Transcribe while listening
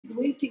is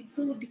waiting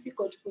so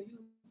difficult for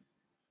you?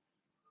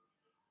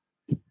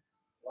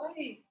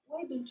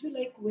 Why don't you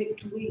like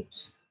to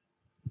wait?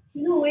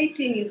 You know,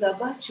 waiting is a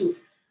virtue.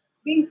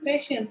 Being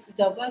patient is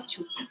a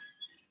virtue. You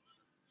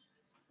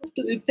have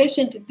to be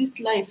patient in this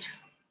life.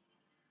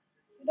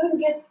 You don't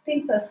get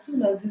things as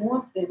soon as you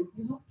want them.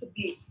 You have to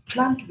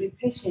learn to be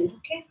patient,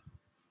 okay?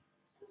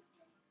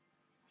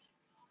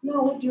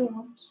 Now, what do you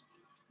want?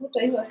 What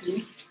are you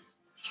asking?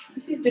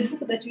 This is the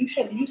book that you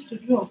usually used to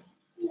draw.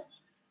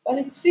 But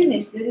it's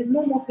finished. There is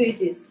no more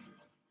pages.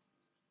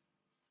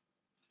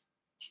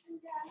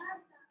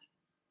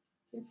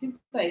 It's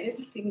inside.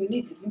 Everything you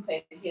need is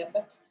inside here.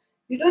 But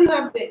you don't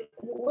have the...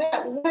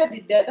 Where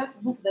did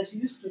that book that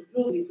you used to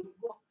draw with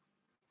go?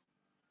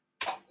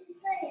 Yeah,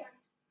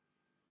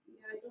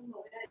 I don't know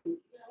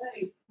where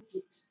you put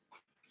it.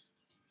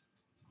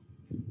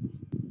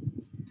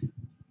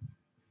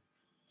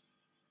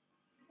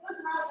 You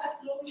don't have that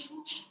long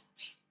book?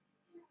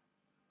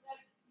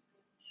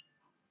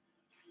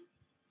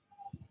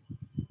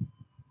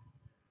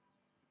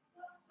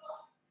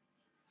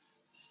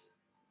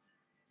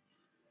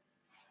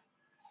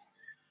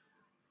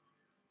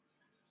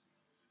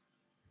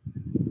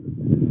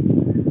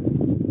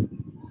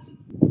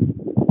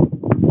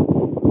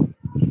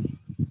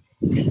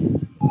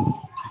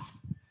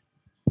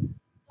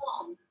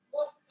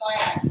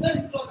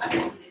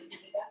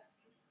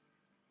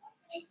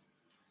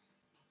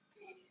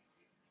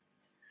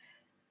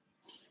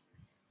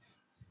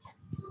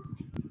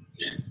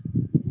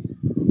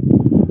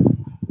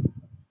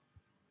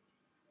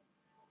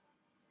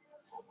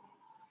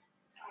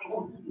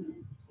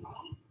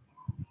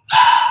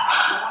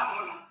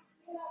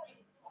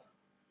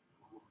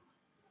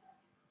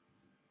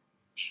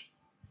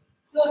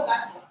 Close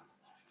that door.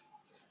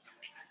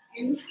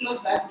 Can you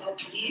close that door,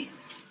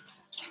 please?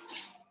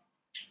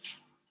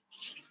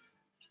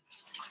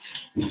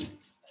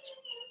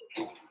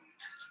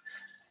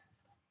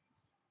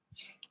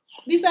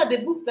 These are the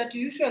books that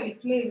you usually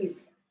play with.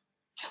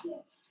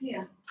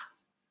 Yeah.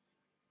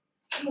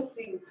 Little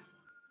things.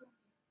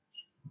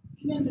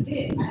 Even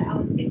today, I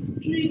am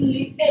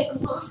extremely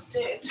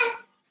exhausted.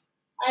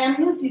 I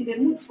am not in the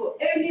mood for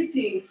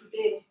anything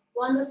today.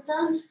 You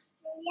understand?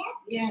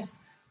 Yeah.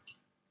 Yes.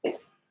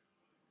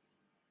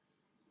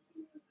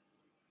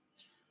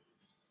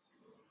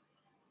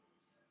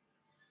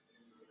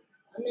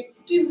 I'm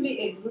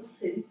extremely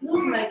exhausted. It's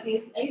not like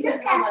I even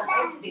have an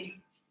off day.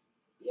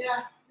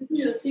 Yeah, put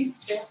your things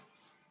there.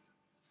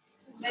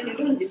 Then you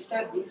don't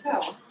disturb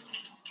yourself.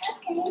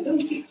 You don't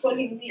keep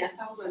calling me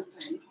 1,000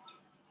 times.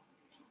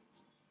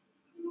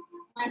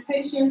 My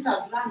patience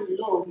have run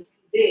low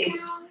today.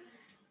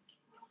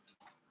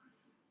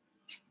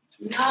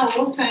 Now,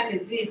 what time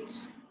is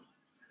it?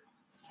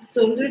 It's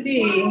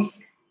already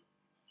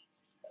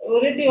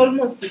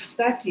almost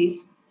 6:30,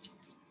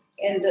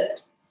 and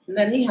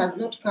Nani has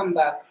not come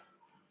back.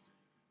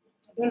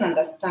 I don't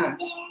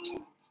understand.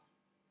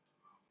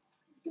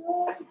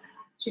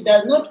 She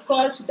does not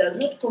call, she does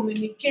not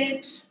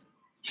communicate,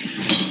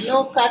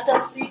 no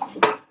courtesy.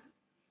 I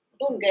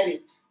don't get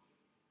it.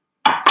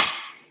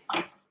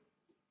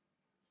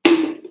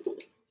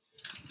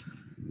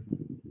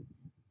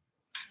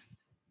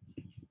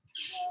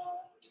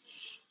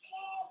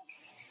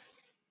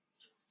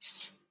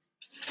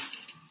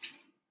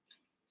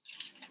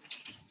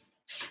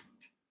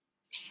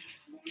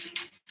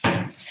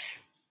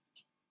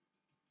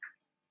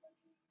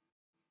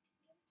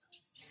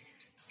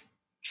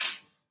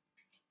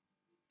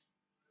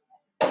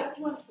 That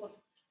one for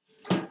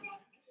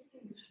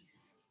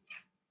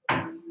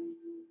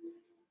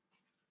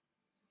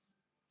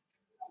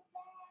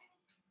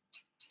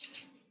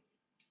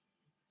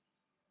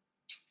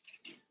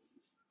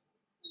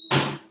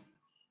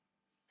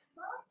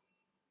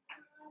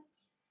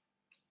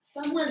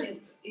someone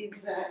is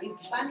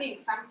burning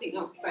something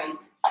outside.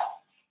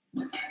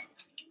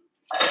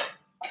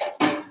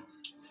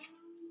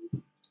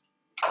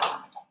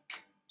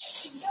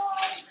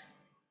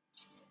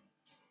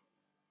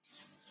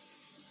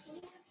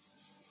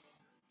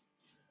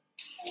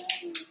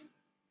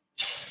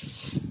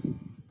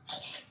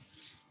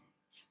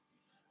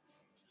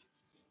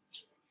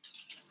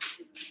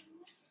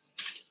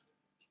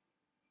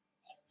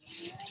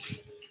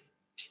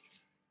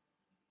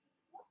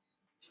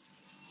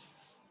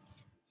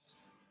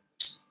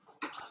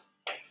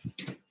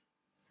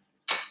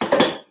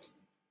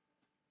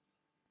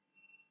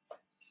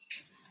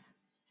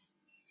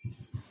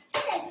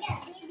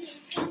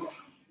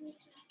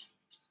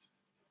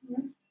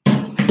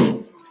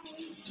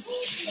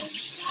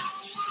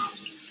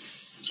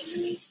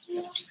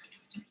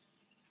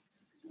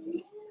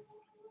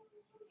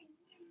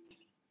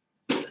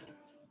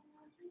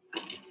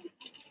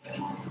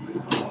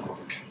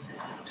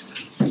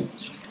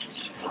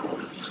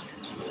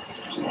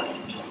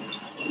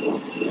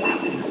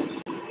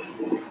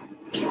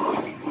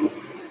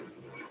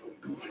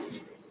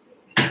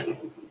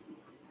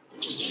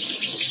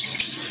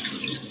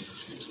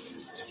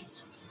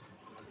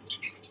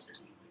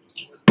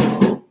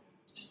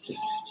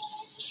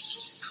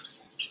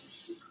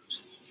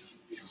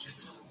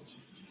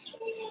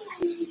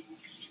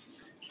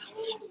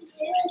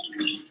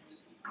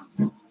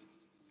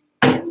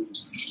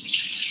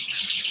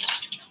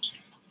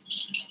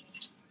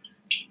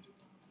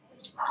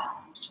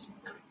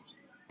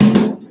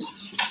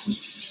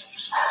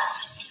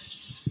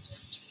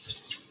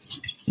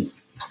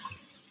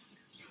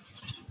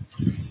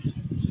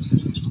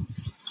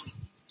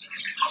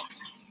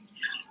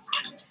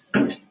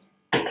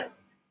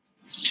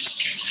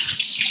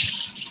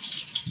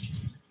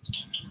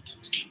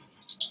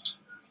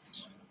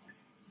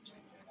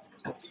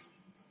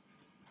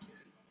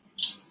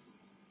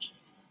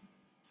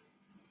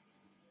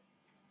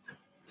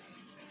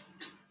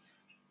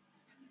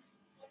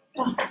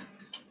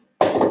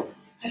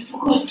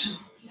 forgot to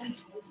light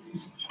this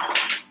one.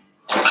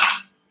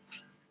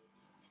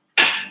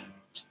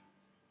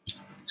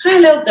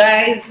 Hello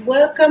guys,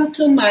 welcome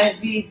to my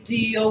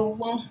video.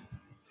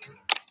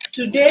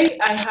 Today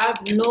I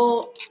have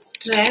no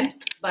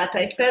strength, but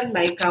I felt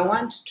like I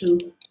want to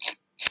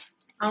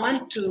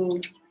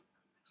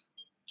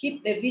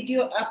keep the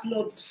video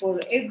uploads for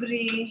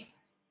every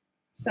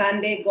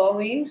Sunday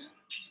going.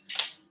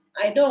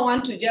 I don't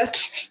want to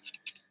just,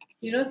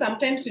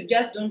 sometimes you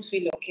just don't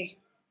feel okay.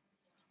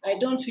 I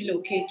don't feel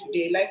okay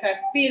today. Like I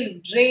feel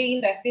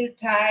drained, I feel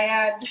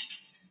tired.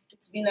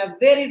 It's been a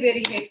very,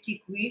 very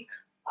hectic week.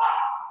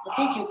 I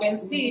think you can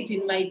see it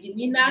in my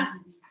demeanor.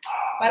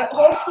 But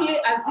hopefully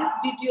as this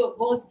video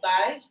goes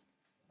by,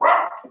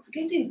 it's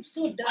getting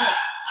so dark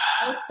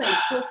outside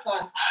so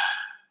fast.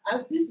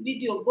 As this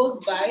video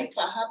goes by,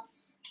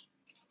 perhaps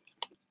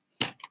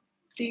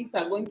things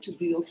are going to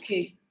be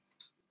okay.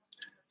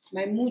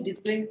 My mood is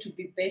going to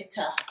be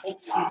better,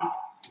 hopefully.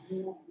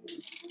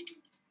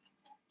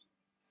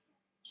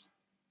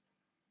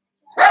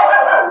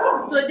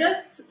 So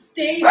just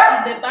stay in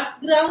the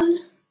background.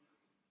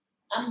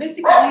 I'm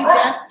basically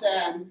just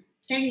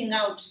hanging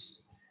out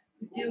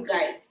with you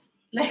guys,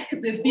 like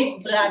the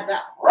big brother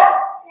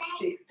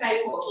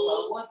type of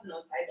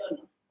whatnot. I don't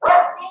know.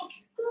 Like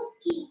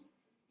cooking.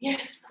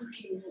 Yes,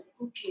 cooking.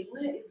 Cooking.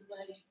 Where is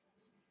my?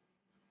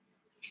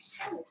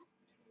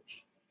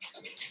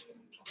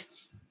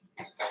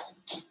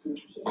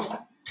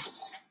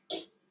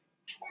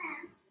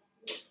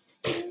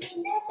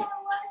 Remember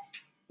what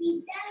we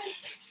done?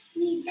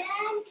 We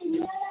done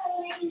tomorrow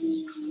when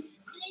we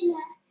screen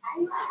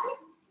Anusi.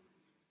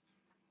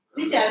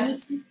 Which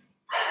Anusi?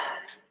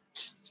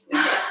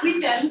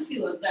 Which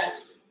Anusi was that?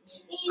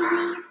 It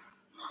was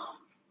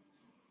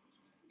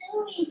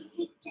doing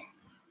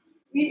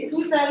pictures.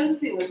 Whose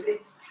Anusi was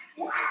it?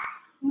 Yeah.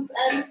 Whose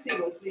Anusi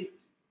was it?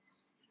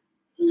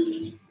 It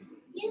was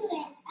you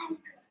and Uncle.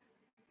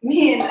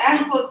 Me and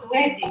Uncle's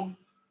wedding.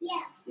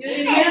 Yes. You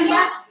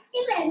remember?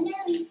 Even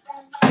Mary's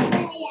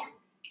there.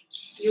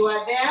 You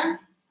were there?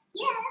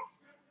 Yes.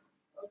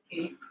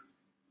 Okay.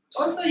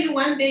 Also, you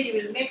one day you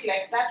will make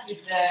like that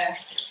with the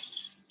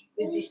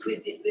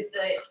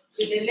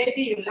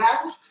lady you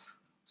love.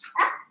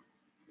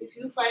 If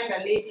you find a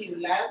lady you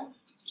love,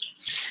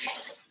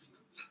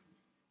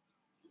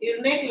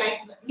 you'll make like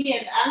me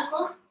and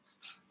Uncle.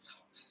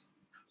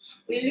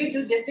 Will you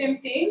do the same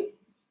thing?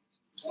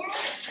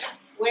 Yes.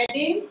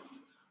 Wedding?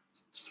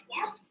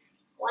 Yep.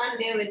 One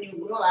day when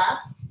you grow up?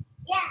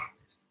 Yeah.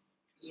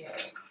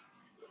 Yes.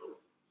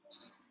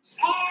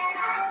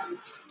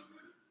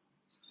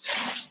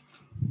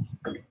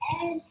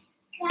 And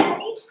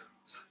Kali.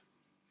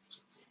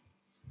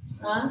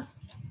 Huh?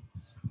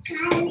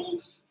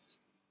 Kali.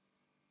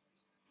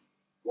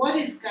 What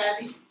is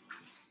curry?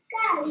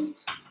 Kali.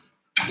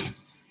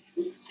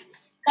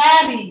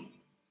 Curry.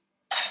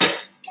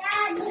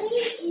 Kali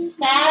is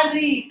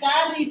Curry.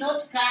 Curry, not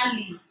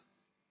curly.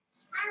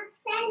 I'm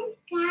saying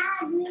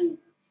Kali.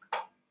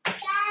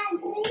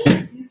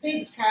 Kali. You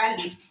said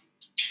curly.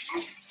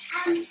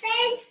 I'm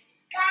saying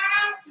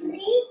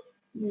Kali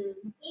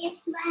is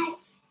my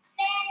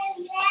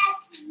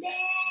favorite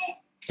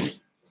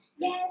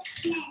best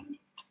friend.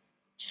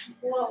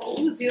 Wow.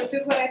 Who's your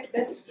favorite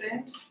best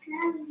friend?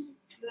 Kali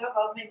You have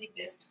how many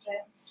best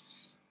friends?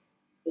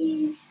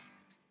 is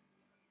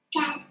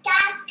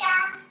Kataka.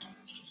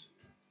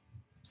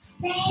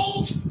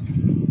 Safe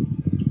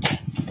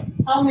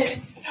How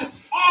many?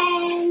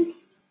 and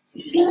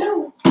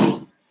blue.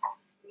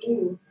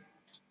 Blues.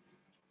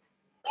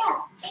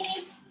 Yes, it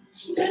is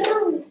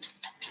blue.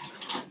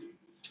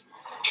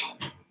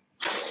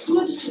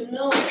 Good to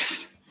know.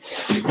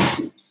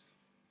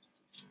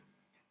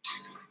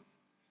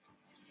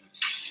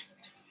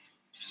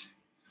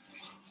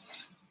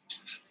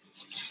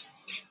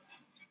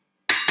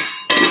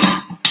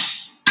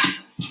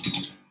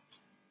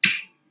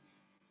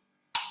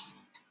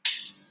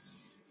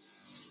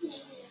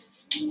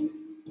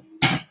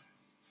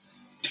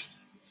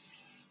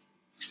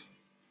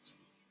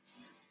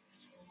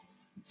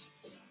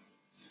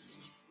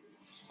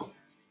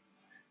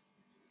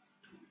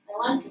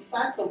 I want to,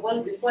 first of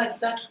all, before I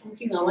start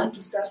cooking, I want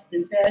to start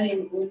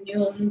preparing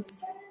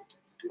onions.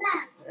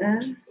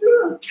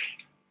 Look.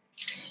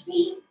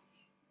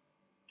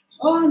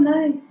 Oh,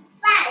 nice.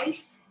 5.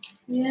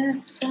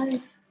 Yes,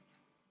 5.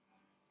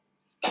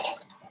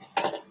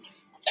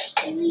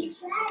 It is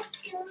 1,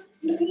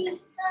 2, 3, 4,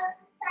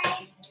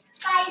 5,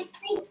 5, 6,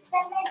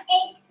 7,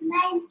 8,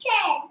 9,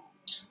 10,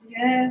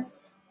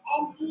 Yes.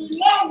 and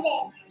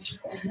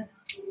 11.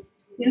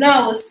 You know,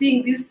 I was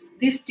seeing this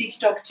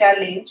TikTok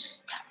challenge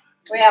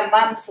where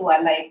moms were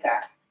like,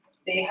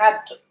 they had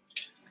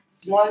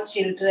small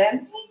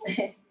children,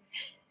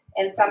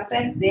 and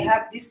sometimes they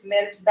have these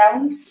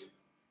meltdowns.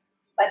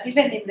 But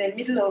even in the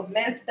middle of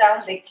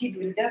meltdown, the kid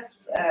will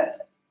just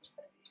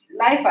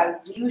life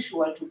as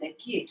usual to the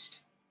kid.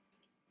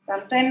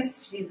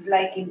 Sometimes she's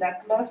like in the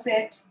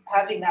closet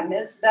having a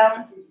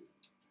meltdown,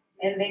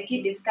 and the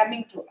kid is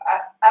coming to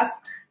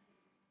ask,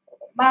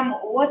 Mom,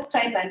 what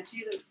time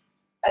until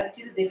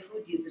until the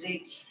food is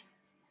ready.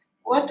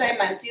 What time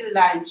until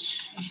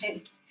lunch?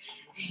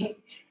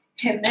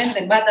 And then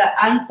the mother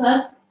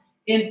answers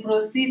and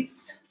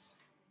proceeds.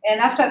 And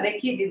after the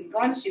kid is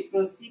gone, she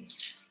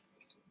proceeds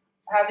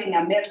having a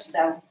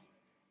meltdown.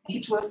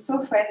 It was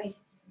so funny.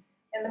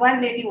 And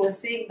one lady was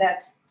saying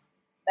that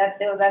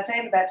there was a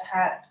time that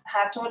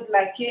her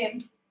toddler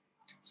came.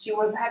 She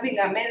was having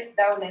a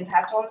meltdown and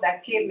her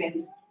toddler came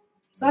and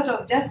sort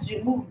of just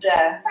removed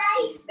their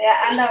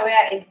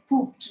underwear and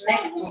pooped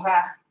next to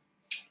her.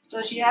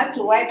 So she had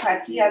to wipe her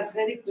tears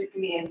very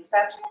quickly and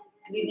start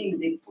cleaning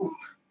the poop.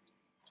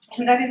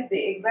 And that is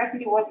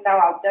exactly what now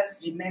I've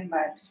just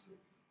remembered.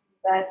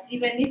 That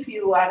even if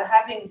you are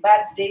having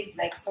bad days,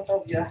 like sort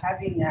of you're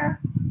having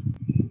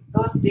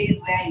those days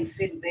where you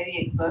feel very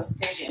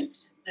exhausted and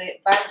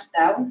burnt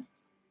down,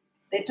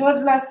 the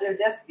toddlers, they'll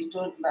just be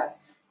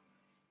toddlers.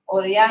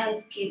 Or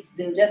young kids,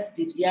 they'll just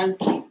be young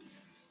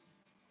kids.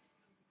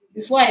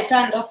 Before I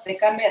turned off the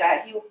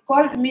camera, he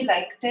called me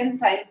like 10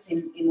 times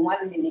in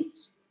 1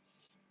 minute.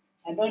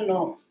 I don't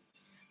know.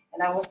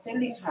 And I was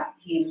telling him,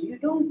 you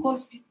don't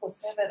call people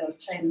several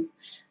times.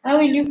 How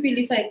will you feel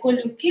if I call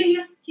you,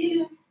 Kenya,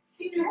 Kenya,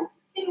 Kenya,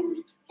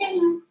 Kenya,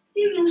 Kenya,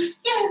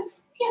 Kenya,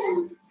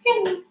 Kenya,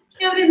 Kenya,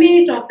 every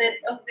minute of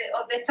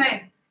the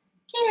time?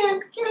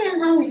 Kenya, Kenya,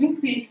 how will you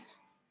feel?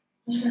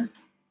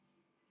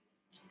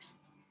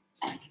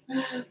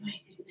 Oh my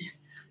goodness.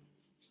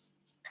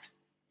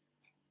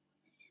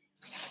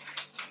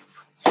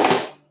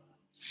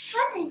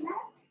 What is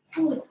that?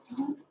 Food.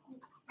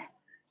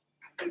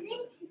 Is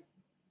it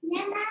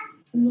Nana?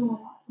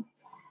 No,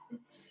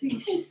 it's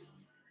fish.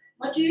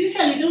 But you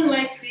usually don't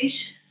like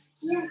fish.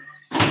 Yeah.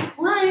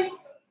 Why?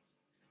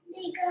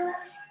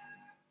 Because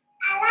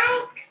I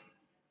like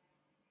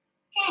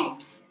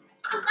eggs.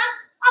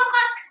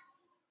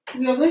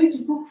 We are going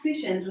to cook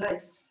fish and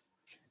rice.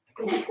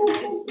 It's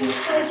been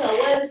quite a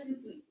while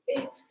since we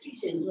ate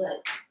fish and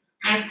rice.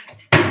 I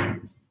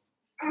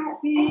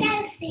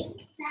can see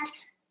that.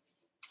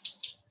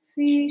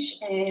 Fish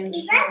and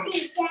That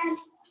is the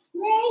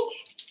way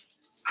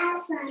I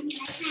found my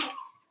eyes.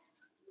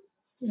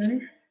 The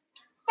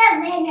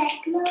way I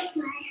close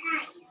my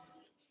eyes.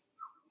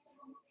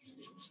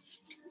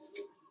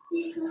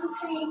 Because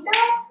I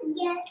don't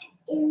get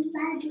in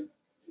bed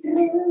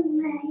through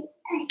my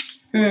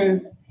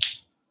eyes.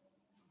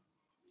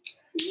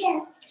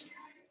 Yes.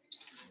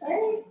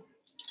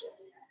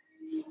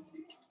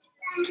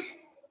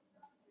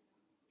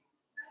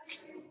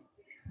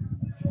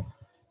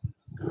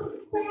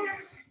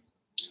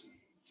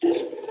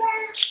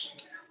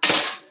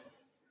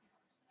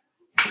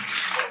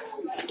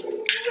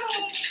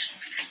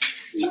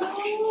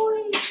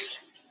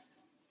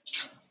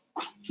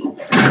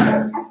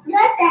 I've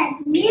got a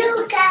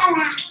new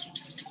color.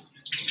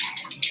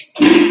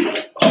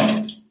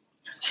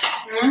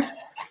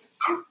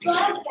 I've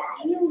got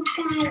a new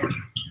color.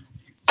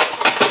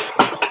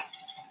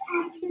 A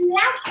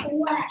black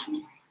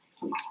one.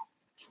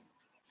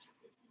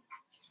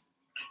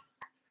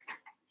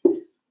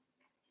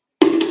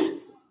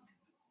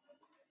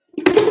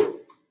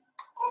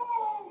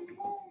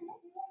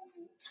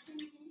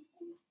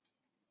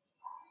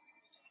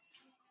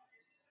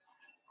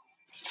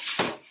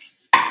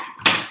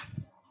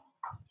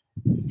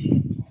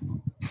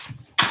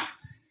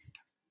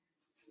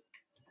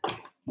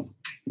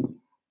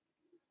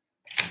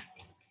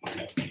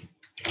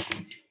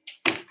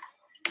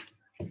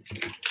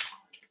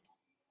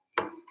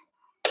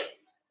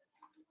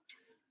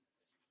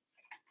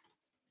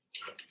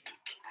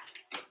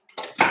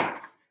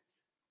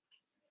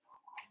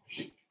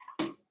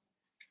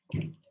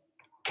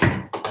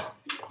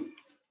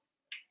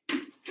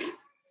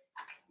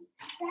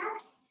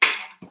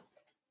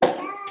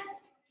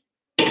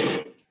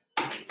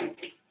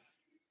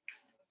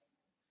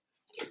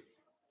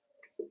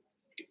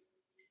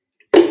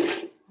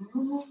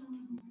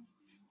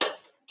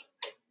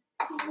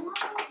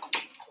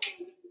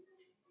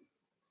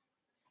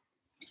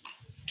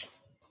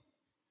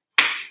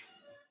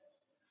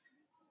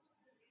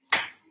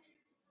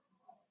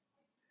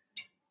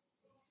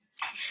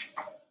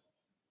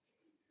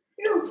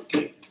 Look,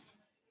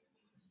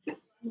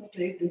 What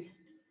are you doing?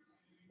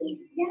 it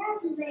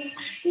does the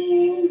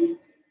thing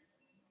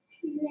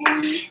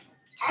when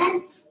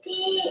until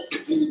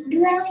it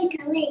blow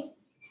it away.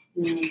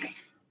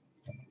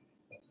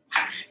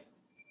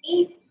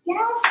 It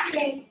does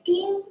the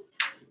thing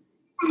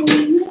and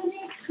use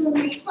it for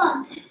my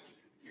phone.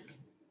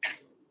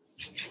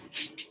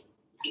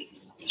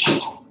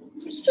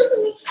 Excuse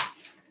me.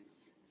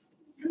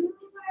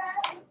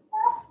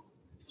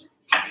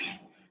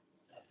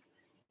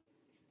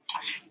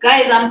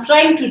 Guys, I'm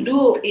trying to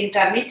do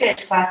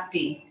intermittent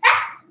fasting,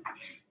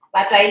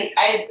 but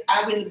I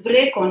will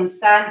break on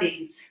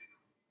Sundays.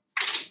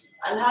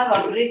 I'll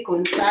have a break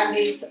on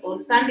Sundays. On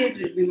Sundays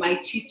will be my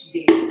cheat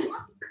day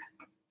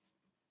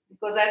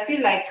because I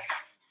feel like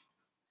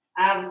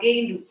I've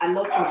gained a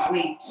lot of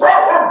weight,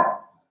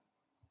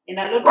 and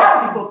a lot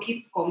of people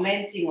keep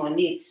commenting on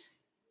it.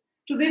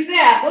 To be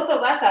fair, both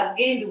of us have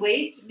gained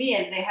weight, me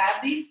and the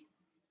hubby.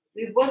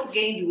 We both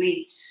gained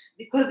weight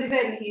because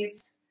even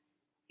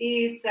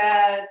he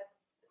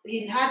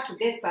had to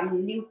get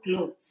some new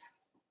clothes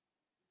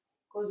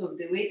because of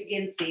the weight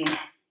gain thing.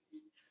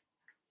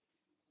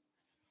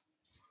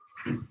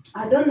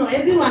 I don't know.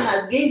 Everyone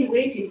has gained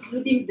weight,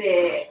 including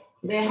the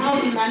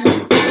house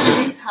nanny in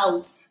this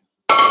house.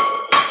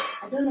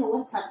 I don't know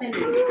what's happening.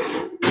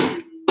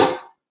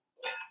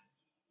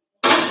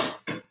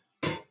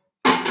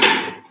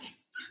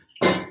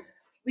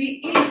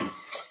 We eat.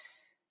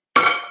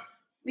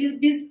 We'll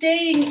be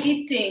staying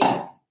eating.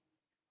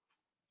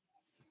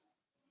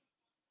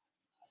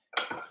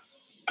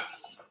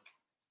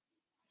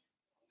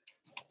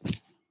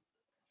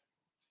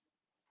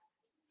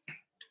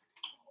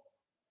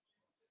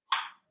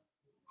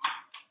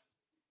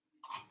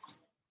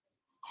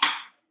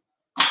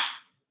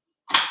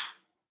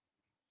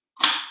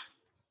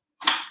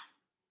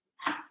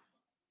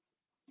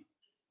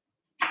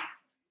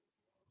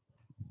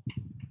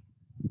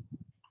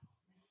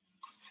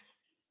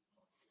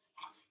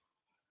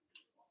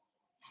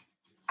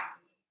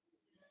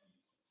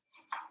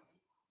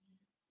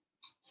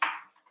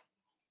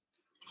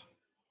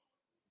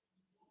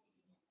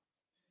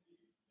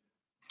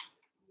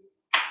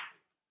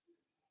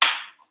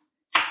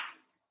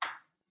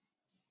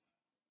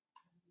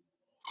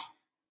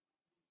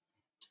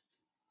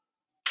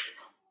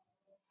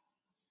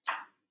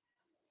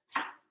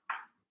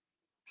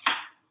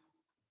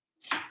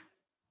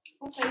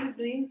 What are you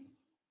doing?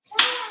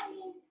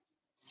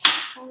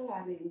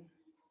 Coloring.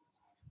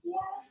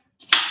 Yes,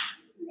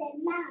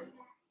 lemon.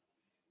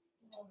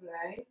 All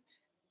right.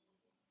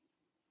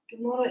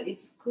 Tomorrow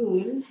is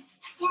school.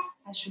 Yeah.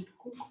 I should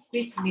cook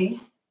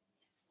quickly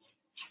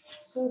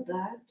so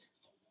that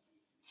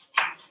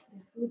the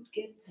food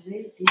gets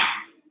ready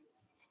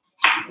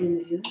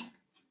and you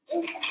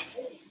eat.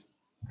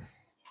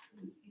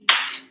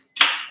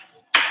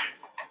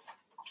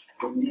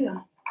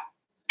 Cynthia.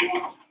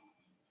 Yeah.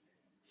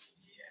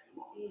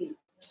 Eat.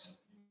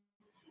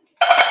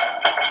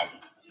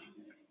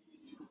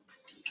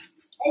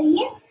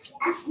 Yeah.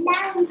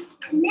 Now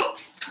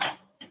next.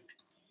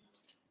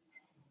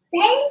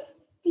 Then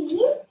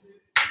see.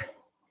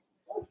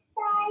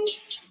 Five.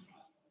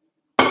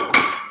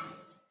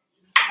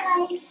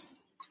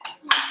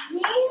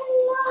 Zero.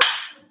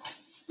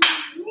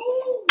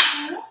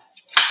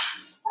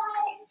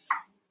 5.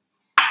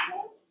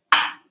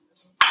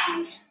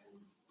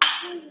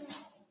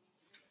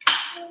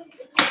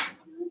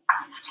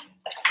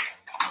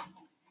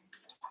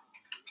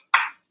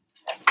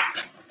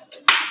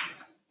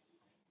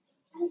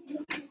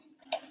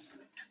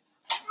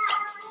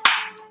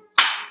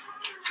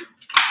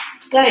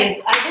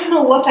 Guys, I don't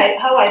know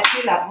how I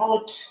feel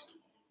about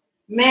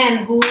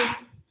men who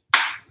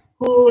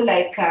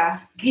like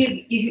give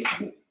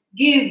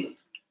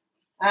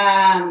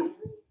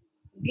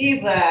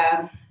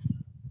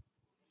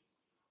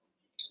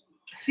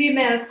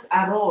females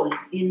a role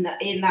in a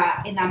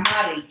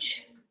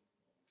marriage.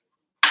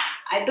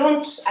 I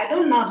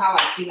don't know how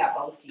I feel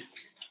about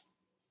it.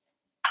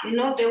 You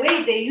know, the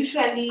way they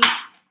usually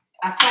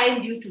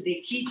assign you to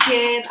the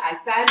kitchen,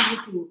 assign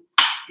you to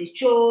the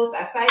chores,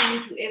 assign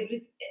you to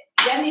everything.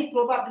 Yani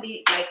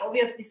probably, like,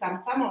 obviously some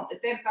of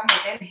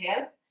them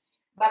help,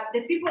 but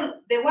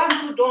the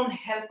ones who don't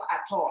help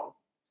at all,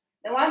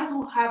 the ones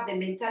who have the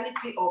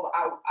mentality of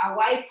our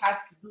wife has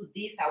to do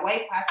this, our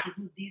wife has to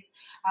do this,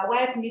 our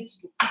wife needs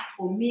to cook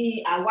for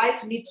me, our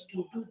wife needs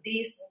to do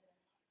this.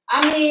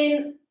 I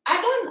mean,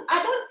 I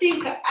don't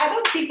think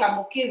I'm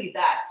okay with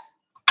that.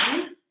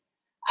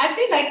 I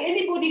feel like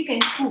anybody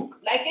can cook,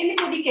 like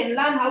anybody can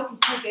learn how to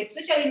cook,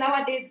 especially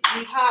nowadays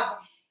we have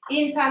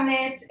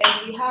internet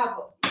and we have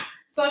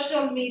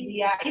social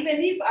media.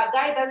 Even if a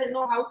guy doesn't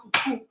know how to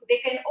cook, they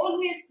can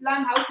always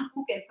learn how to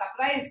cook and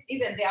surprise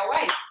even their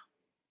wives.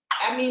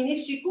 I mean,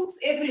 if she cooks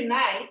every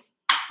night,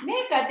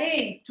 make a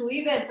day to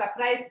even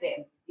surprise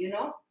them, you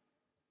know?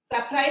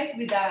 Surprise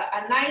with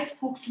a nice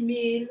cooked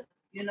meal,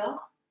 you know?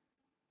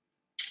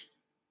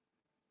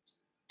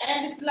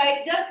 And it's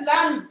like just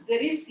learn the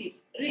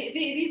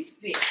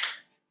recipe.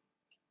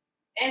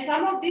 And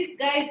some of these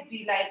guys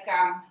be like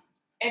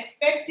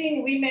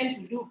expecting women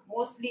to do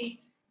mostly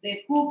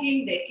the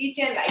cooking, the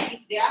kitchen. Like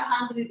if they are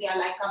hungry, they are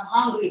like, I'm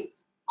hungry,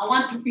 I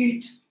want to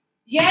eat.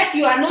 Yet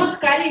you are not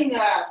carrying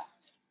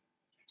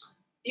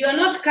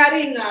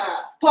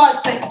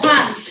pots and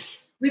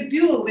pans with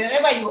you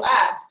wherever you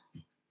are.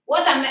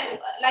 What am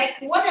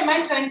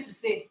I trying to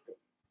say?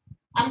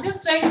 I'm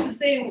just trying to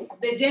say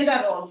the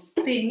gender roles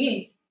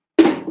thingy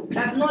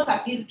does not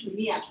appeal to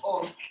me at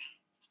all.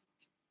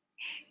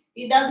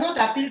 It does not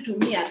appeal to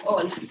me at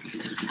all.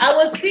 I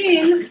was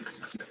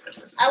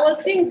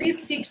seeing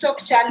this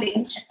TikTok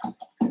challenge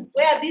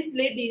where these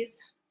ladies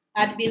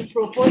had been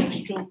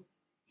proposed to,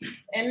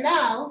 and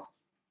now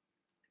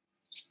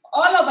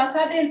all of a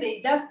sudden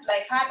they just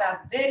like had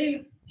a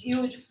very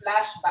huge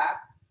flashback,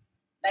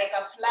 like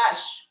a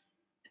flash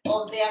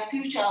of their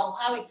future, of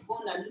how it's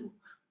gonna look.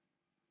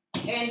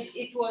 And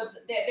it was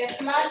the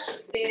flash,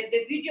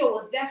 the video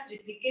was just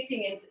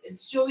replicating and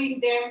showing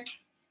them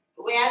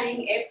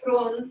wearing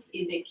aprons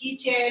in the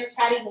kitchen,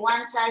 carrying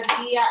one child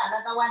here,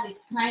 another one is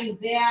crying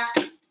there,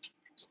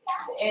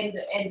 and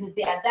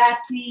they are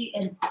dirty.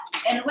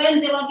 And when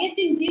they were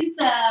getting these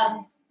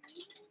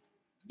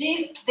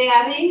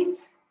their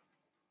rings,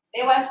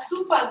 they were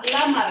super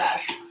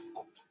glamorous.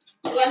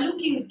 They were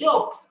looking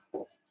dope.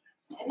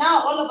 And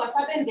now all of a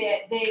sudden they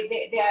are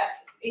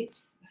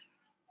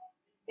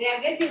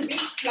getting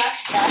this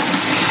flashback.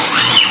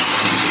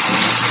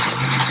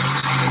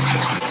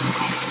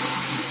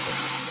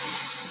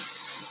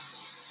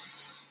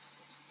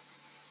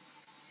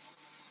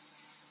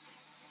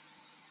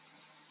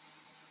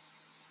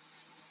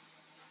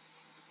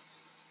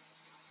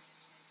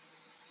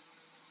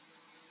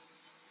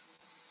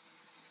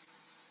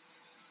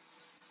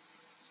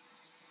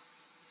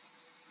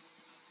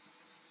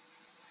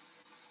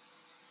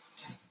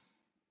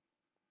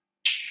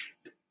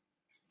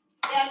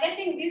 They are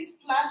getting these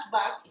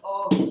flashbacks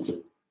of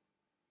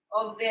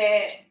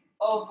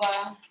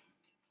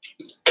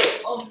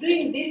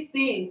doing these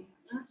things.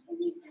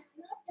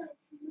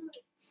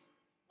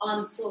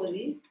 I'm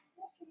sorry.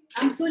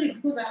 I'm sorry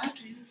because I had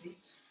to use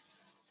it.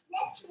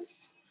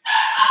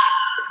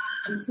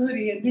 I'm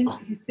sorry, and then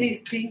he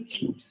says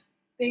thank you.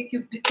 Thank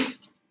you.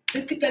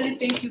 Basically,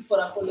 thank you for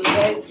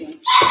apologizing.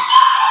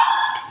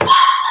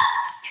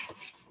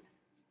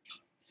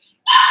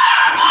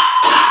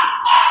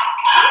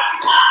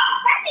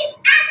 That is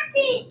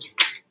Auntie.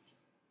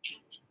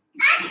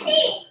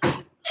 Auntie,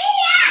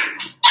 here.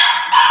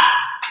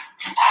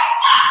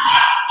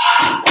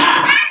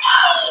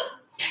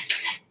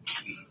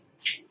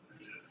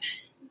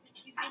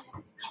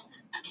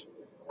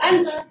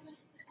 And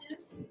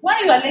why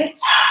you are late?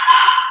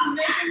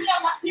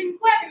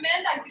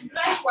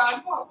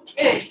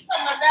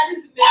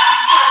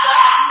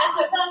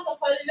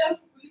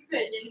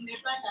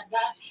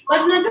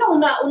 But unajua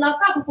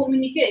unafaa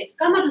kucommunicate.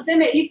 Kama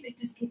tuseme if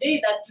it is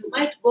today that you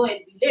might go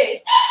and be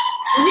late,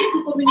 you need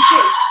to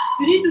communicate.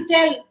 You need to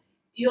tell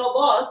your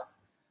boss,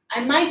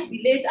 I might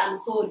be late, I'm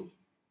sorry.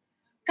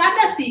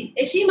 Courtesy,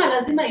 heshima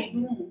lazima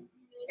idumu.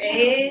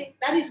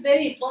 That is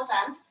very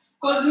important.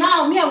 Because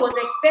now me I was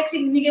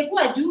expecting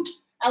ningekuwa juu,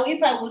 or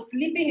if I was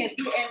sleeping and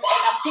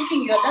I'm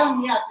thinking you're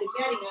down here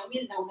preparing a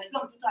meal na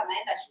unajua mtoto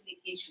anaenda shule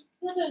kesho.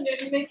 Sasa ndio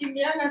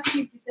nimekimbiana tu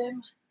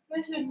nikisema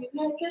kesho ni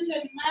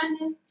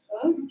nani?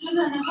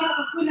 Mtoto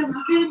anataka kula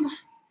mapema.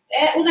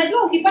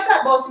 Unajua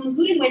ukipata boss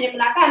mzuri mwenye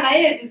mnakaa na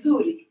yeye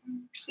vizuri,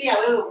 pia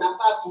wewe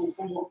unafaa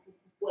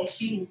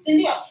kuheshimu, si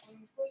ndio?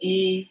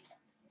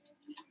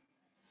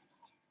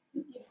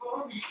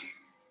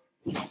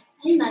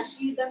 Haina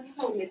shida,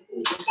 sasa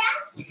umekuja.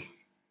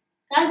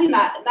 Kazi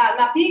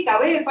napika,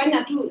 wewe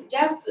fanya tu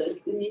just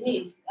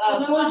nini?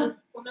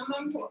 Kuna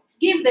mambo.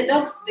 Give the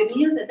dogs the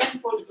meals and then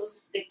fold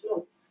the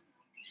clothes.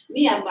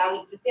 Me, I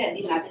will prepare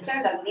dinner. The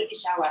child has already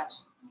showered.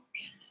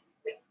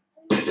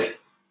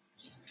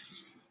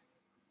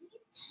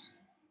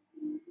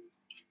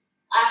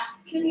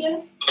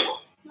 Kenya,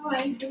 how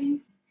are you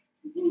doing?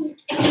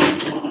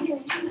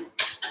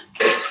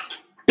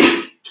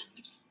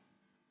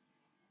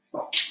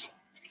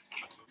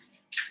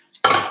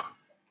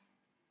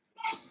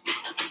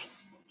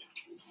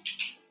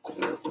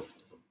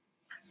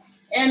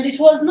 And it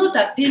was not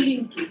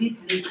appealing to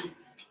these ladies.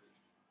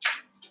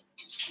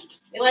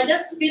 They were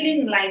just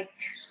feeling like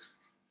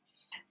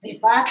they're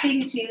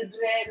bathing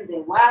children,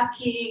 they're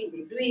working,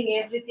 they're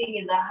doing everything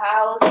in the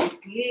house, they're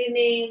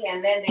cleaning,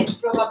 and then they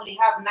probably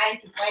have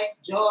 9 to 5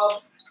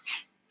 jobs.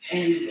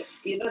 And,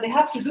 they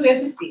have to do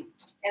everything.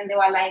 And they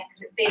were like,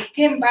 they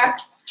came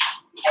back,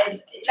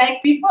 and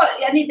like before,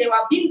 they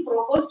were being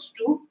proposed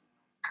to,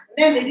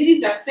 then they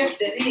didn't accept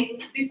the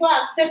ring. Before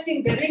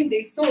accepting the ring,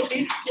 they saw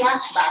this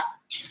flashback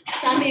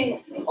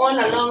coming all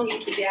along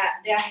into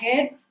their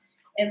heads,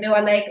 and they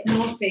were like,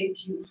 no,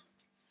 thank you.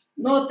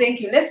 No, thank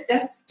you. Let's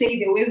just stay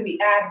the way we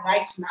are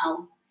right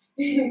now.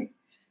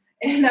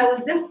 And I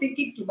was just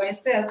thinking to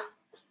myself,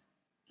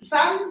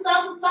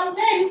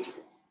 sometimes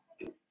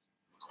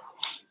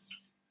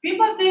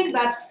people think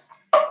that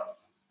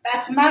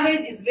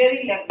marriage is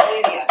very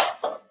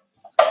luxurious.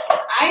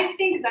 I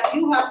think that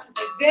you have to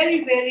be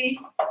very, very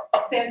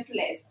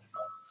selfless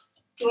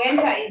to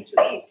enter into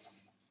it.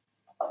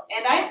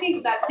 And I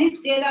think that this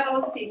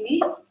general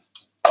thingy,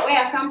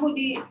 where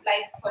somebody,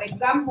 like, for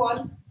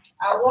example,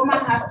 a woman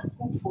has to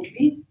cook for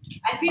me,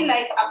 I feel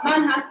like a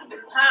man has to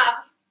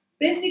have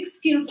basic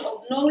skills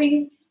of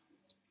knowing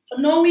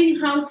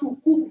how to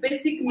cook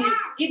basic meals,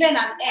 even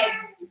an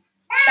egg.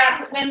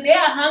 That when they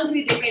are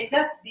hungry, they can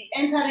just be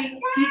entering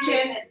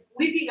kitchen and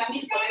whipping a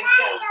meal for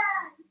themselves.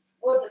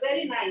 Oh,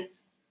 very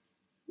nice.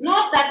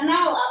 Not that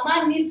now a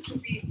man needs to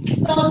be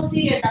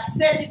salty and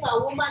upset if a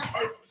woman,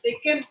 they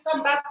can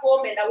come back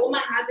home and a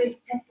woman hasn't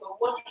cooked or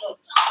whatnot.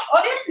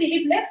 Honestly,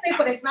 if let's say,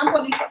 for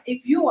example,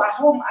 if you are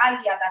home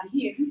earlier than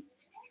him,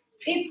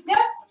 it's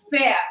just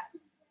fair.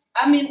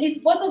 I mean,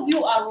 if both of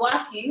you are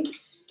working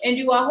and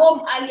you are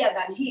home earlier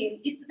than him,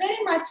 it's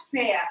very much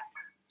fair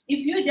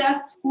if you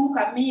just cook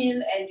a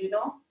meal and,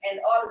 and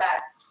all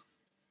that.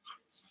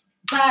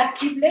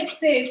 But if, let's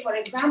say, for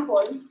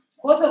example,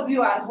 both of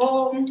you are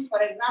home,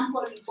 for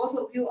example, both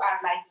of you are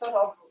like sort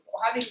of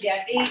having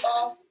their day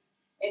off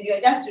and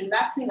you're just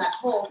relaxing at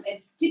home,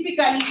 and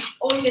typically it's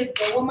always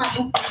the woman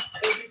who cooks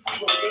every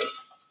single day.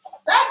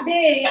 That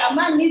day, a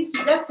man needs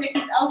to just take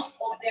it out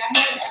of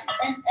their head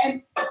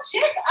and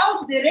check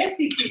out the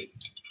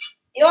recipes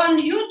on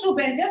YouTube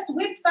and just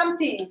whip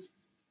something.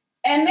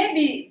 And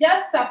maybe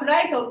just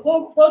surprise or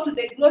go to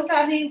the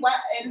grocery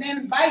and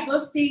then buy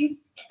those things,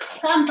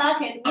 come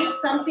back and whip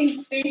something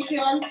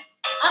special.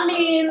 I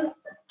mean,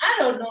 I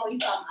don't know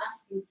if I'm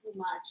asking too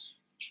much.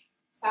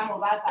 Some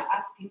of us are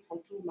asking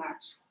for too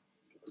much.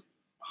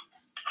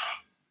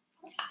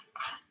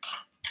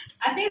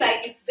 I feel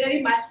like it's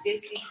very much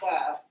basic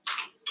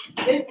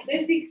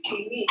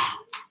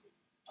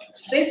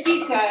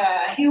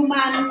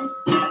human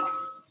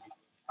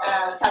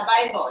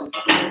survival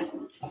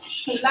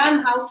to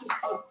learn how to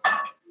cook.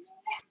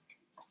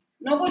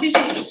 Nobody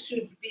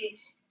should be.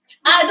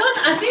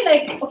 I feel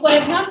like, for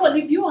example,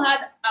 if you had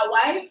a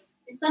wife,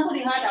 if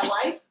somebody had a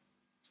wife,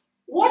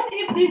 what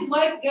if this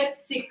wife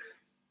gets sick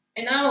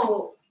and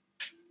now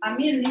a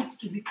meal needs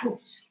to be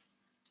cooked?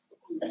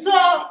 So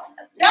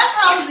that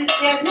house,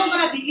 there's not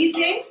going to be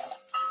eating.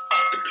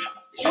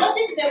 What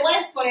if the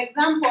wife, for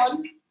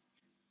example,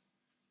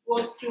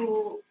 was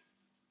to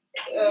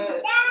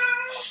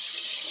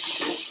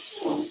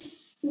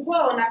go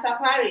on a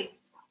safari?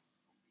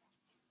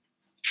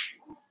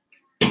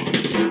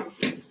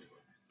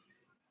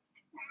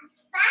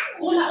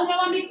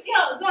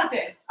 Umewamixia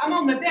zote ama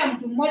umepea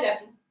mtu mmoja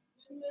tu?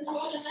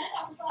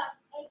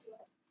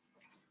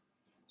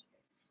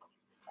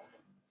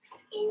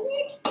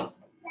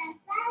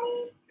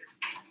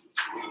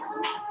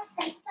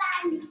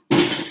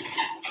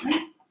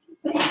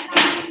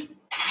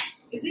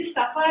 Is it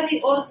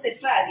safari or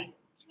safari?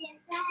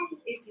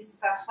 It is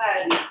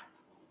safari.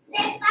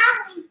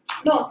 Safari.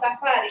 No,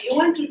 safari. You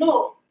want to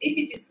know if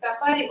it is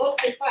safari or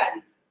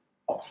safari?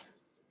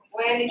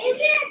 Well, it is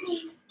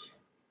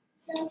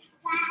Safari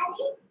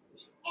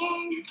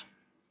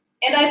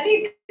and I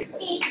think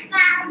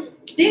safari.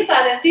 These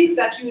are the things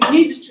that you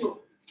need to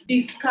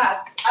discuss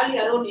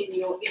earlier on in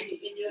your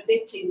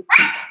dating.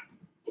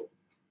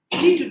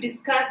 You need to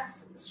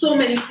discuss so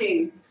many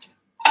things.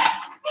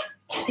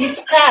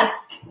 Discuss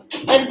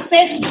and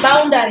set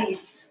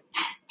boundaries.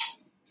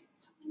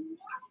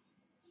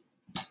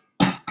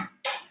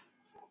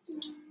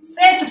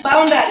 Set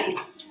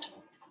boundaries.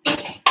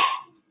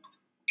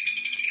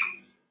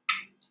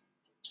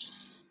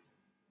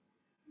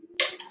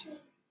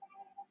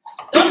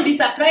 Don't be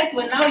surprised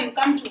when now you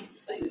come to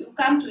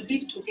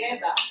live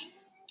together.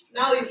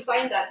 Now you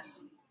find that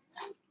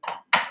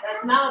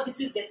now this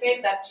is the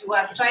time that you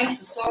are trying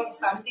to solve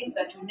some things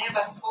that you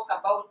never spoke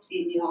about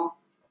in your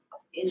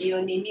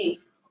nini.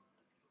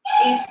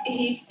 If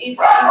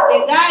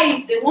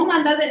the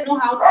woman doesn't know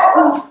how to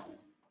cook,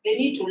 they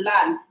need to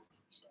learn.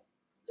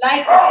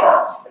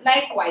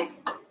 Likewise,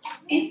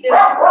 if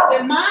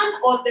the man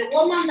or the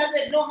woman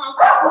doesn't know how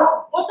to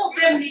cook, both of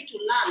them need to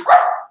learn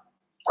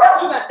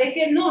so that they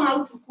can know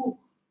how to cook.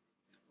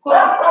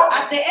 Because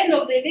at the end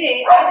of the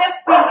day, I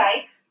just feel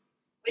like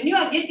when you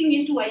are getting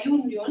into a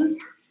union,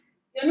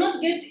 you're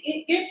not getting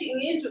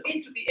into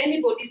it to be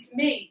anybody's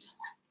maid.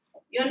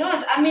 You're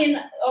not. I mean,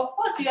 of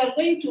course, you are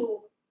going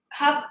to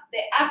have the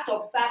act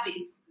of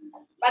service,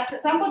 but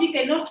somebody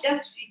cannot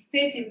just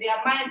fixate in their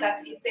mind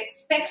that it's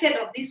expected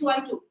of this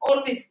one to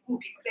always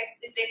cook.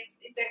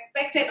 It's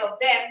expected of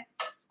them.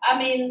 I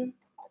mean,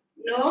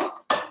 no.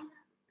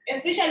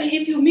 Especially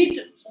if you meet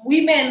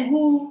women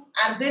who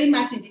are very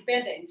much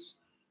independent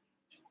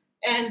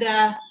and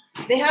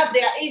they have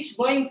their ish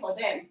going for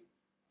them.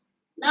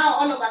 Now,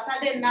 all of a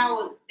sudden,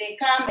 now they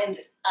come and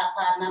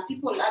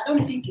people, I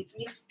don't think it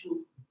needs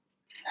to.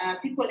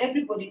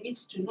 Everybody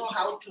needs to know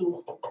how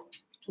to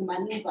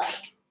maneuver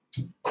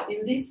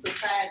in this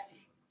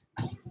society.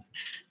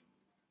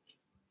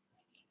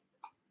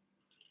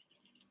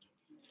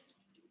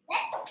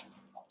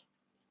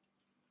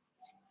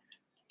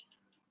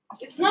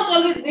 It's not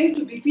always going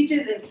to be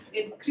peaches and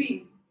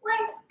cream.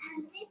 Where's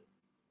Auntie?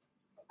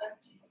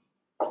 Auntie.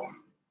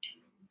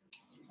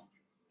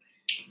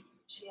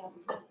 She has a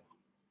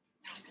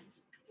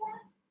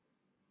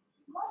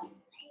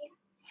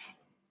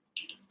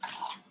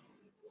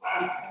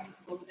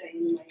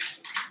in my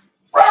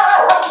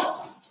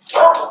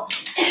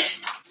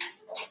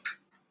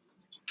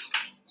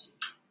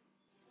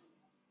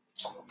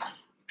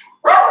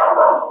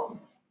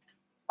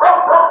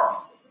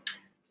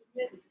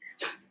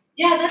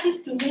yeah, that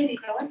is turmeric.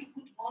 I want to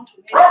put more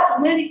turmeric.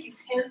 Turmeric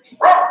is healthy.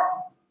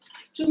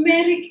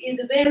 Turmeric is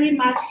very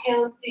much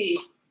healthy.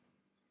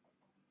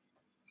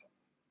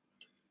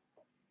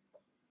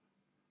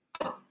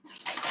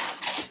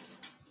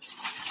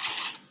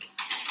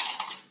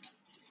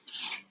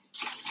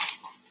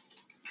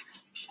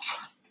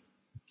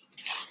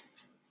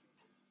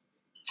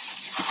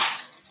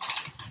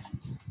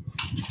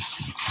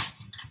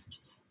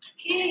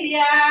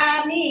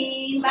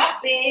 Kylian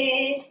Mbappe.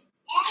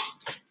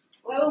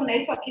 Wewe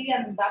unaitwa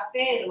Kylian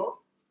Mbappe,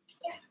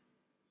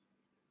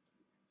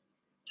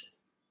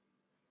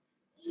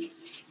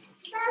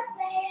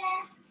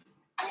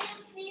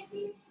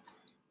 Fishes,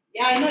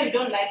 Yeah, I know you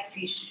don't like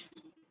fish.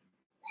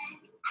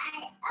 I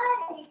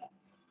always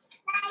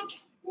like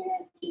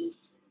the fish.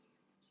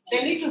 The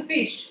little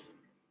fish.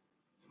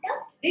 Nope.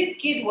 This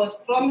kid was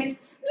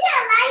promised Me,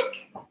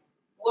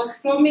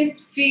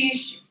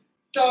 fish,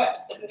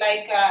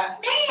 like I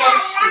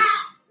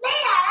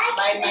by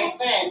like my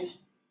friend,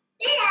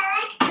 the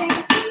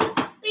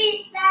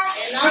fish.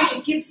 and now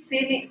she keeps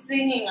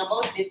singing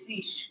about the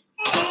fish.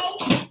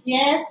 Hey,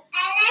 Yes.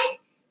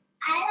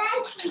 I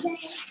like the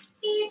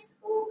fish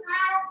who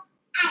have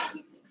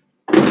eyes.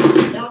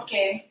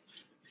 Okay.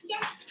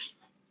 Yeah.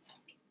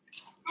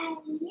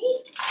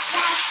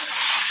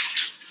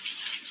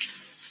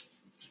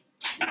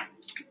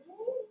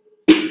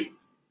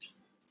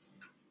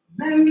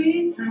 I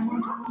need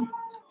that.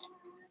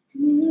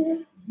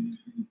 Mary,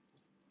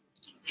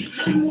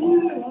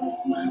 lost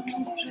my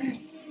friend.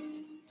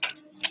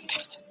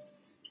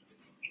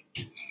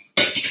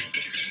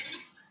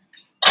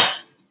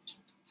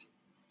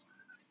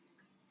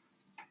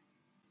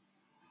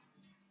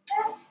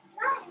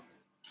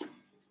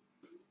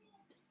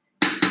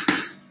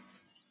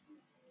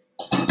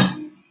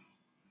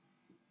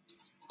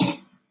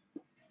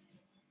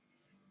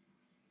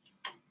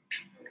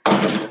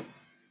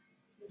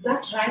 Is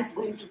that rice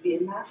going to be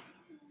enough?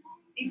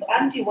 If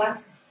Auntie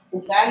wants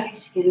ugali,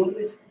 she can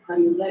always cook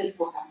an ugali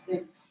for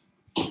herself.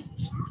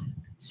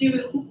 She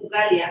will cook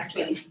ugali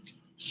actually.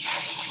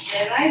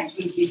 The rice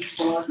will be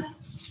for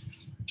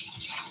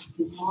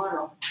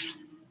tomorrow.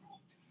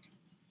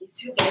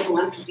 If you guys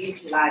want to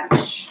eat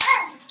lunch,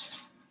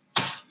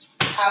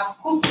 I've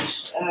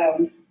cooked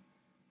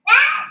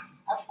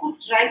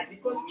rice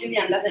because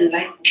Kilian doesn't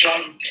like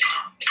ugali.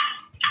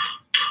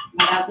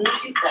 But I've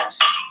noticed that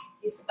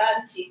his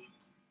auntie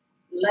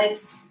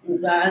likes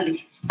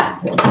ugali.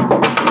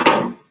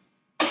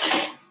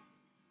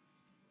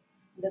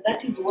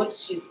 That is what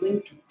she's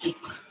going to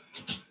cook.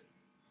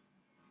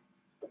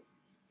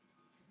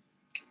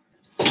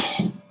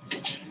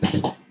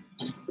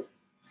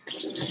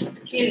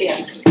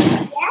 Kilian,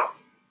 Yes?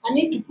 I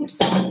need to put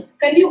some.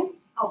 Can you?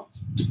 Oh,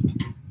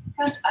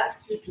 can't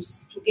ask you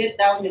to get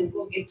down and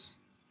go get.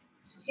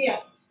 Here,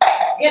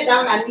 get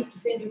down. I need to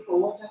send you for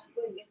water.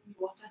 Go and get me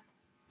water.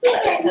 So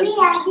that I can. Me,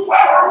 I need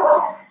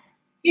water.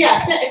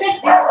 Here, take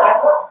this one.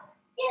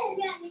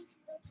 Yeah, I need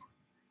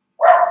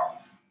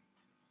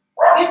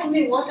Get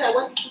me water. I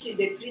want to put in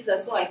the freezer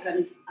so I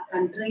can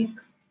drink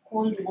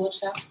cold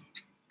water.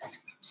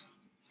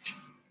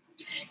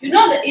 You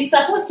know that it's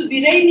supposed to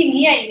be raining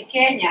here in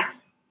Kenya,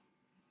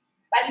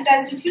 but it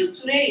has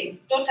refused to rain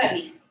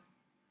totally.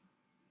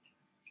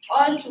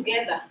 All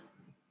together.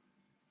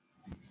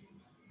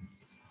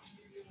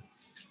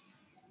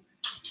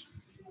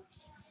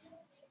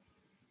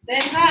 The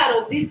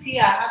entire of this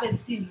year, I haven't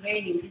seen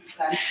rain in this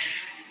country.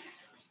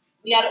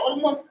 We are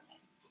almost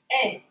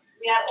ending.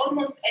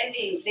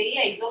 The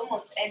year is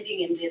almost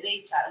ending, and the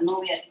rains are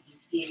nowhere to be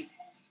seen.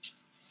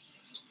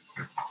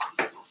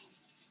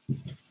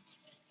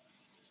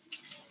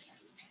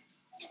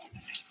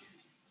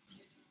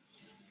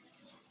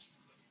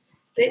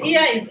 The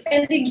year is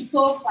ending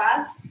so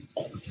fast.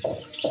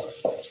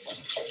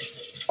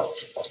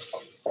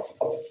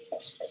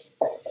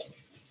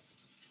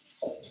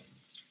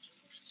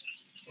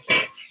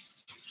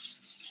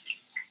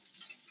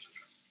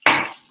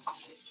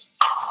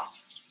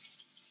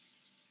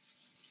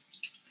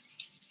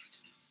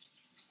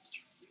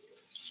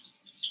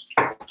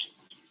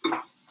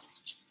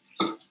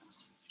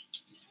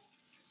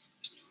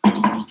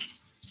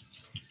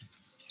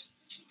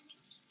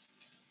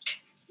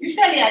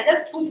 Usually, I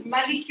just put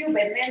Maggi cube,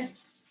 and then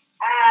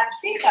I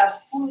think I've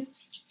put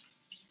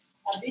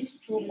a bit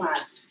too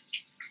much.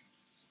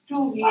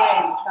 Too here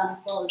and some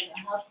salt. I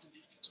have to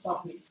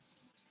stop it.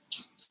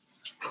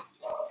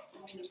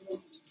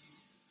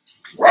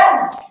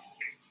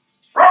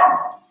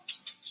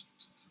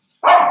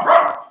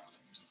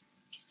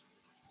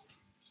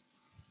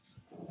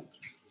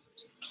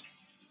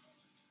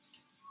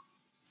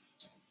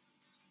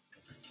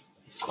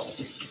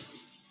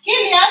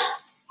 Kilian,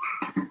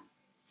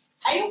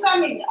 are you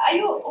coming? Are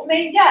you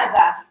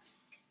umeijaza?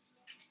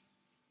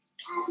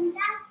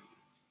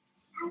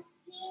 I've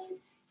seen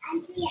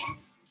and yes.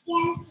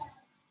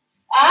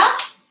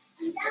 Ah?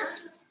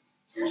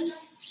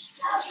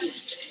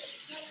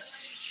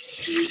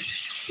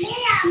 Me,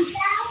 I'm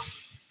down.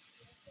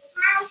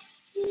 I've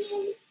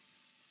seen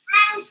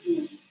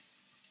Auntie.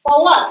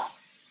 For what?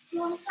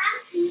 Your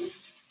Auntie.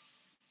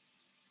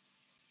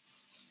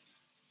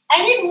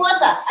 I need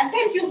water. I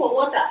sent you for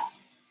water.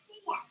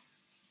 Yeah.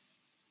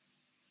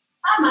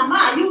 Ah,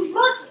 Mama, you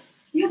brought.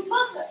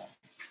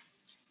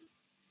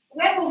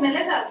 Wewe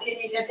umeleta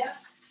yenye jaja.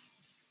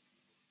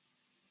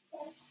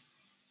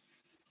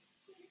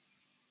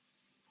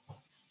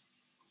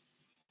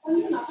 Kwa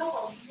nini unataka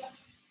kuongea?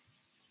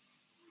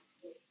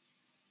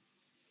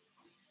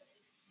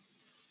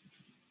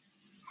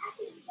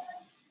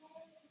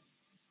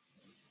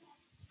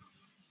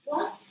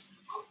 What?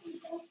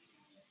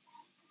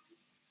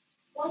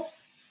 What?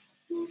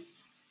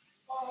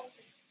 Oh,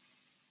 okay.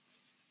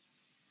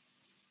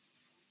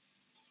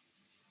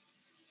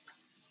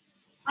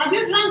 Have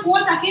you drunk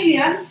water,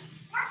 Killian?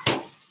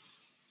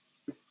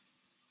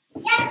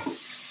 Yeah.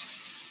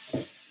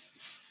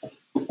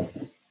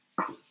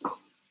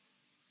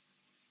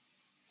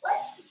 What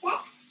is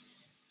that?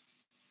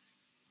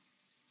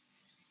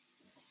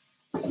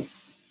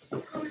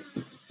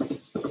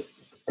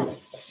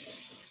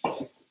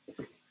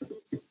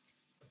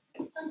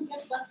 Come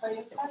get back by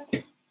yourself.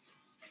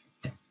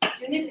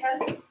 You need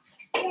help?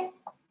 Yeah.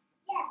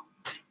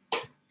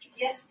 Yeah.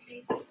 Yes,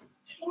 please.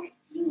 Yes,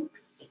 please.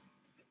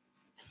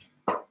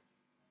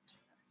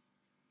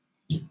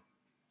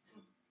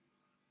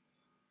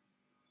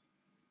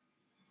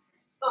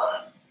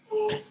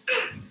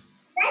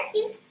 Thank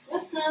you.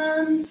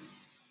 Welcome.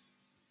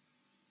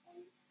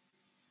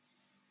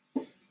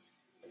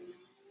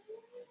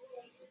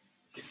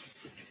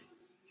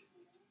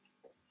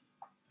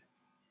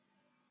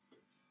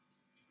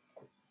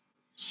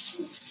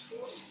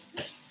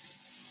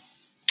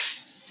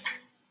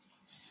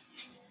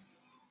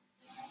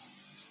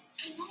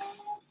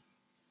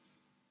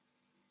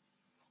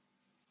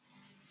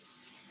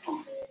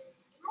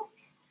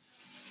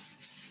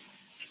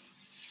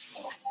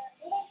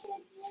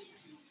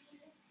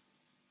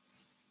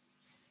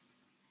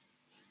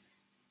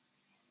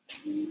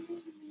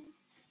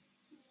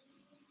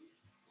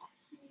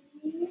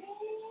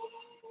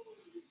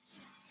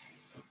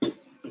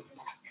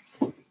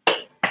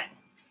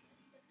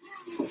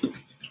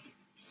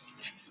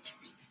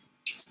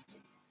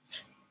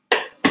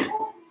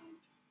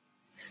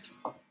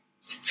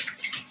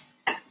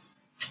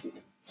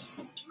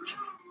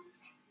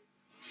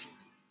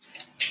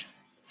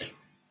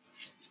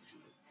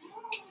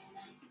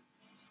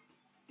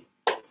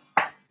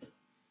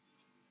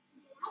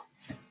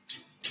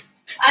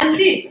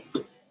 Auntie,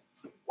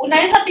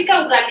 unaweza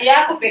pika ugali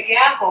yako peke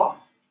yako?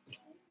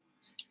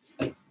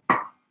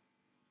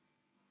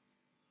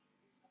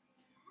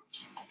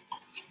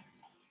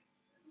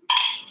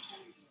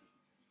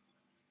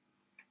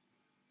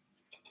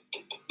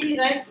 Hii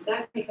rice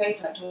gani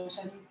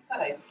kaitatosha? Nipika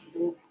rice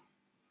kidogo.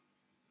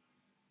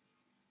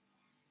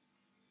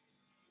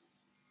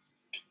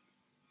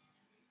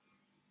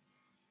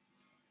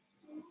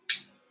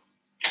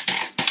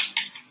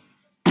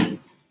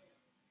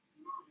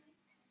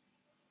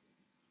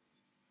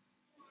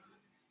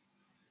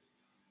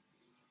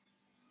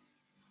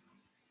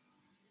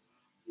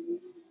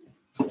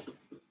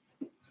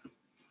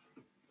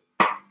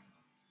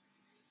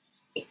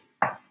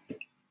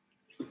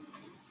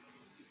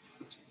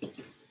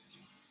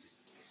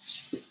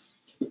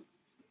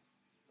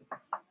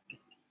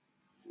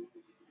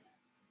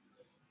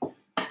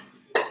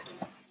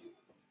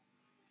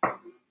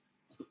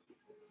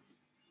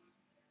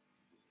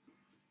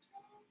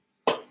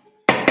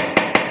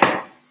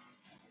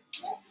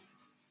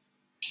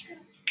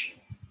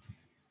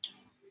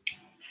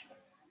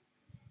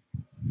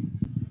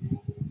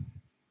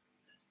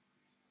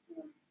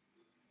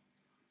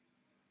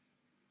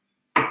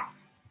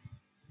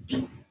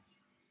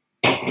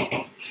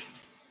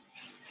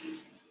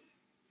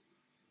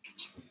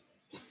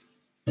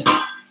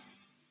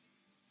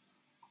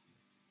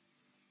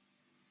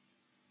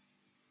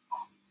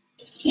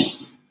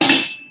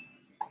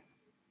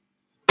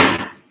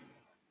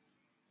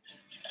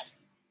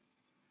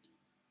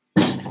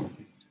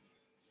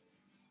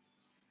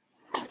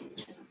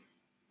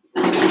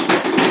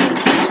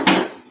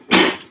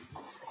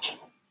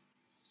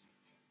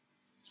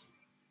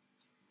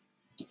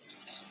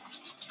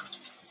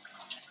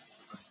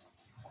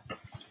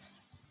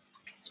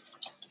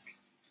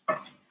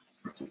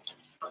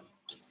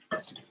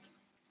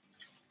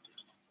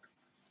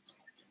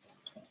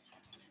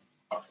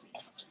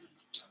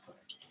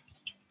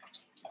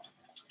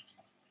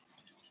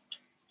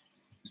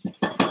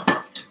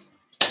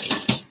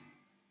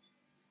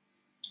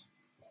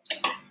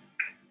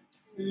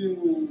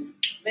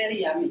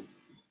 Very yummy.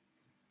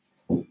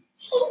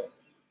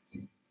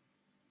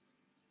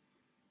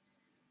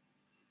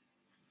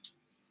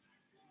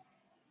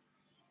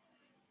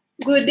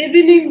 Good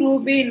evening,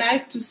 Ruby.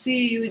 Nice to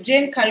see you.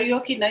 Jane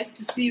Karaoke, nice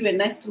to see you and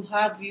nice to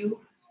have you.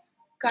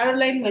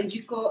 Caroline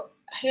Manjiko,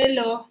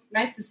 hello.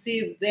 Nice to see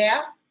you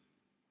there.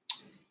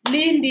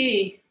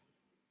 Lindy,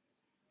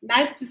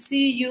 nice to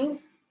see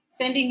you.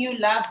 Sending you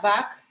love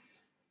back.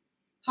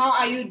 How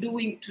are you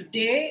doing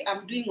today?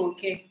 I'm doing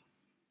okay.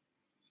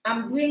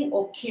 I'm doing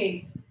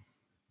okay.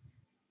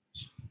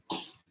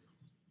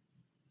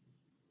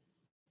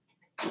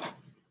 I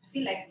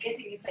feel like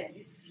getting inside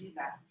this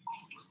freezer.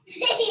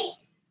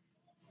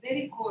 It's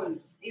very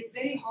cold. It's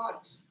very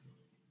hot.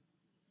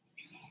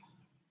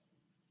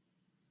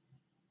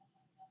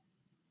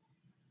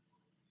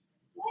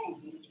 What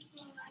is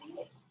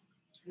it?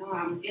 No,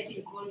 I'm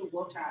getting cold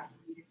water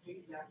in the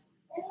freezer.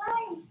 The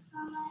line is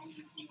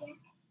coming.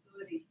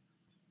 Sorry.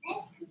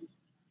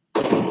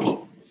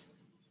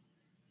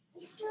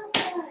 It's too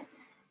good.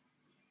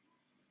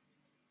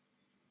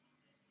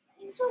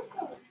 It's too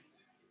good.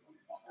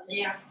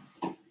 Yeah.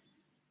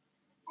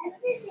 I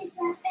think it's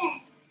a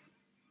pen.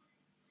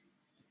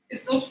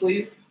 It's not for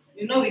you.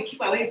 You know, we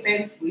keep away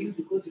pens for you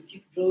because you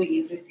keep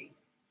drawing everything.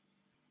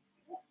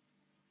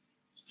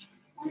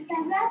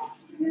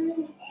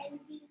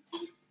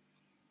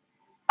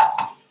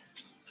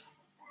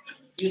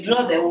 You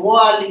draw the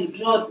wall, you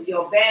draw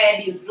your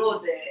bed, you draw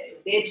the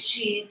bed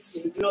sheets,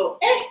 you draw.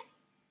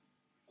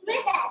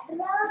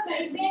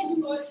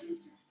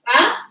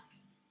 Huh?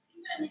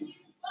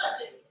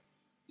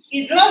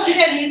 He draws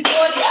even his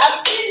body.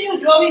 I've seen you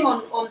drawing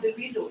on the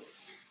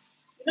windows.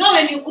 You know,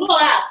 when you grow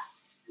up,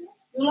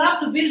 you'll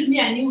have to build me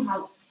a new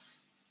house.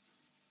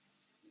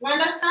 You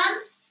understand?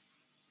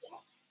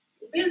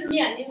 Build me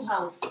a new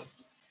house.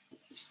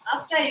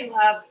 After you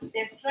have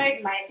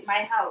destroyed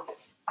my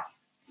house.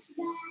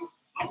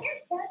 I just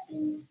thought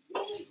you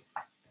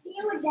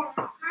build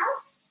a house.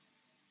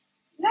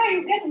 Now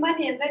you get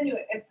money and then you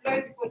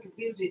employ people to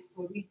build it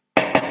for me.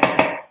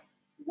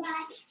 But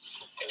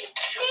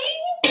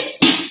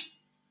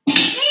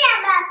me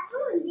am a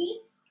foodie.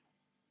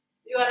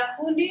 You are a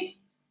foodie?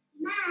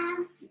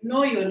 Mom,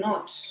 No, you're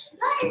not.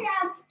 when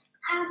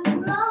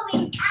I'm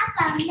growing up,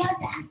 I'm not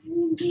a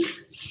foodie.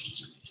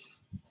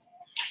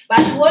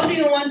 But what do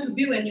you want to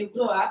be when you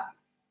grow up?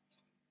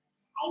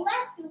 I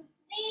want to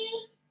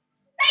be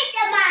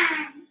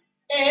Spider-Man.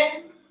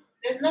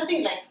 There's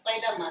nothing like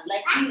Spider-Man,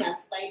 like being a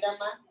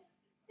Spider-Man.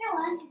 I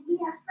want to be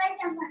a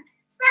Spider-Man.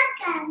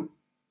 Second,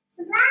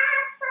 fly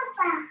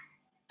faster.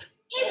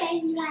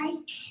 Even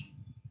like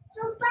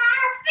super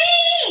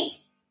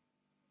speed.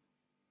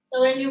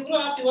 So when you grow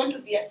up, you want to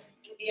be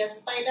a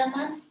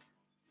Spider-Man?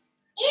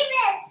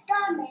 Even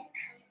Sonic.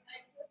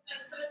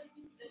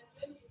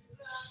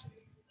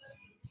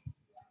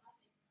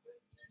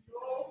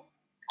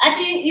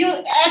 Ati,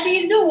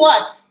 you do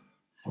what?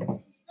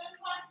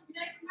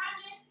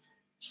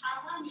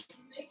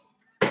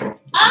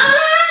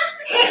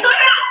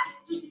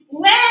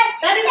 Well,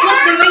 that is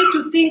not the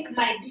way to think,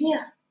 my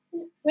dear.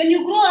 When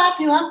you grow up,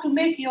 you have to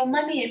make your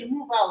money and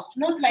move out.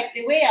 Not like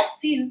the way I've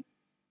seen.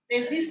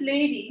 There's this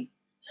lady.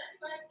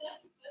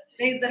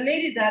 There's a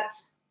lady that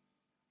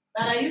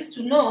I used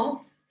to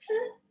know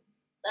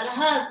that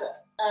has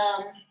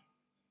a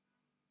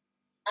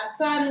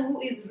son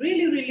who is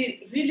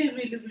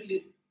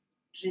really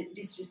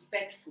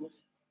disrespectful.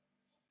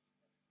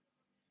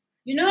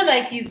 You know,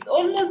 like he's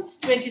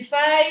almost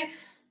 25.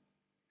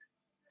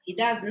 He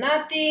does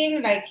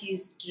nothing, like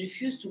he's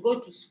refused to go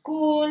to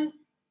school.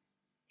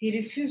 He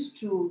refused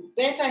to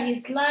better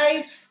his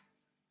life.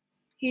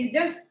 He's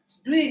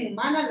just doing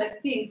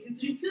mannerless things.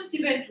 He's refused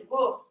even to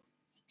go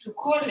to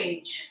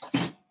college.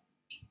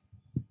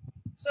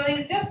 So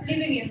he's just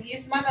living in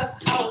his mother's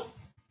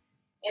house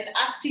and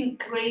acting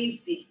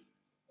crazy.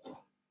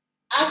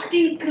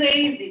 Acting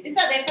crazy. These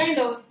are the kind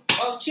of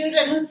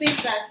children who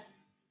think that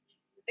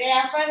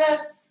their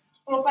father's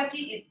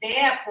property is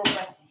their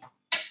property.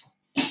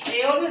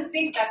 They always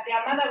think that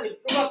their mother will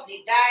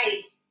probably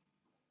die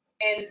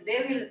and they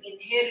will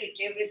inherit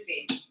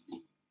everything.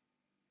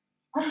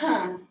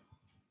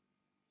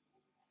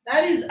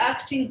 That is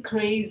acting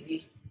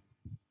crazy.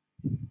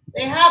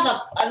 They have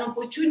an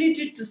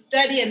opportunity to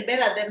study and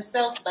better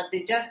themselves, but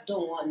they just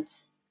don't want.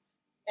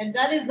 And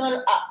that is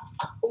not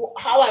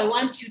how I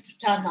want you to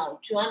turn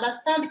out. You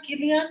understand,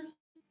 Killian?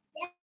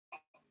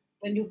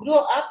 When you grow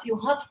up, you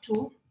have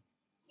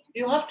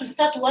to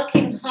start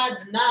working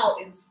hard now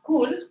in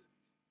school,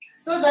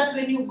 so that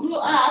when you grow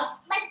up,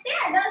 But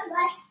I don't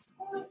like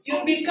school.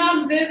 you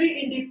become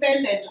very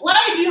independent. Why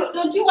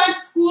don't you want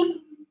school?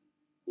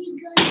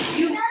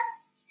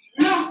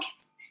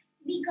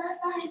 Because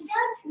I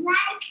don't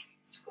like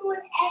school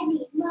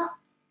anymore.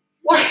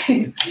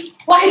 Why?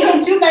 Why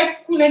don't you like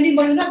school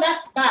anymore? You know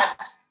that's bad.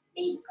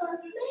 Because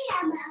we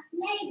am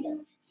afraid of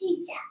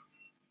teachers.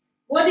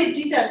 What did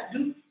teachers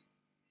do?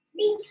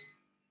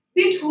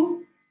 Beat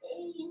who?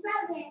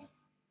 Mother,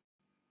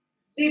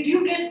 Did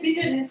you get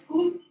beaten in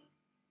school?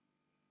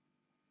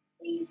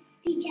 is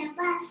Teacher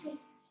Mercy.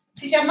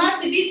 Teacher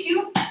Mercy beat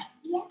you?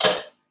 Yeah.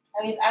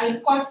 I will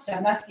call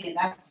Teacher Mercy and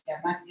ask Teacher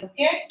Mercy,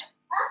 okay?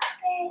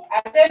 Okay.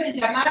 I'll tell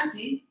Teacher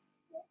Mercy,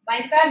 my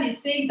son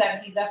is saying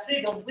that he's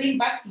afraid of going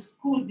back to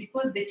school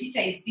because the teacher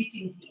is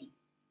beating him.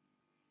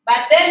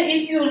 But then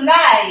if you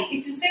lie,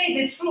 if you say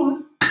the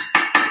truth,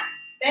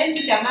 then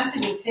Teacher Mercy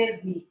will tell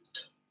me.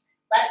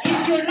 But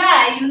if you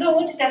lie, you know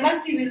what Teacher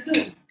Mercy will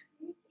do?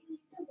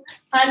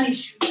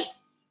 Punish you.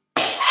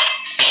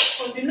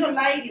 Because you know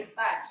lying is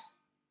bad.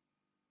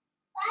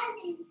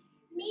 Punish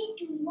me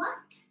to what?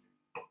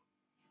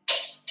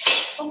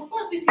 Of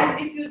course,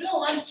 if you don't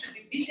want to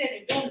be beaten,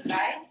 you don't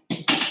lie.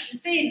 You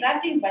say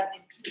nothing but the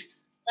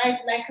truth. Right?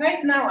 Like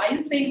right now, are you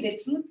saying the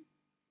truth?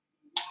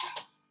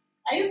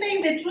 Are you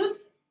saying the truth?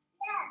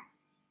 Yeah.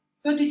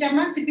 So Teacher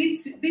Mercy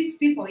beats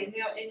people in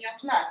your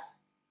class.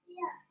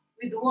 Yeah.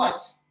 With what?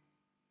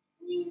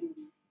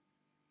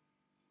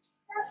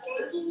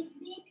 Something is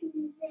beat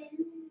with a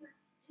ruler.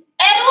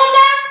 A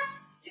ruler?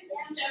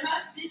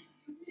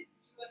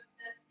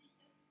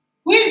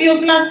 Who is your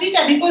class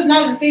teacher? Because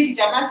now you say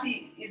Teacher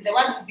Mercy is the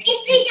one who beats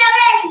It's you. Teacher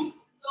Mercy.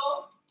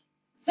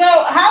 So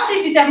how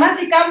did Teacher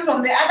Mercy come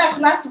from the other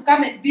class to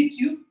come and beat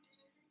you?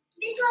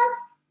 Because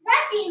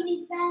that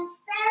is a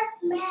stairs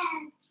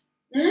man.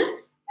 Hmm?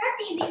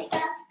 That is a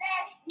stairs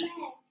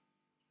man.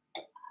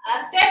 A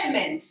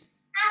statement.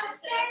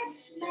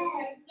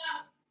 Assessment.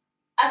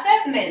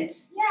 Assessment.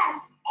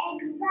 Yes,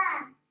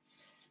 exam.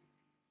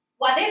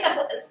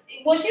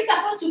 Was she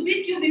supposed to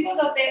beat you because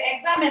of the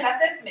exam and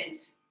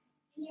assessment?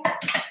 Yes.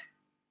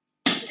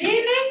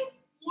 Really?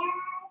 Yes.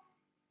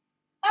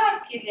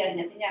 Ah, Kilian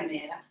Nyathinya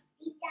Mera.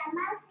 Teacher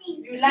Mercy.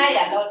 You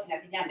lie a lot,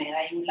 Nyathinya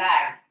Mera. You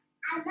lie.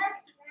 I'm not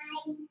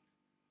lying.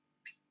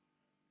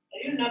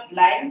 Are you not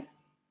lying?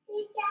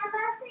 Teacher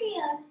Mercy,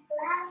 your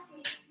class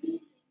is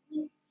beating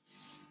you.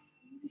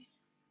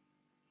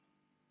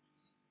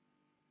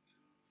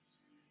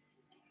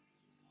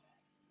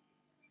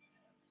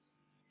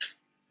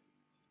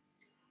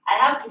 I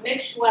have to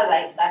make sure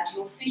like that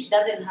your fish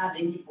doesn't have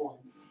any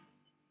bones.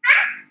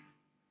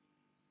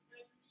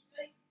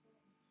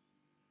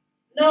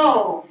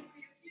 No.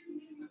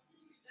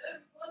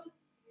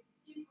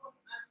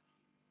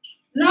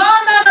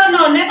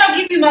 No. Never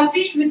give him a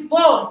fish with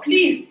bone,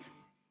 please.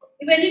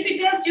 Even if he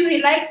tells you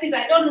he likes it,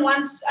 I don't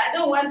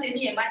want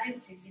any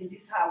emergencies in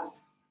this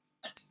house.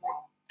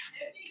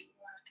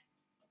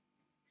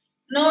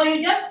 No,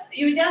 you just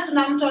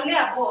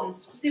unamtolea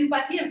bones.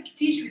 Usimpatie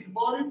fish with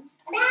bones.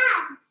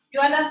 Dad. You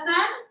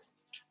understand?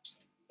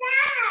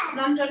 Dad.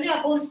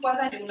 Unamtolea bones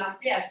kwanza ndio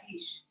unampea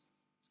fish.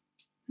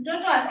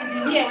 Mtoto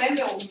asililie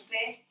wembe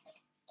umpe.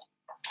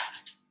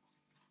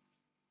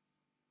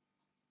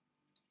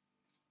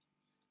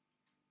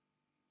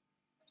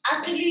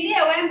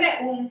 Asililie wembe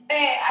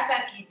umpe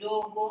hata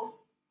kidogo.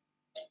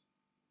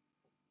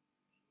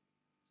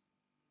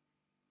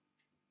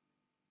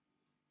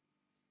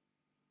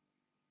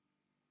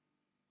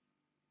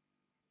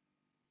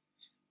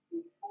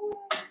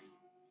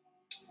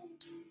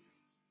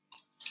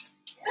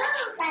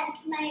 Look at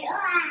my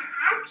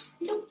rock.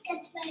 Look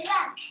at my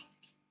rock.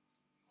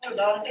 Hold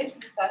on, let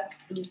me first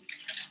do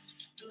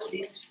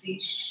this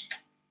fish.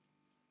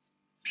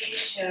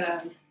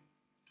 Because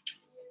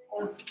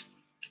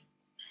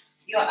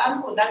your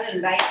uncle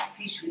doesn't like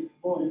fish with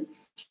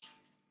bones.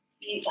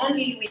 He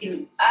only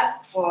will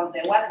ask for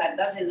the one that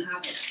doesn't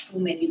have too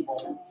many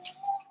bones.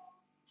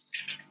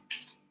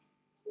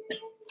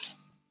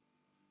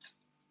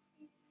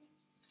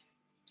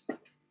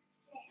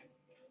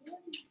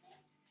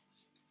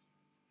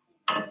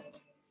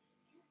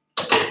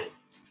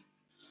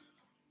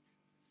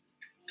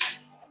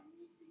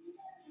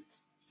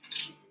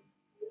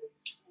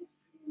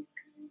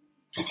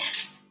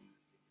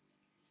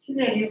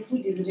 Your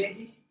food is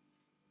ready.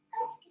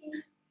 Okay.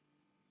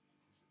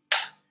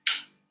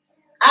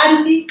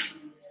 Auntie,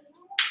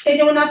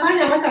 chenye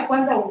unafanya wacha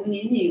kwanza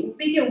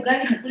upike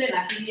ugali mkule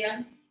na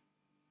Kilian.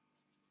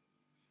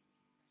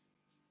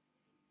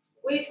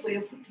 Wait for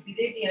your food to be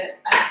ready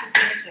until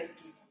finishes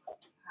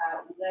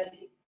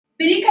ugali.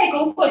 Birika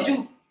iko huko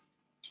juu.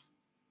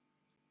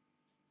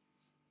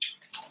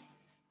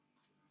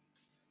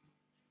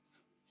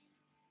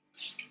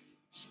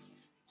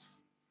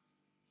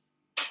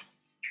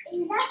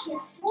 Is that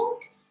your food?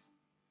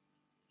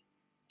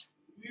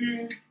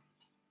 Okay.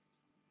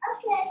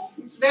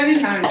 It's very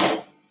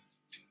nice.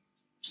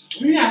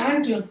 Me, I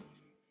want to.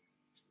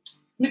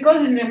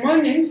 Because in the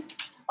morning.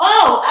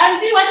 Oh,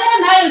 auntie,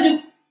 wachana nayo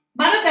juu.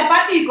 Bado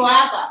chapati iko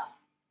hapa.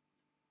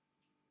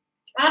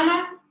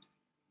 Ama?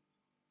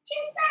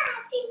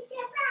 Chapati.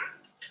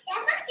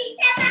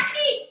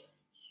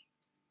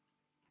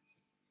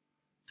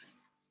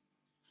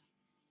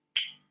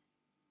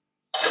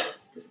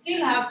 We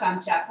still have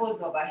some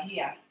chapos over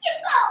here.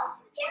 Chapo.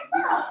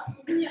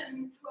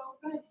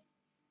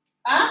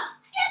 Huh?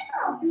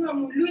 Chapo. Jua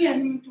Mluya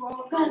ni mtu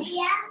wa ugali.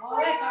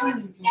 Wewe kama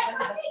ni mtu mmoja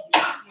basi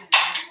nifikie.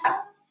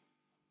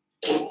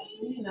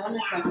 Mimi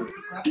naona chapos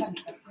iko hapa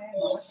nikasema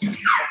wacha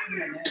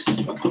nisikule nayo.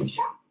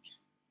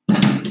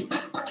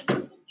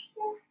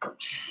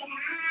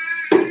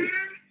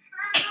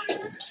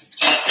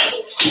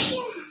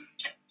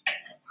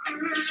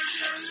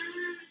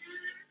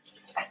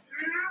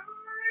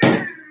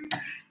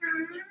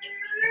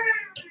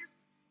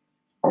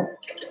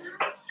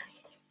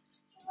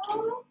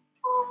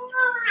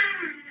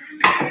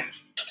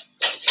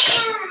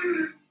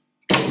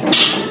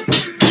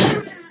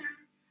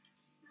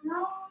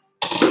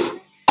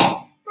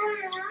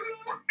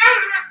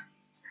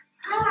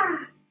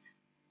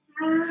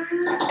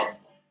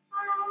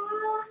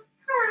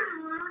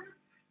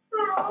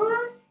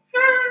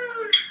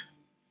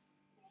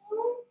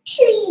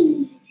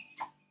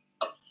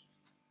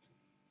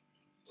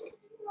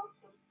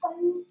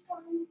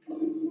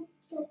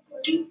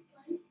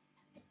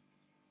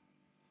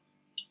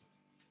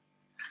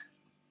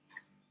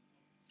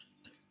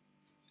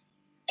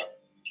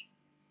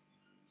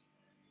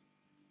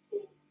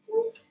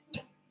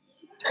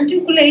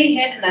 Auntie kule hii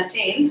head na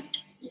tail.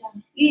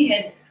 Hii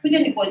head, kuja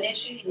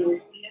nikuonyeshe hii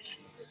ukule.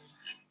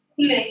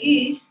 Kule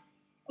hii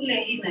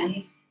na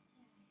hii.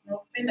 Na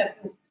upenda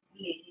pia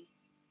kule hii.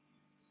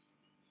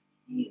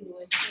 Hii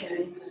uachie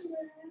aweza.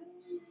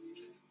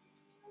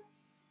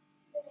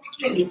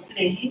 Kuja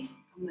kule hii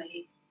kama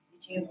hii.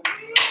 Nichembe.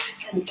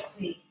 Sasa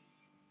nichukue hii.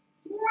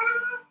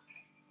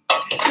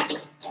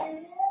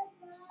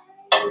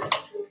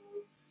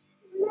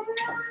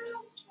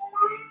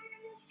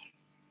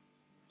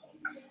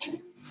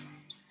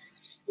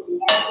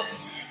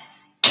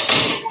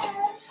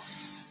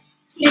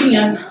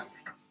 Kilian.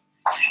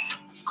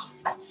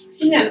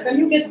 Kilian, can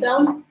you get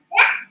down?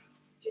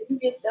 Can you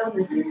get down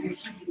and take your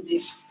food in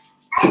there?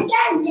 I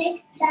can't get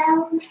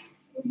down.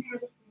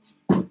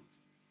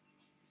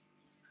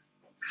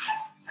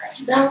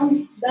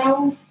 Down,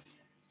 down.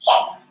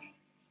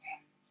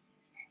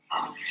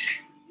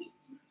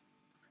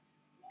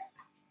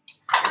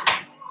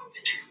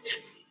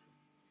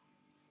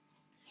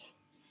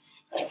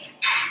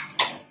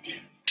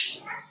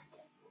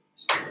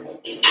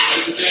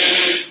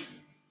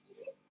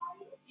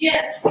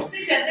 Yes,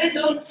 sit and then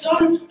don't throw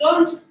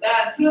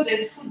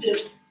the food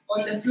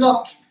on the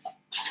floor.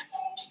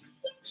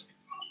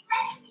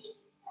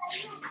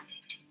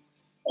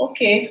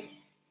 Okay.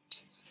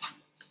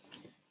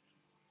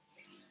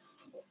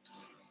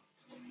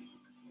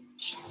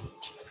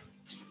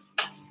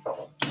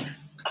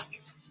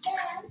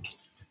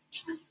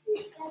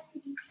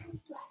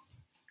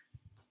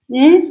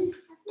 Hmm?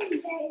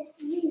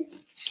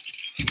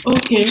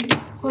 Okay,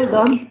 hold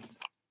on.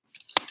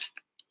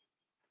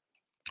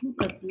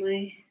 Look at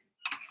my.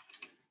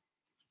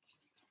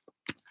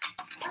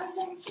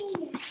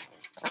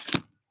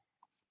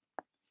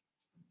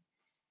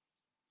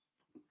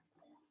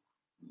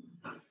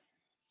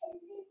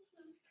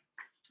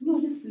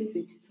 No, just leave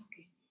it. It's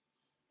okay.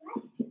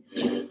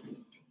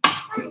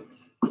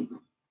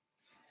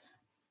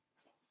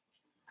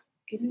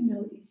 Can you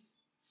know it?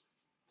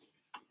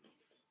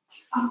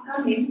 I'm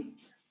coming.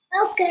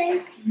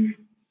 Okay.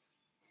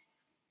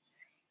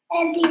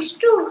 And it's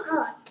too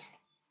hot.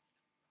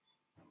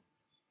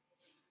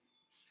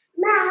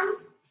 Mom,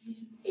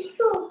 Yes. it's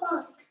too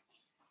hot.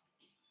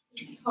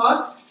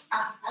 Hot?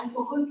 Ah, I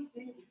forgot to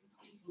tell you.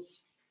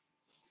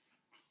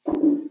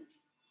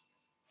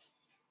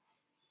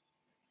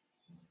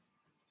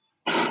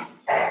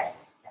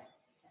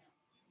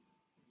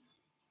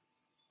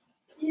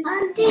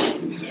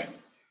 Auntie, Yes.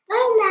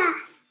 Anna,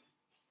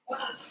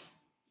 What?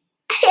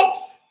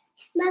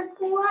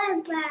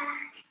 Makuaba.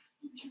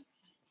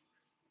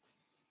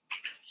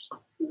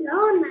 No,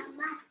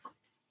 Mama.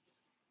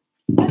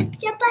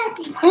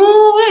 Chapati.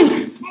 Oh,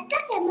 wait.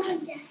 Nataka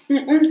moja.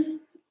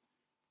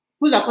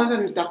 Kula kwanza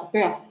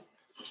nitakupea.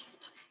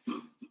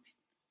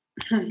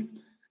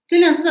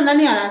 Kile sasa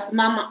nani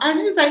anasimama?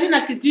 Anjini saidi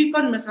na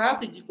kijiko, nimesahau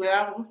kijiko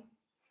yangu.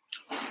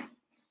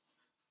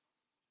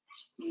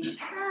 It's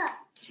hot.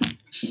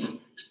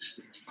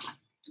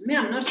 Me,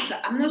 I'm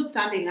not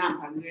standing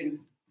up again.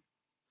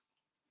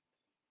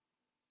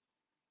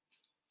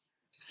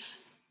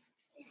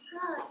 It's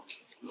hot.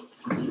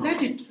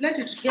 Let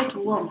it get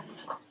warm.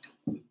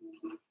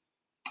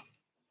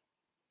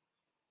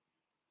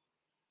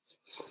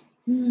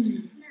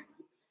 Even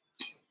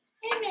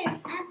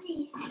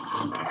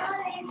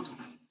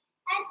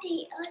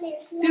Auntie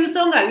always See,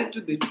 song a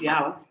little bit,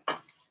 yeah.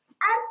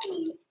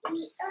 Auntie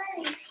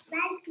always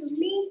like to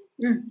me.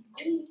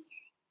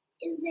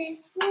 If the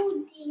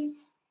food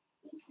is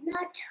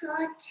not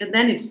hot. And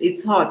then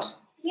it's hot.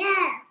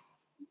 Yes.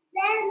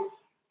 Then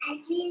I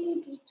feel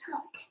it is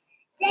hot.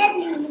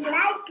 Then you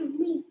like to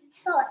me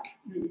it's hot.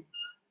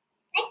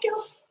 Thank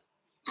you.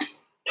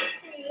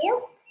 Thank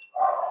you.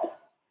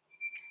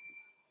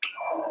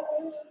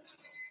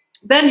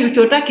 Then you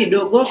chota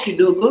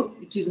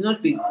kidogo, it is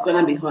not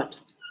gonna be hot.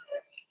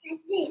 Like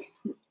this.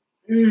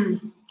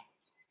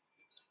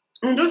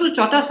 And also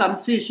chota some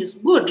fish is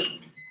good.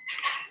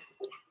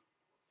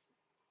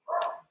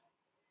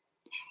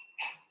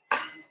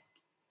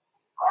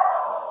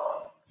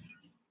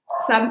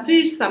 Some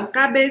fish, some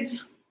cabbage.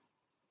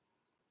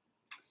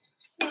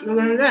 No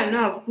wonder I know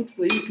I've put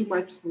for you too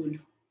much food.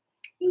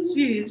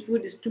 See, his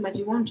food is too much.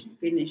 He won't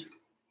finish.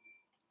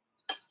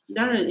 He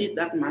doesn't eat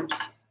that much.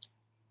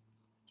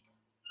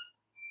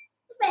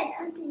 But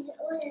Auntie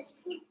always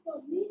put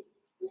for me.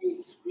 Who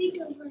is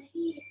sweet over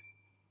here?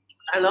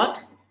 A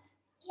lot?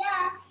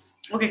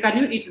 Yeah. Okay, can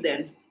you eat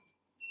then?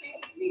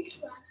 Like this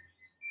one.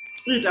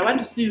 Eat. I want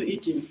to see you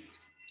eating.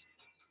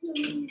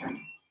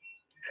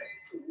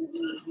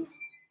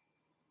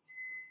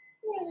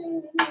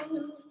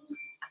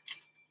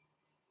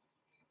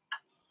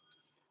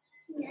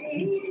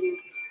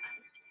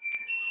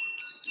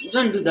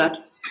 Don't do that.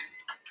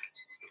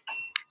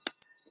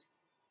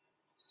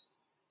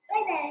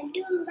 When I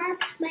do that,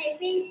 my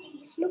face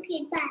is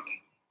looking bad.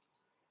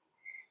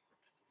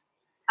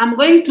 I'm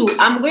going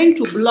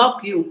to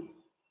block you.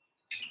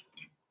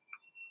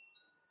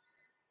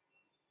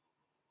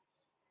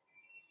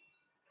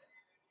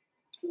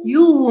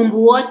 You womb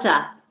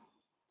watcher.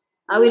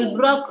 I will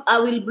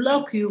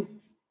block you.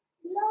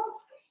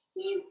 Block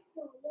him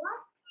for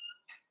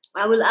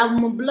what?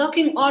 I'm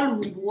blocking all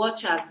womb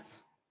watchers.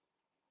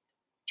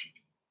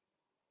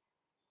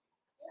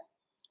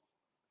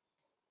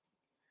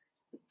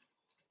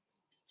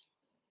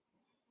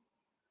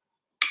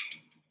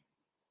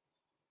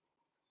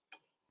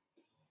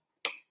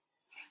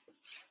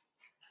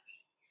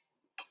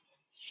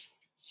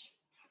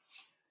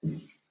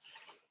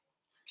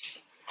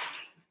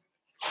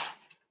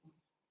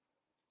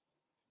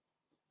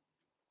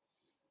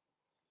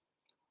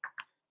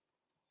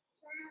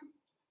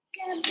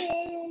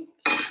 cabbage.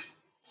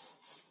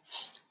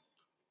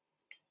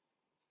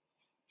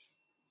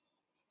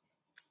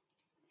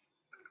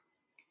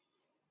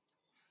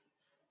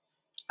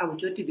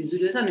 Auchoti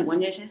vizuri. Sasa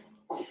nikuonyeshe.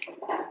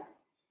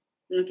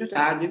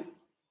 Unachota aje?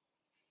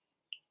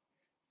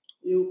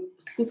 You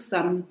scoop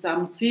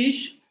some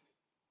fish,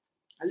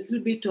 a little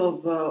bit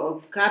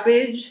of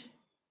cabbage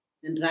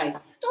and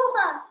rice. Too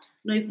hot.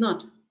 No, it's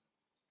not.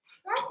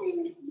 That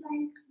is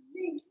like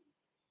this.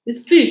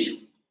 It's fish.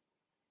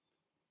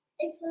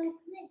 It's like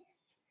this.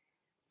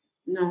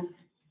 No.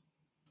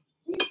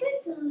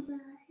 It's over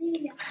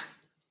here.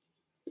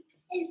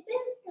 It's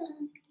this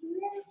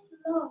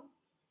long.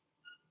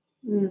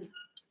 Mm.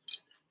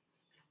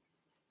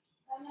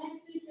 Can I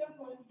switch off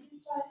on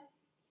this side?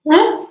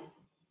 Huh?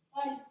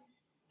 Eyes.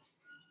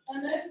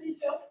 Can I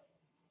switch off?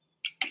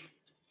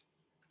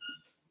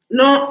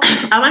 No,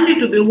 I want it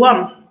to be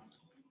warm.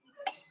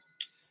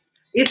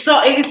 It's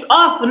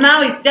off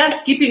now. It's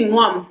just keeping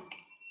warm.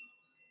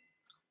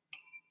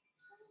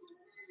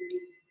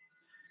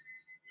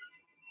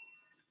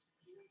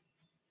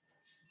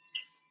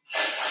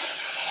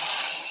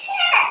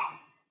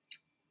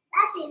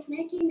 That is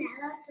making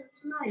a lot of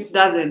noise. It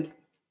doesn't.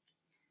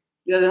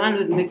 You're the one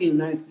who's making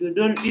noise. You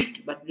don't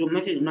eat, but you're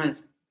making noise.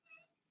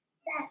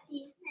 That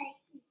is like.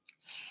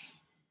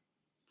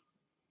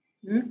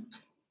 Hmm?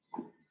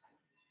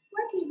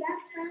 What did that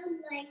sound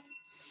like?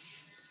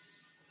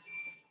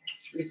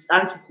 It's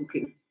auntie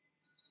cooking.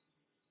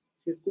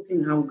 She's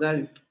cooking her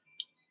ugali.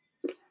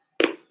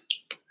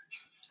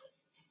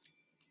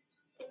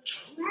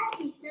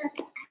 That is not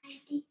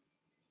auntie.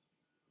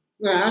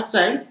 Yeah,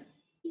 outside.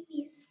 It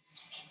is.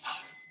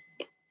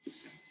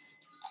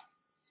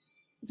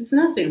 It's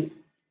nothing.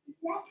 Is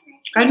that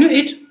like? Can you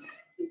eat?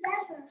 Is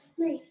that a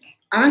snake?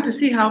 I want to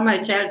see how my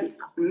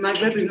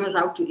baby knows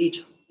how to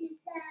eat. It's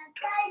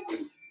a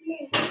tiny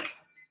snake.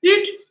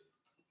 Eat.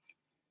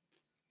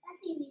 That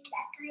thing is a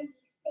tiny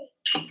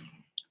snake.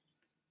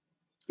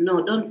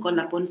 No, don't call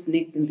upon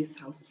snakes in this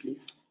house,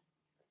 please.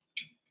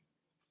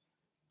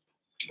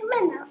 Come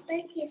on, now,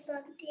 snake is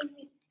on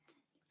TV.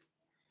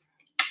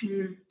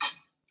 Mm.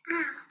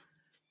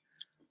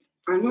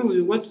 Ah. I know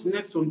we watch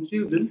next on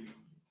TV.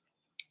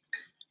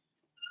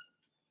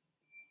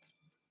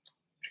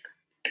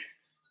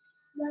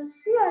 But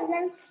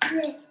here is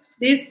snake.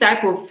 This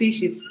type of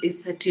fish is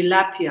a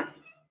tilapia.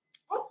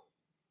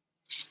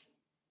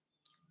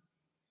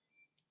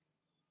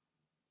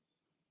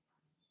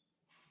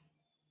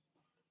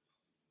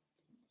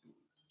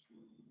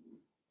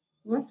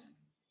 What?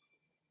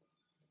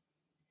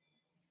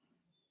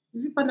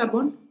 Is it panda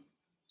bone?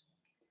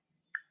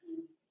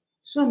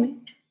 Show me.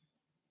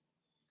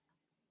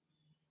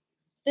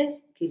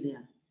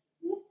 Kilian.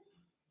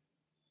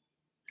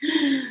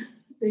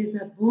 There's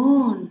a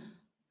bone.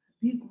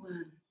 A big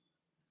one.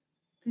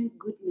 Thank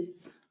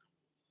goodness.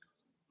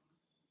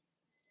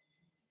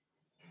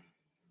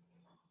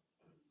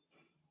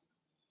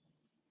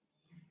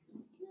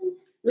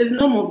 There's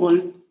no more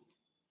bone.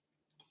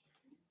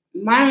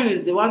 Mine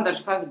is the one that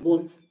has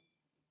bones.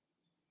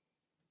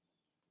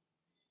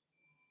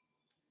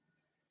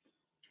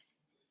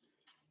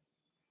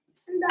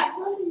 And that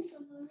one is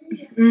over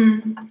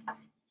here.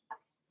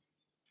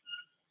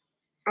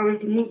 I will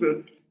remove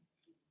it.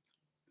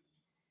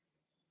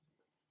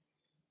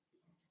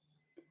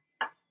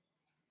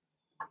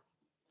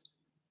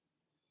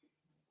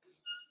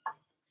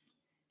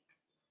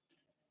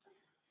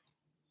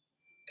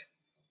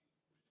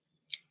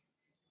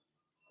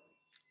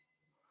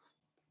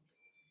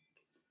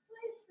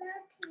 Where's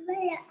that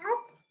layer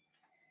up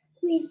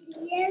with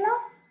yellow?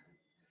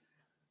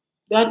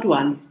 That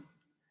one.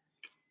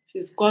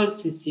 She's called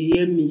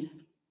Sisiemi.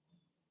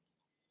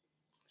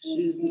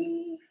 She's,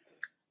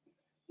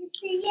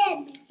 It's a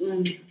yellow.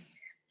 mm.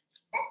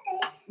 Okay.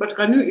 But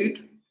can you eat?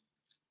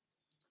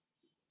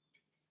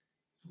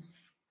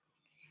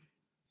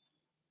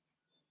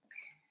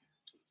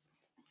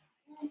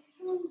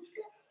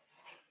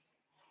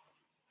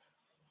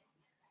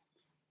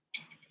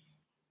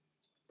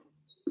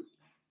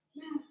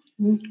 Now,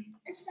 Mm.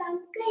 some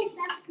guys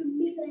have to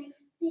be like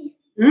this.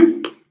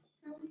 Hmm?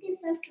 Some guys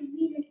have to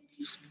be like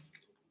this.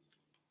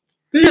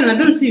 Kilian, I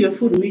don't see your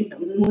food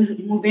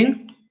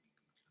moving.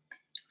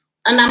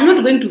 And I'm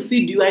not going to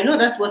feed you. I know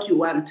that's what you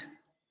want.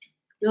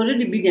 You're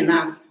already big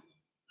enough.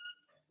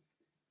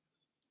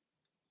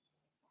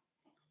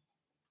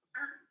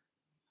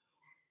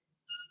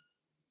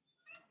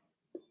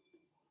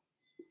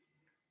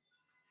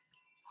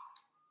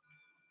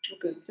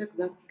 Okay, take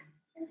that.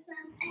 And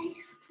some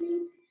ice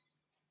cream.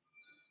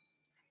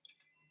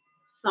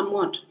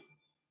 Somewhat.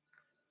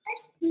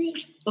 Ice cream.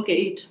 Okay,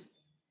 eat.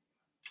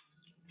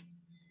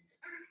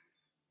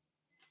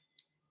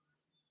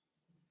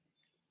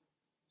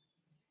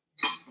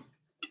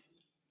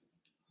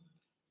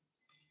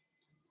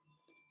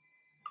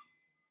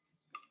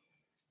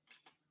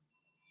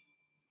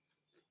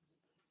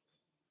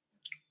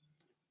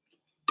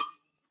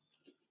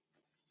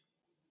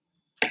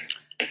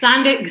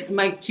 Sunday is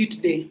my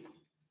cheat day.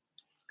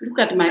 Look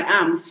at my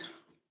arms.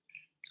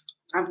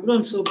 I've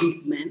grown so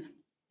big, man.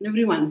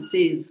 everyone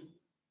says.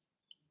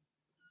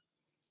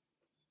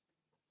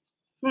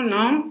 So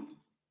now,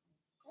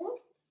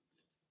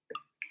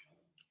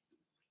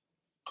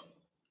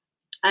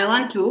 I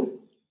want to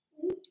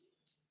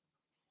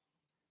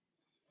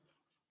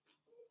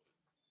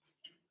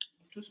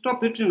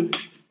stop eating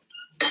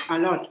a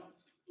lot.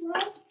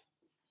 What?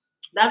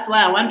 That's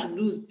why I want to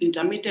do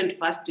intermittent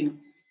fasting,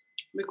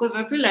 because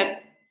I feel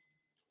like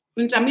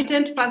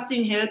intermittent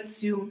fasting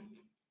helps you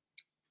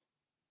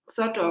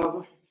sort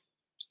of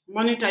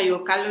monitor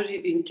your calorie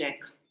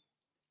intake.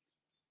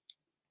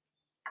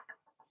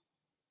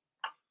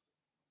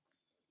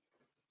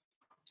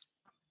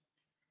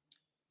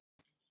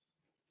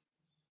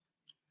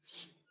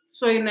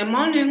 So in the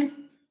morning,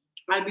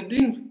 I'll be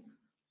doing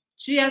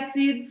chia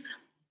seeds,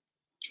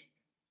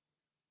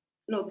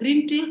 no,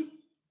 green tea,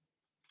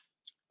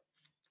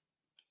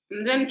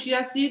 and then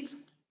chia seeds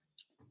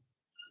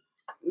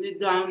with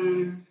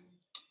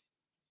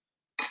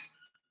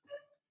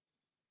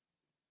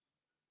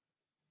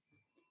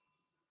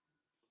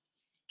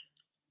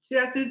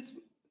chia seeds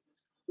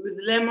with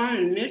lemon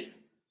in it.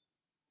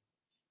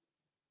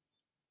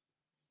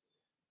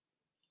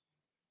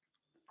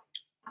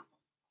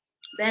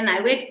 Then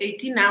I wait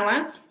 18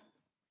 hours.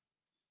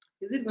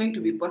 Is it going to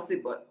be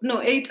possible?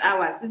 No, 8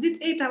 hours. Is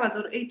it 8 hours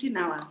or 18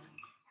 hours?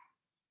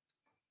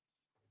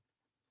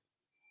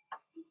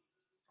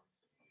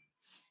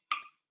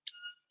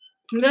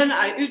 And then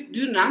I eat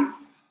dinner,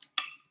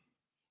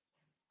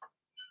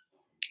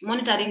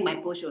 monitoring my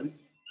portion.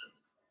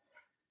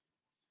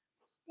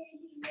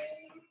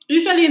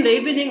 Usually in the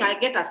evening, I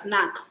get a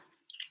snack.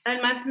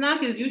 And my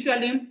snack is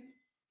usually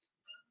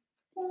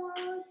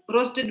Pause.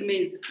 roasted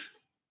maize.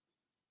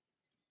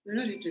 You're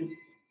not eating.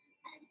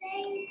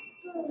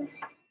 Pause.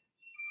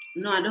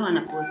 No, I don't want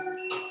to pause.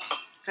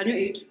 Can you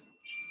eat?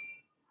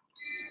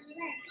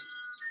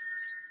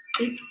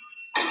 Eat.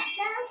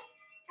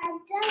 I've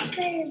just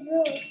said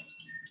those.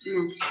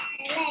 No.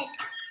 I like.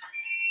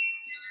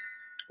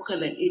 Okay,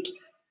 then eat.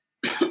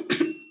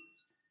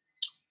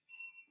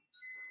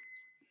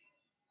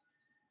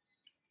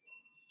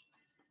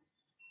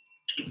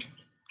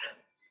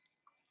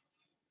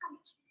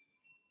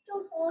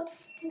 Too hot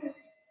spoon.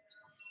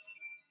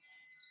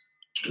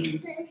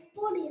 The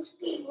spoon is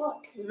too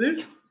hot. Is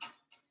it?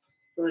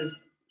 Sorry.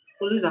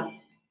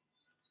 Olivia.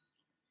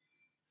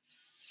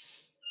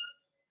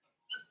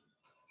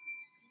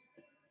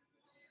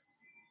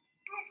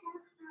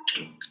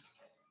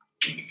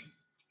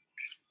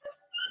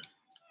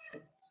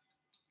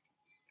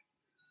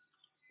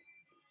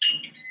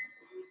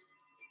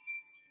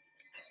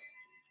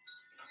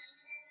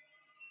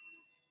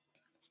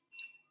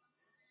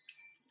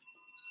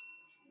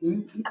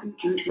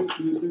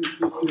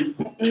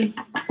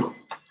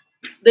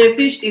 The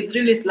fish is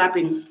really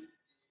slapping.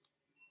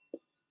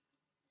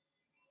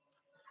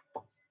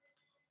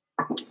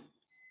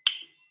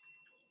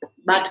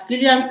 But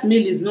Killian's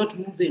meal is not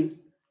moving.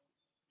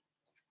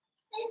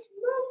 It's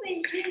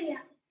moving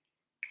here.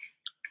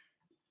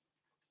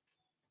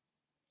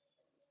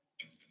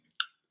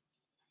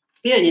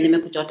 Hiyo yenye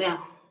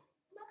nimekuchotea.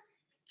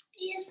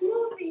 It's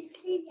moving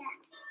here.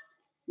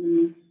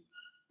 Mm.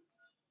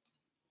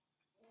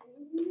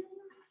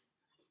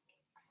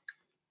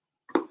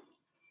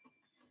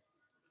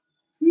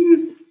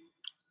 Mm.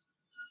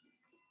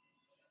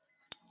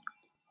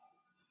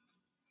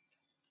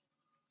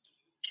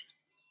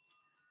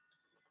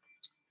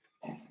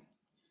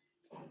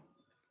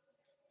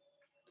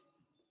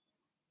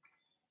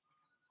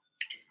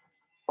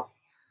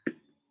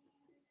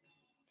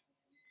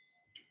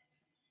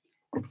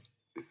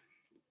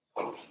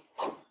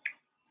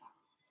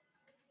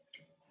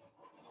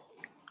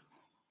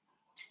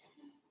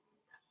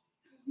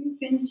 You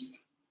finished?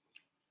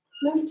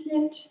 Not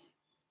yet.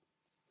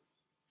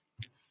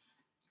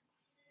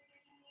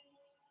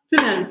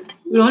 Killian,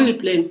 you're only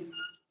playing.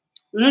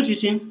 You're not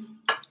eating.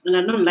 And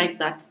I don't like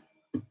that.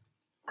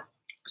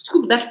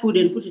 Scoop that food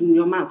and put it in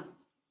your mouth.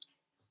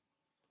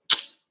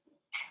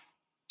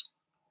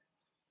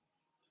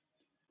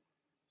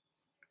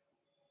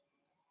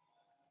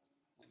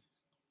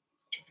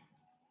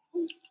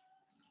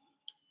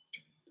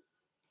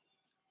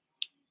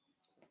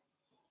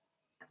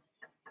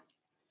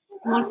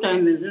 What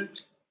time is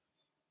it?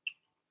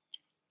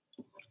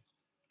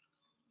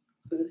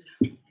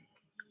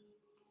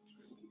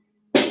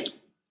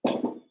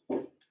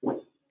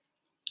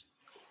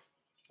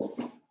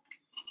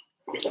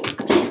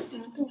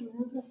 Hata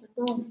unaweza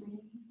kutoa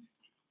usingizi.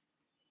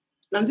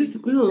 Na mimi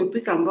siku hiyo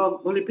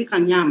ulipika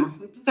nyama.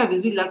 Ulipika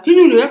vizuri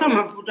lakini uliweka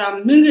mafuta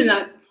mingi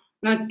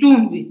na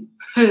chumvi.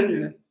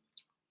 Chumvi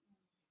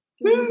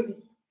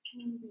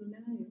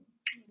nayo.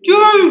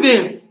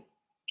 Chumvi.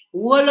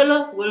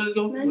 Wololo,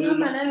 wololo. Na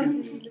nyama nayo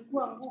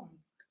ilikuwa ngumu.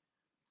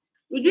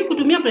 Ujui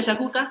kutumia pressure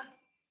cooker?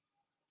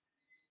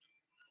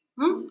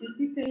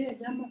 Nilipika hiyo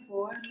nyama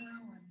for 1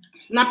 hour.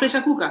 Na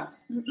pressure cooker?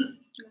 Na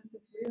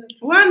sufuria.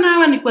 1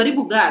 hour ni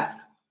kuharibu gas.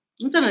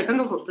 Mtu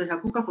anaekanga for pressure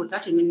cooker for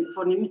 30 minutes,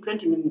 for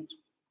 20 minutes.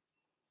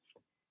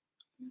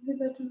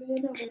 Ndio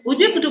tumeenda kwa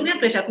Ujui kutumia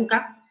pressure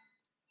cooker?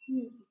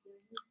 hiyo sijui.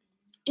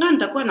 Na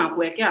nitakuwa na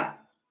kuwekea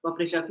kwa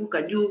pressure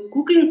cooker juu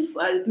cooking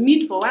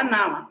meat for 1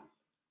 hour.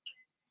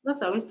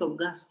 That's a waste of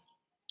gas.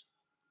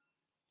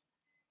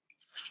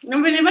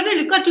 Na vile bado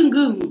ilikuwa tu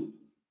ngumu.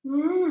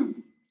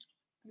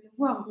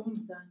 Ilikuwa ngumu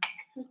sana.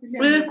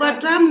 Ilikuwa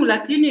tamu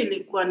lakini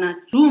ilikuwa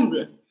na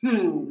chumvi.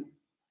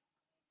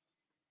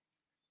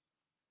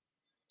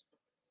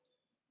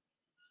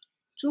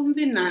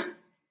 Chumvi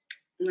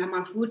na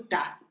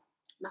mafuta.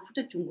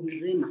 Mafuta chungu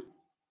mzima.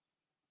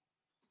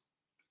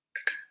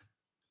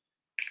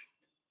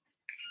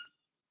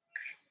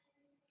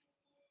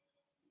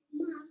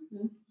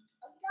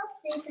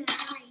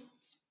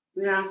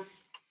 Yeah,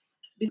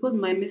 because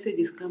my message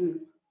is coming.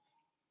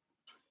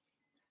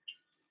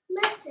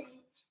 Message.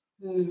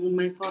 On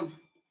my phone.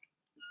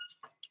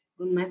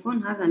 When my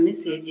phone has a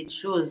message, it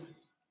shows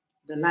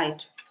the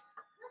light.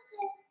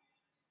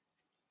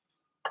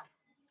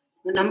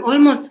 And I'm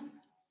almost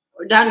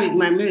done with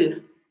my meal.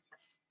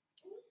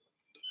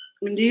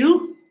 And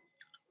you?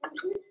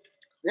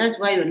 That's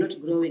why you're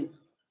not growing.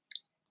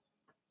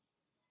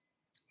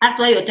 That's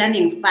why you're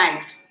turning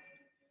 5.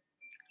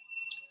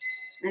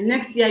 And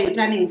next year you're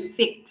turning 6.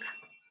 6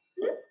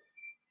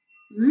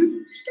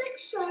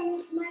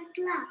 on my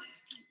class.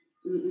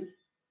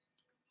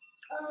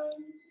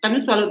 Can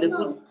you swallow the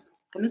food?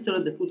 Can you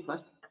swallow the food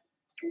first?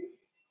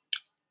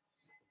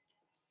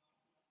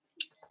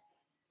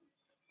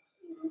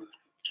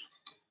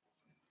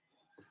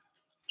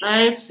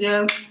 Five,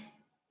 6,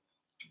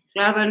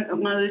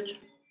 7, 8,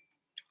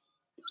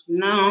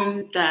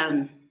 9,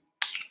 10.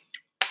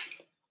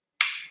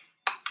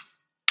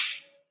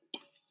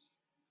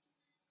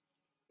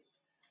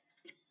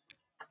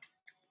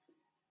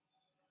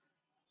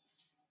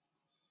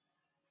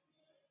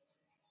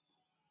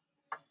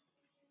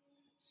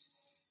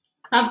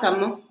 Have some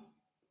more.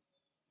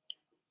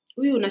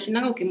 Huyu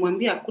unashindanga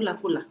ukimwambia kula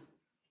kula.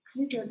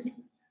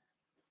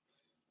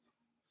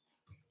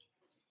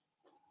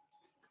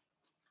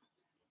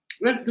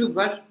 Let's do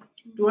that.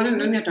 Tuone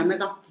nani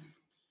atameza.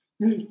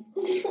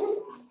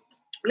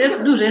 Let's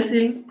do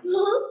racing.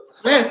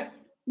 Race.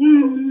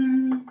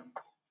 1,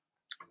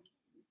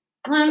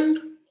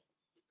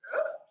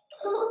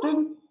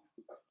 2,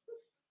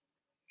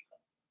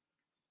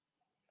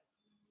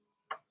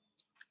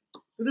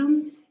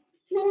 3,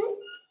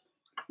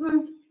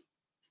 4,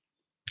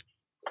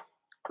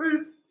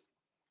 5,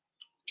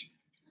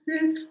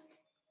 6,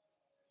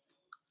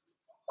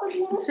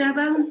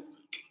 7,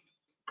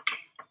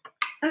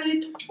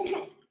 8,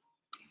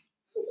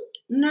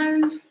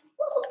 9.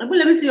 Abu,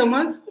 let me see your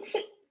mouth.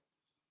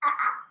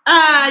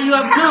 You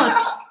have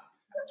not.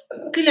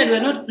 Clearly,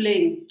 we're not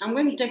playing. I'm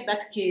going to take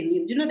that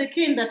cane. Do you know the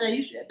cane that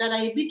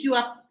I beat you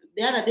up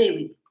the other day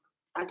with?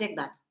 I'll take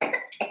that.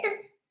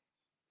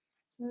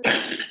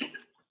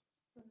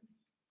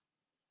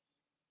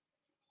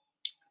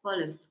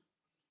 Follow.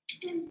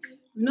 You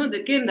know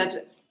the cane that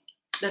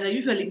I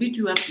usually beat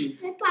you up with?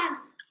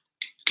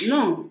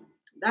 No,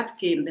 that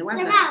cane, the one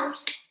The that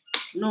mouse.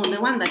 no,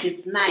 the one that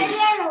is The nice.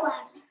 yellow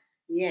one.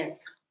 Yes.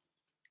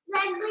 The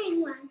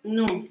green one.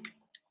 No.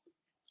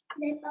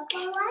 The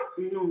purple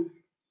one. No.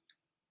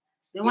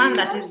 The one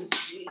that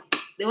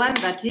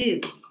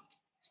is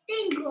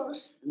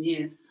Stingles.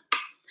 yes.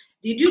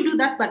 Did you do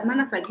that bad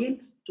manners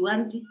again to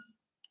auntie?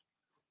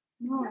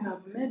 No, I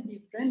have made the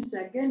friends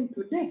again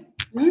today.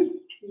 Hmm?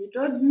 He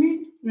told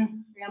me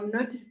Mm. I am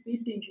not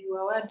repeating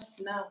your words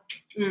now.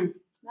 Mm.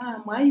 Now,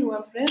 am I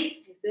your friend?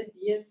 He said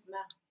yes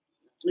now.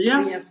 We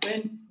Yeah. are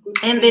friends. Good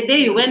And the friends.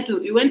 day you went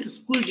to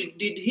school,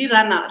 did he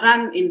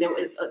run in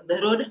the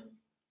road?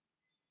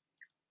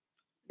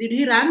 Did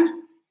he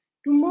run?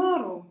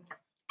 Tomorrow.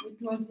 It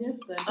was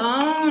yesterday.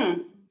 Oh.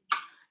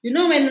 You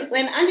know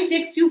when auntie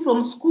takes you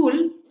from school,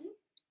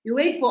 you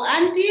wait for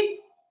auntie,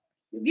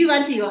 you give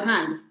auntie your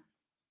hand.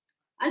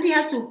 Auntie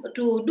has to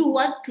do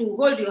what? To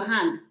hold your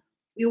hand.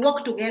 You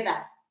walk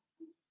together.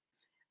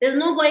 There's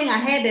no going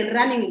ahead and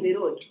running in the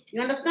road.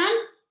 You understand?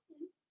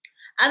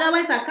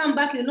 Otherwise, I come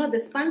back,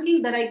 the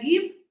spanking that I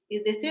give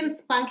is the same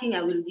spanking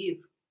I will give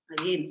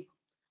again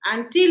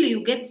until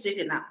you get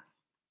straightened up.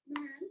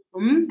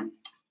 And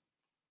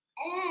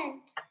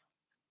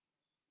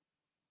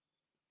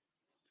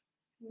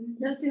You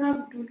just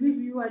have to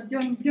leave your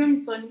John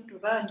Johnson to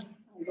run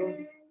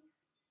alone.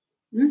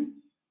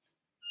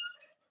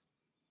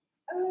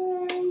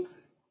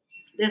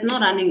 There's no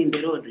running in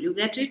the road. You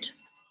get it?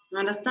 You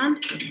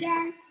understand?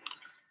 yes.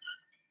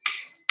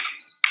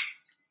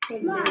 So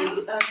there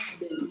will be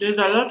accidents. There's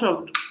a lot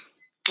of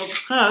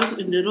cars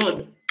in the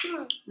road.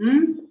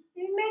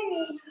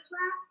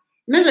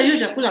 Meza hiyo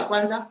chakula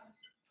kwanza.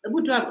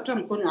 Hebu toa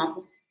mkono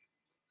hapo.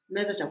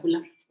 Meza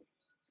chakula.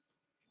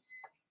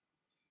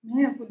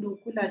 Naye food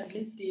ukula at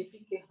least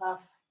ifike half.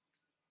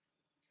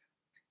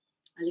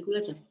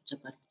 Alikula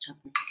chapati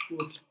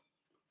food.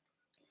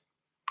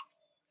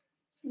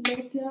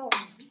 Late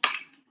hours.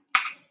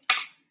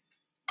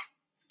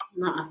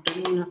 No,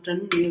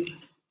 afternoon hivi.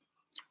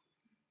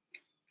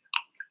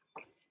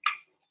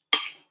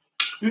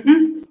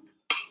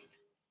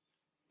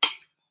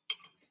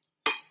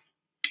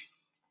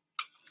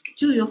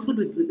 Chew your food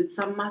with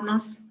some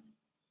manners.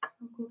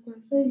 Wako kwa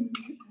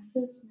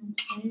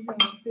assessment saizi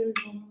hawapewi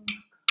homework.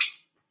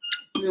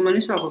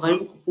 Inamaanisha wako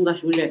karibu kufunga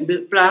shule.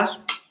 Plus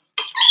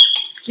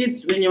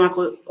kids wenye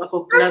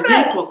wako class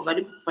 8 wako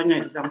karibu kufanya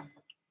exam.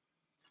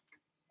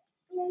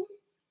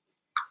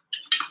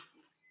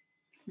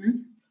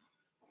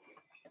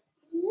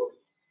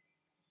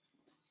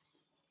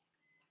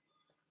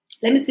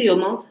 Let me see your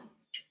mouth.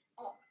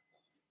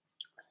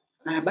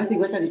 Haya basi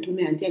ngoja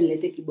nitume auntie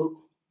anilete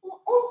kiboko.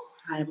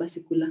 Haya basi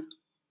kula.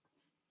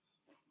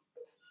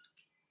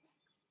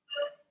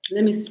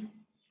 Let me see.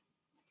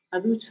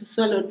 Have you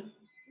swallowed?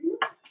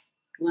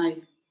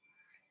 Why?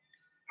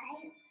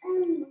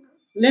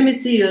 Let me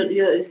see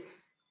your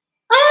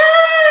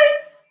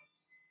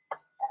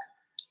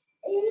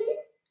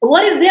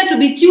What is there to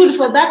be chewed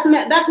for that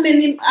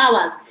many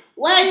hours?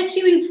 Why are you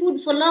chewing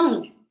food for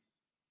long?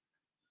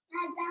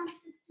 I'm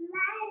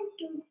trying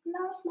to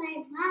close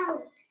my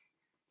mouth.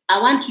 I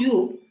want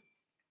you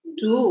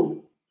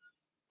to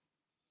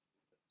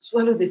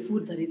swallow the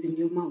food that is in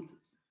your mouth.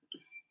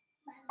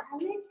 But I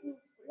want to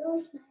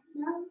close my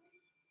mouth.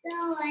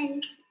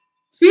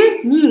 So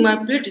See, my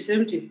plate is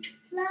empty.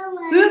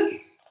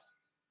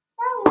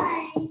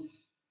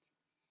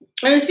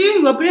 I see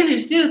your plate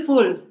is still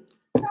full.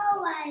 So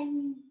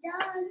I'm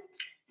done.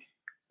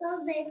 So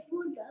the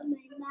food on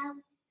my mouth.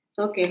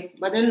 Okay,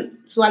 but then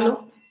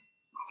swallow.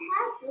 I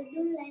have to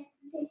do like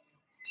this.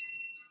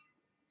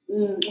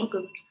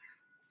 Okay.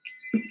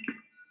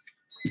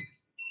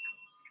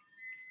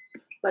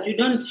 But you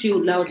don't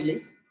chew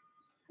loudly.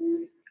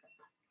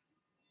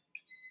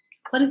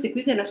 Kwani siku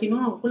hizi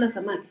anashindwa kukula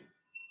samaki?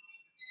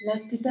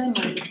 Last time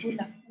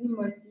alikula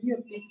almost hiyo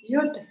piece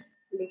yote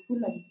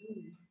alikula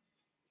vizuri.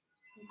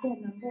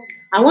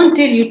 I won't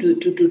tell you to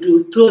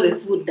throw the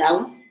food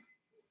down.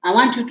 I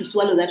want you to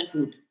swallow that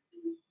food.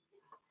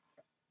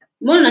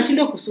 Mbona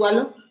unashindwa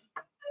kuswallow?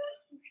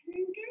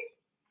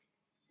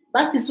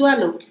 Basi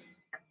swallow.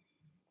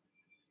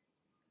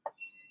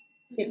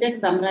 Okay, take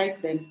some rice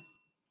then.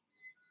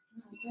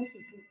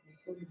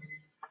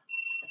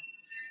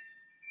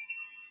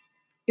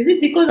 Is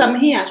it because I'm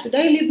here? Should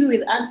I leave you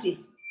with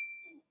auntie?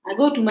 I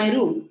go to my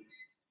room?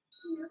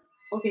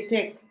 Okay,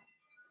 take.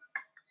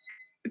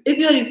 If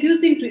you're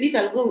refusing to eat,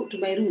 I'll go to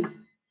my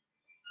room.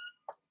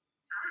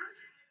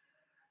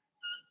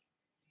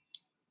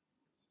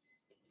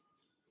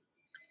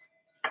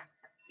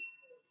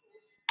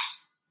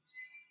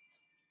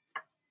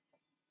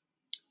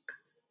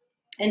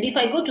 And if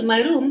I go to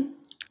my room,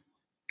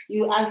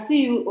 I'll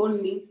see you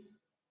only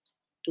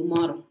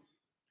tomorrow.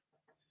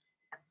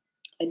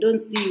 I don't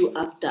see you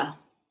after.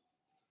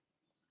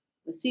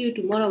 I'll see you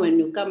tomorrow when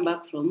you come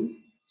back from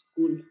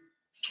school.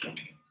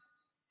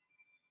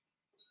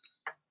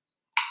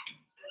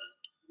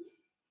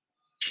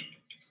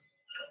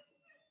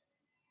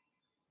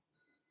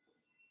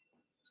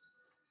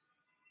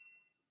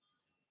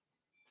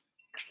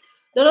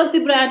 Dorothy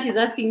Bryant is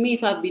asking me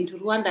if I've been to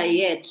Rwanda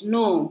yet.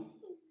 No,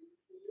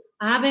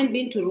 I haven't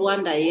been to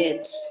Rwanda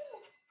yet.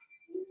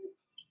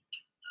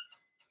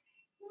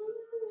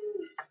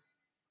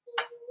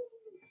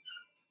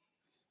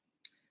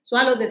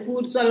 Swallow the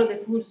food, swallow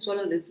the food,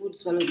 swallow the food,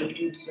 swallow the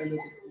food, swallow the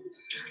food.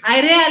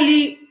 I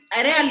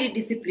rarely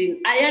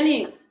discipline. I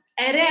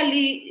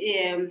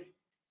rarely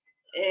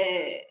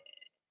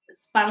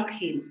spank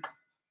him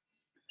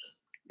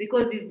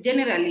because he's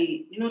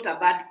generally not a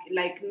bad,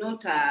 like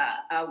not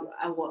a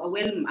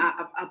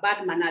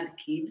bad mannered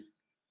kid.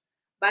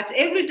 But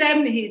every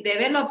time he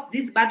develops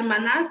these bad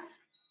manners,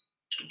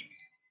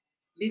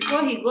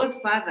 before he goes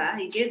further,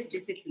 he gets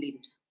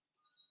disciplined.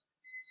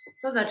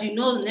 So that he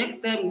knows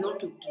next time not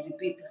to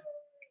repeat.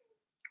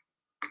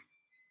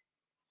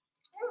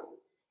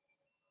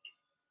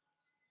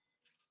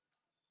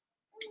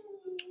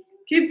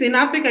 Kids in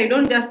Africa, you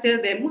don't just tell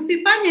them,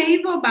 "Usifanye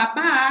hivyo,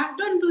 baba.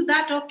 Don't do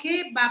that,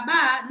 okay,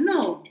 baba."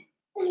 No.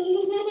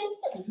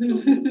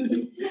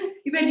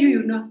 Even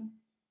you know.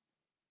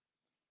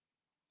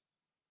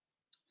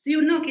 So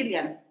you know,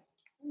 Kilian.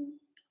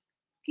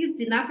 Kids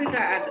in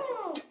Africa,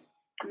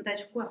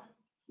 mtachukua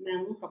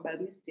umeanguka by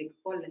mistake,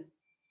 pole.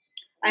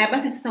 Aya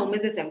basi sasa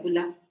umeze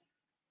chakula.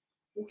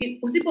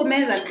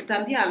 Usipomeza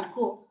nitambia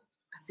uncle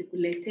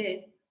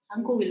asikuletee.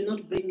 Uncle will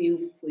not bring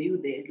you for you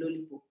the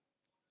lollipop.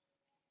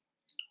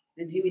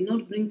 And he will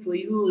not bring for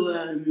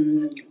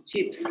you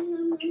chips.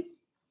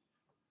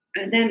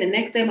 And then the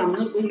next time I'm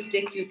not going to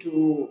take you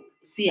to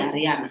see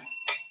Ariana.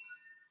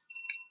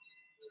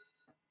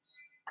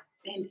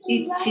 And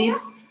eat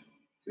chips.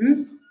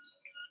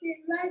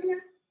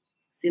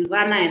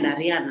 Silvana and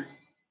Ariana.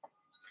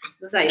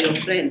 Those are your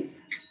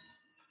friends.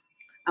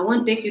 I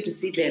won't take you to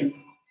see them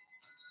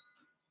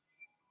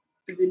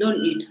if you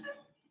don't eat.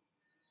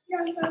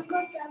 Don't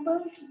forget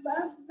about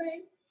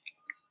birthday.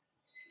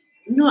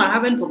 No, I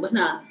haven't forgotten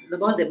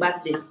about the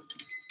birthday.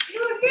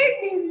 You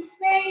didn't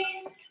say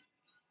it.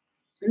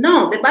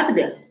 No, the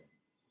birthday.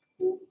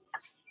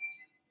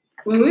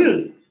 We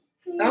will.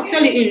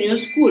 Actually, in your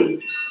school.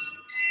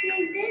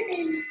 You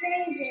didn't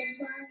say the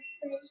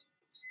birthday.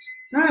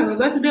 No, the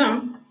birthday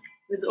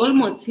is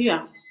almost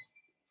here.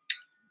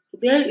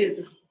 Today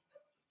is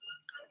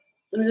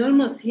It's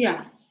almost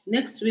here.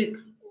 Next week.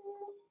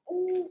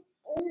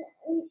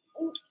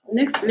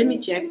 Next, let me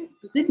check.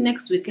 Is it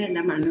next weekend?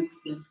 I'm next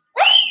week.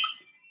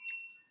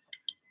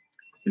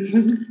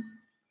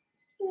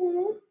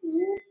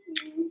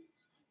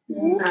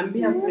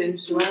 Naambia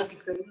friends wake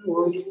karibu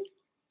wote.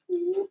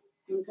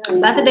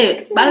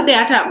 Birthday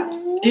hata,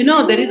 you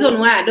know the reason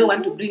why I don't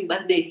want to bring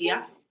birthday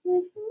here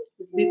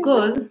is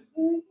because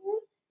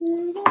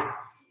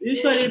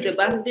usually the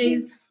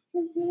birthdays,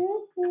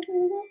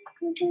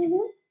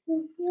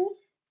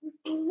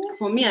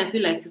 for me, I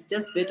feel like it's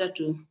just better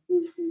to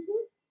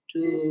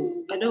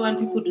I don't want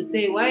people to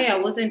say why I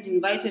wasn't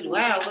invited.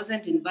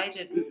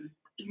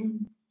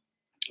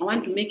 I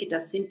want to make it a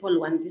simple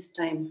one this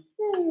time.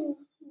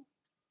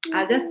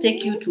 I'll just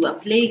take you to a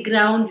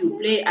playground, you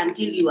play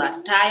until you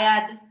are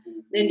tired,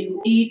 then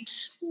you eat.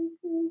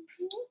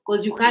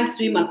 Because you can't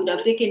swim, I could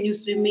have taken you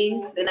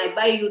swimming, then I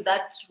buy you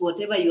that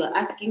whatever you are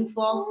asking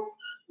for.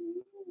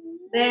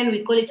 Then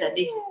we call it a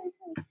day.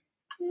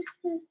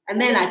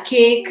 And then a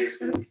cake.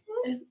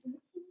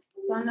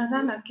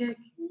 Sana cake.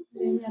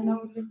 Yenye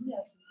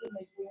anaulizia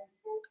shule.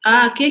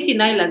 Keki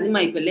nayo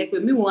lazima ipelekwe.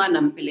 Mimi huwa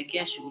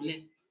nampelekea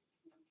shule.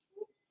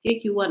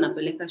 Keki huwa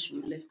napeleka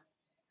shule.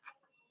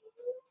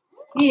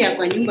 Hii ya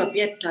kwa nyumba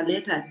pia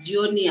tutaleta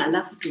jioni,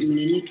 alafu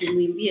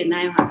tumwimbie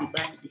nayo happy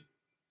birthday.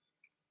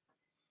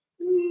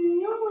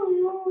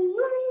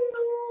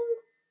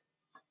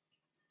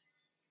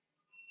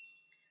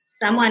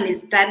 Someone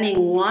is turning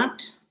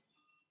what?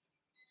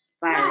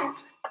 5.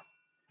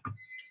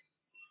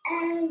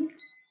 And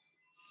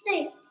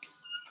 6.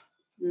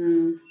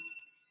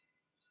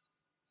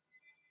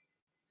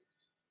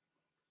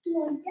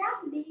 Moja,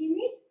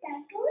 mbili,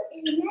 tatu,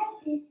 nne,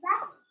 tisa,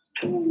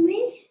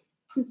 kumi.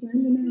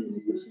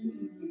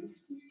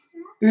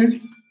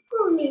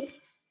 Kumi.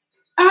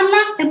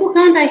 Allah, hebu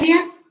count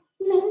here.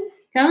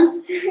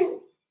 Count.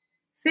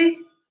 See?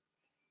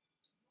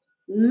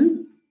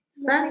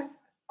 Start.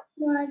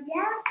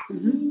 Moja,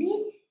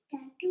 mbili,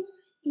 tatu,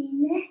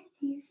 nne,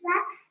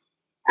 tisa.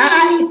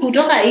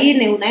 Kutoka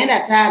 4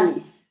 unaenda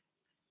 5.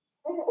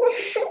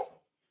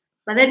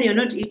 But then you're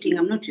not eating.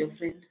 I'm not your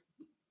friend.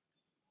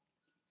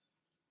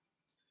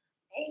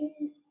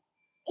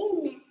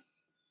 Nne.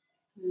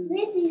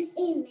 This is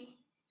nne.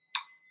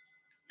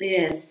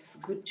 Yes,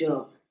 good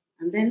job.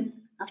 And then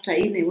after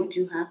 4, what do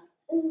you have?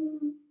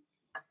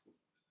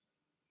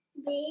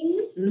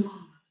 Mbili. No.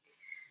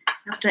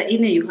 After 4,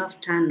 you have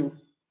 5. Tano.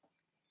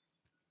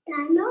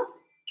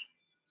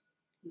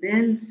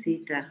 Then 6.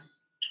 6.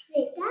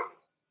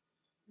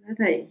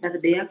 That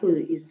birthday yako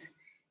is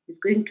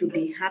going to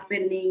be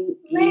happening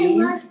When in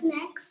what's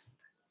next?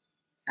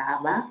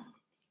 7,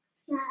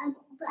 7.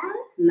 8,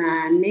 8.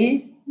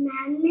 9,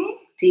 9.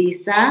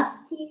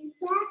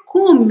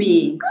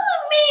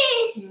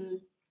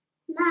 10.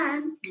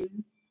 Mom,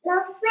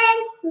 your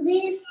friend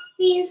this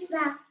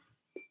pizza.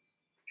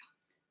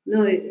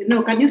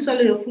 No, can you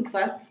swallow your food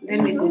first?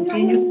 Then we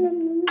continue.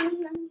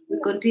 We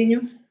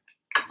continue.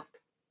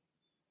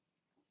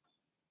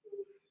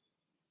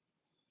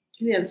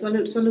 And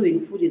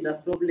swallowing food is a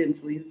problem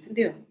for you,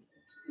 Cynthia.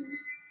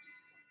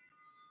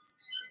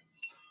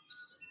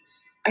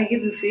 I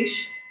give you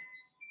fish.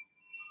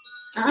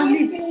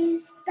 This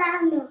is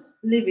Tano.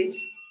 Leave it.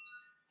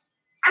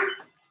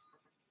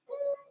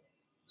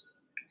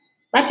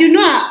 But you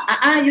know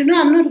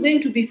I'm not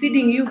going to be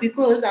feeding you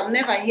because I'm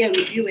never here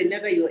with you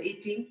whenever you're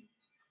eating.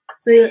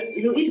 So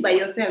you eat by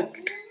yourself.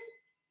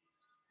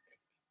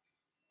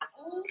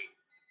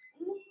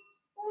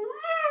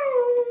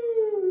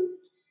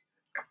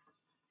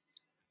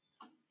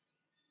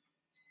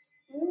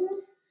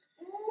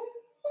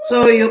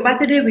 So your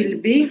birthday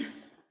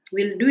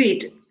we'll do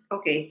it,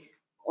 okay,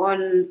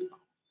 on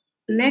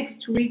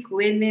next week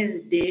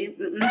Wednesday,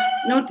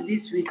 not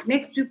this week,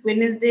 next week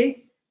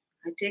Wednesday.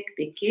 I take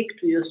the cake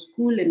to your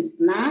school and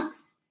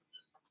snacks.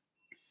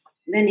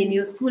 Then in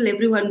your school,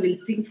 everyone will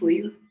sing for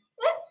you.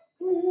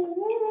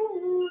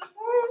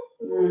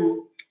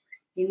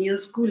 In your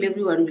school,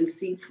 everyone will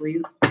sing for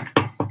you.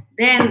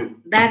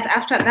 Then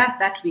after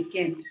that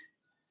weekend,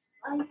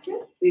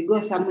 we go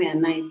somewhere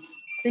nice.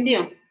 Cindy,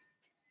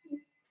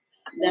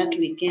 that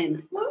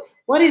weekend.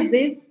 What is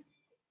this?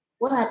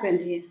 What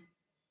happened here?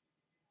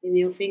 In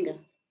your finger?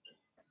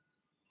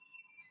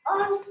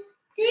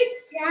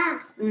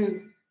 Teacher.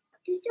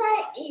 Teacher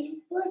is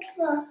good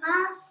for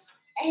us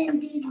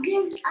and he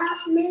gives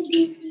us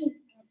medicine.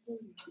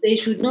 They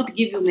should not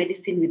give you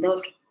medicine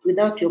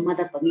without your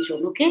mother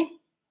permission, okay?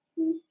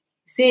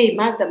 Say,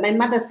 my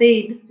mother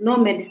said no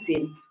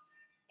medicine.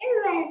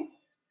 Even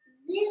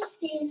this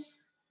is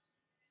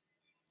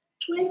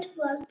sweet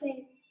for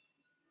pain.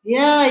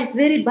 Yeah, it's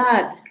very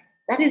bad.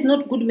 That is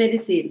not good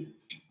medicine.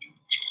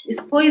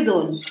 It's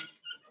poison.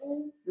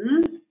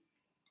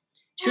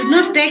 Should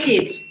not take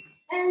it.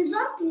 And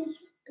that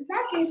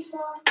is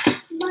for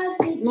small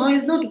people. No,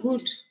 it's not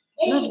good.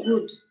 It's not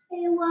good.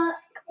 It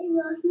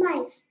was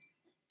nice.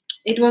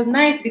 It was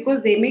nice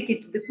because they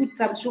put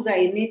some sugar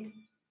in it.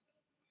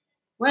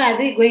 Why are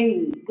they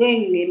going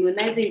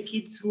immunizing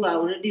kids who are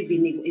already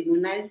been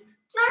immunized?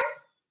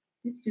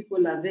 These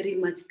people are very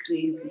much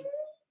crazy.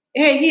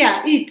 Hey,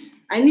 here, eat.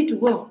 I need to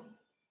go.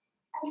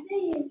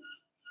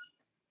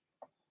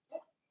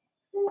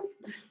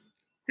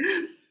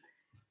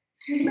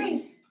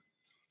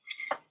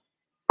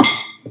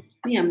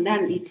 Me, I'm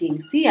done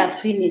eating. See, I've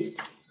finished.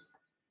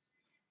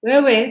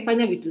 Wewe,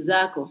 fanya vitu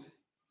zako.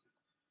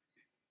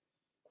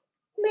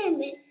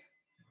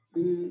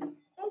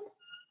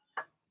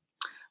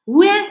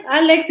 Where,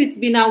 Alex, it's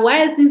been a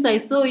while since I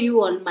saw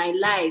you on my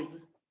live.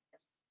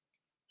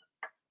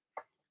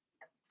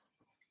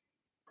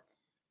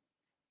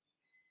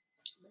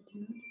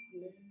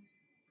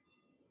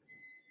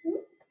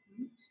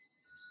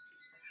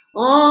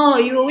 Oh,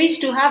 you wish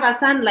to have a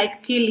son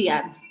like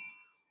Killian.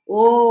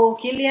 Oh,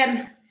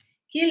 Killian,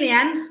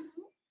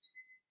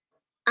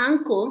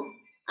 Uncle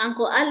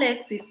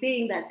Alex is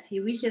saying that he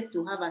wishes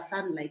to have a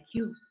son like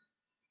you.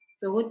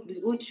 So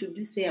what should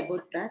you say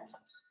about that?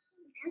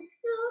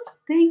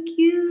 Thank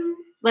you.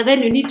 But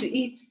then you need to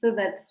eat so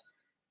that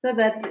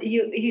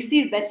he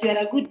sees that you are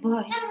a good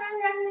boy.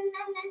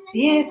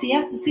 Yes, he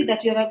has to see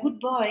that you are a good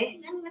boy.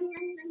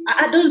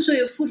 Don't show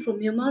your food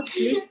from your mouth,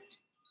 please.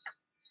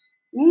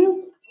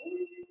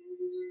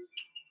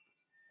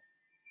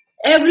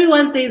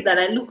 Everyone says that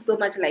I look so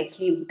much like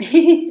him.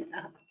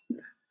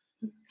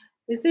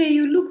 They say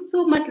you look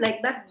so much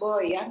like that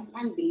boy.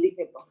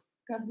 Unbelievable.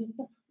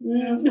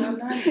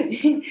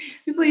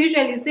 People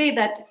usually say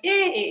that,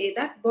 hey,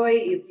 that boy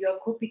is your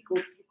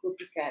copycat.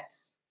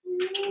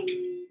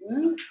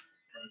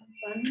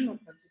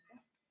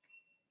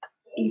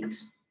 Eat.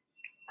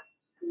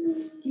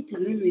 Eat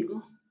and then we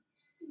go.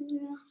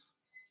 You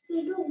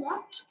do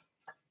what?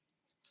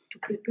 To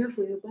prepare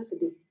for your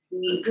birthday.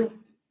 We go.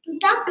 To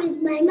talk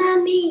with my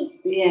mommy.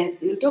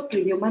 Yes, you'll talk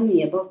with your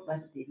mommy about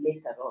birthday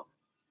later on.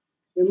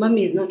 Your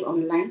mommy is not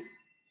online.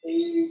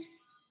 Is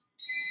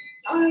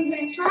on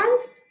the phone?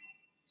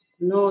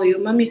 No, your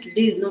mommy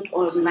today is not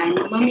online.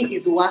 Your mommy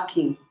is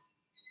working.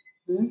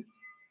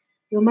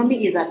 Your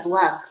mommy is at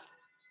work.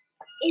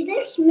 Is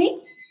this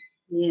me?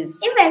 Yes.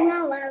 Even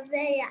over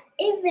there.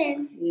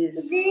 Even yes.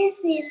 This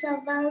is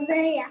over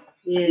there.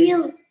 Yes.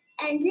 You.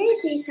 And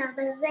this is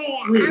over there.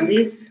 Who is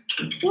this?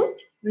 Who?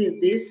 Who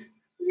is this?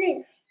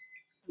 This.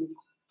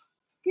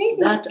 This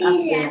that is up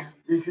Tia, there.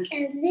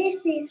 and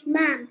this is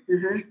Mom,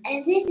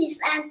 and this is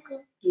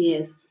Uncle.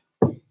 Yes.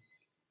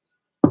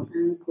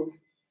 Uncle.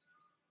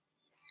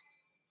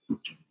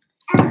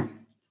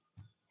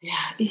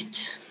 Yeah,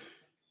 eat.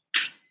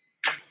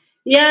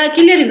 Yeah,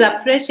 Killian is a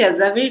precious,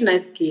 a very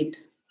nice kid.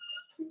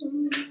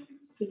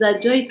 It's a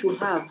joy to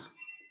have.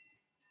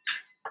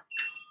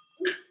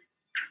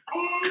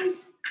 And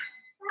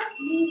what's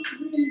this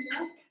green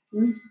what?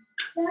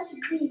 That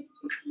green is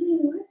green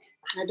what?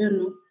 I don't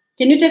know.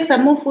 Can you take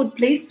some more food,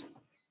 please?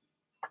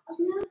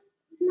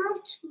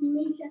 Not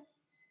major.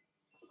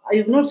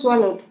 You've not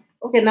swallowed.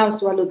 Okay, now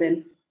swallow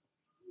then.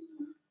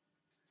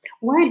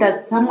 Why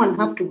does someone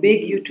have to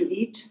beg you to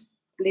eat,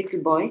 little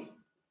boy?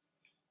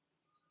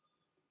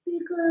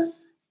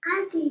 Because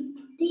Auntie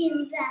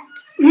did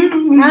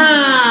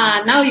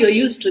that. Now you're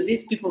used to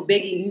these people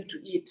begging you to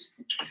eat.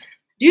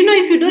 Do you know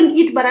if you don't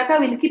eat, Baraka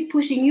will keep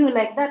pushing you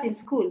like that in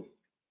school?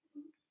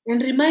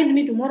 And remind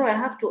me tomorrow I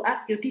have to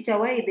ask your teacher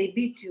why they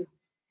beat you.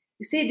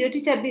 You said your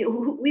teacher,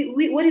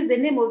 what is the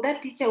name of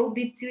that teacher who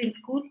beats you in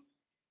school?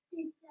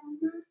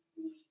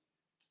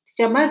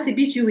 Teacher Mercy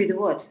beat you with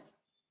what?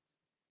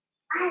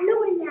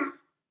 Hallelujah.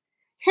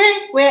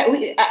 Hey,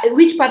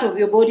 which part of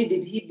your body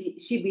did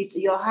she beat?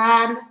 Your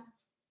hand?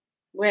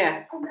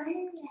 Where? Over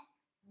here.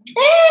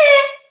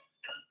 Hey!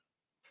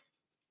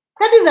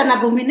 That is an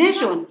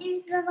abomination.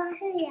 It's over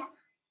here.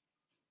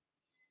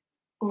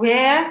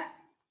 Where?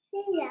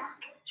 Here.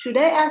 Should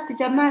I ask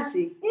Teacher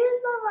Mercy?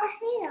 It's over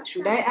here.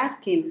 Should I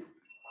ask him?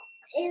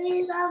 It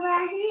is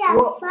over here.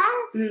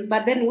 First.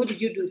 But then what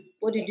did you do?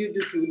 What did you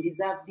do to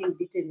deserve being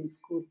beaten in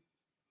school?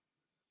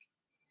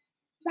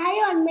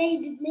 Zion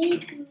made me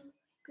to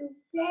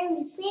play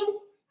with him.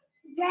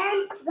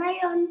 Then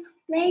Zion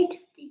made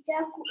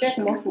teacher Take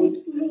more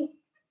food. me.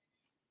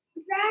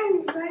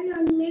 Then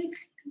Zion made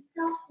to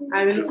talk with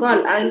I will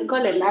call and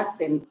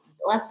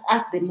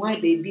ask them why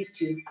they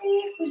beat you.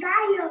 It's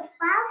Zion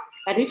first.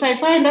 But if I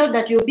find out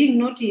that you're being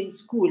naughty in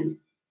school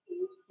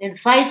and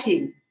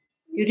fighting,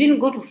 you didn't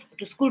go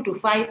to school to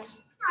fight,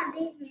 I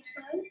didn't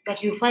fight.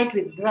 but you fight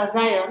with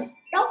Zion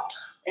Nope.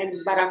 and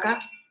Baraka.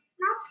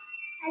 No,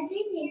 I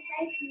didn't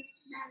fight with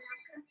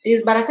Baraka.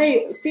 Is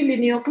Baraka still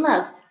in your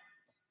class?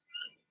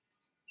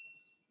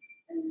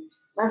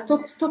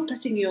 Stop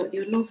touching your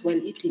nose while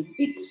eating.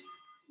 Eat.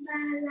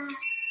 Baraka.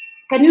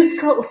 Can you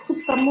scoop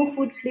some more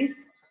food,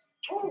 please?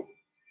 Oh,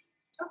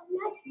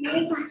 not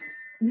never.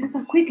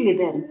 Never, quickly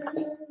then.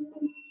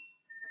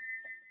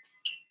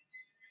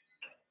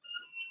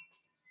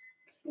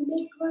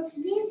 Because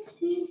this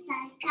fish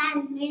I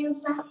can't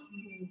measure.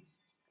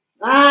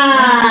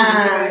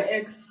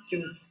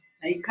 Excuse.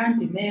 I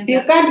can't measure.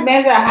 You can't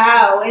measure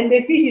how, and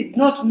the fish is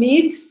not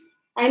meat.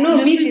 I know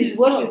The meat fish is is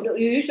what not.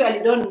 you usually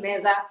don't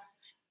measure.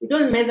 You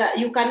don't measure.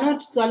 You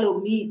cannot swallow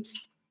meat.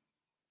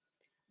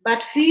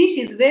 But fish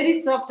is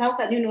very soft. How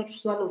can you not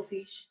swallow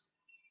fish?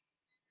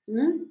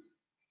 Hmm?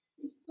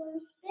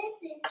 Because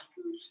this is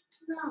too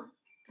strong.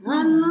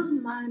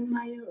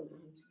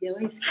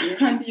 Sijawahi sikia.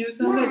 And you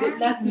swallowed it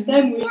last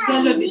time. We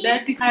swallowed it.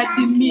 That had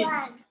the meat.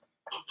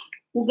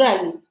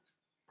 Ugali.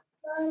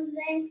 Because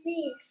this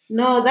is.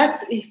 No,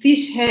 that's a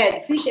fish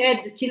head. Fish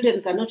head the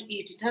children cannot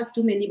eat. It has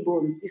too many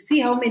bones. You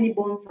see how many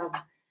bones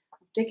I've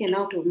taken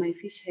out of my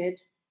fish head?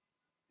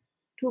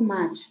 Too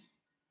much.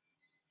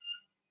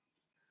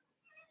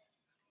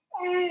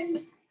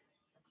 And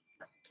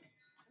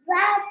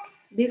that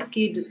This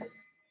kid,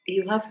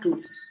 you have to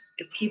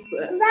keep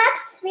that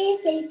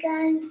fish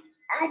can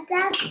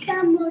attack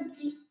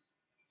somebody.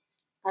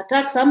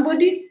 attack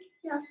somebody.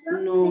 Yes,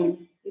 that No,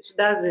 fish. it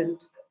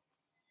doesn't.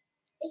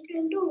 It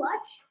can do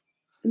what?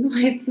 No,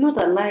 it's not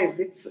alive.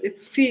 It's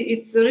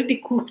already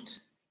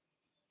cooked.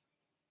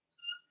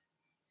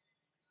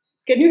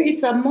 Can you eat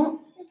some more?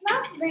 It's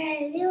not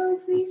the little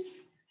fish.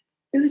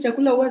 Hizi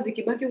chakula huwa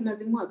zikibaki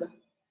unazimwaga.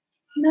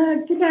 Na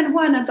kila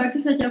alikuwa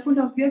anabakisha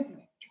chakula ovyo.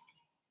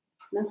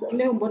 Na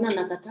leo mbona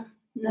nakataa?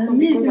 Na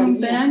mimi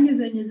simpeangi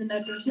zenye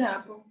zinatoshea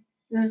hapo.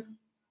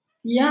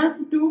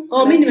 Kiasi tu.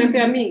 Oh, mimi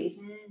nimempea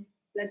mingi.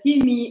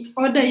 Lakini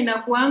order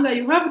inakuanga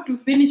you have to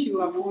finish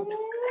your food.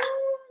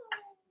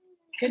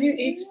 Can you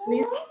eat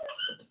please?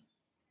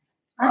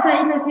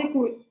 Hata ile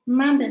siku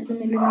Monday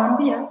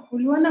nilimwambia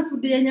uliona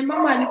food yenye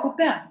mama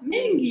alikupea?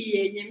 Mingi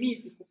yenye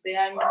mimi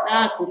sikupeangi.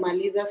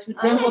 Kumaliza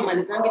food zangu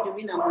malizange ndio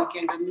mimi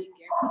namwekeanga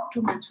mingi. I put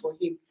too much for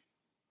him.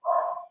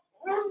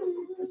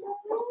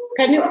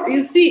 Can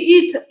you see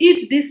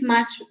eat this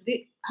much?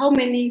 How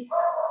many?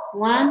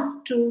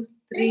 1, 2,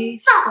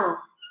 3, 4.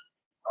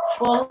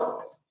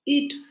 4.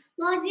 Eat.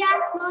 Moja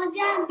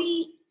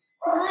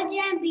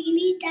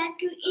mbili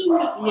tatu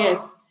nne.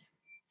 Yes.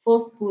 4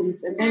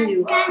 spoons and then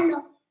you.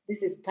 Tano.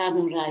 This is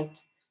tano, right?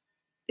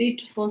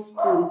 Eat 4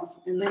 spoons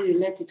and then you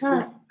let it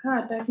go.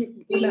 Hataki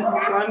kukula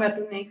kuanga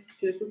tu next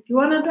to.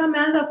 Ukiona tu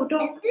ameanza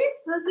kutoka.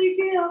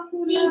 Nasikia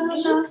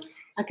kula.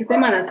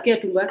 Akisema anasikia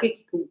tumbo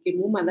yake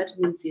kimuuma, that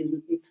means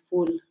he's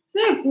full. Si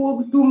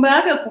tumbo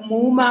yake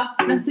kumuuma,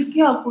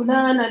 nasikia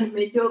kulala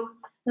nimechoka.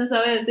 Sasa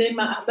wewe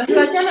sema basi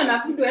wachana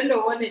na food uende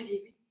uone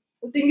TV.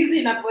 Usingizi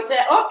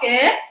inapotea.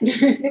 Okay.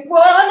 Ni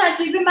kuona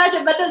TV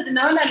macho bado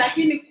zinaona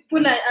lakini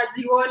kula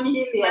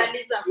azioni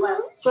maliza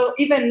first. So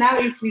even now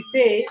if we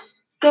say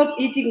stop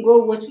eating,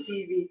 go watch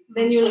TV,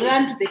 then you'll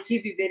run to the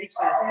TV very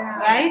fast,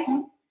 right?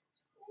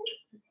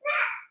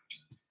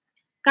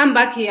 Come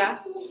back here.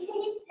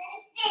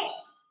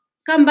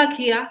 Come back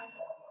here.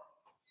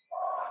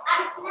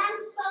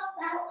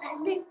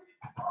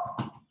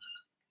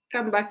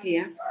 Come back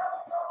here.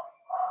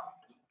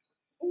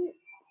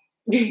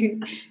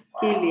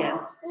 Killian,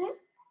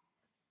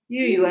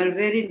 you are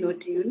very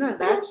naughty. You know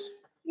that?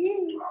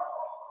 You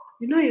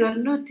know you are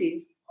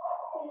naughty.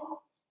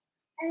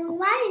 And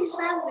why is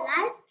that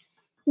black?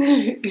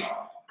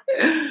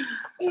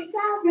 It's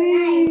that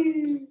black.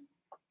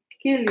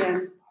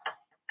 Killian,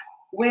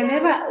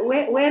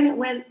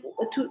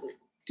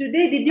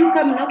 today did you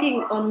come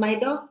knocking on my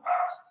door?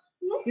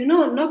 You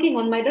know, knocking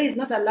on my door is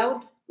not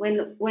allowed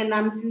when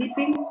I'm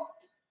sleeping.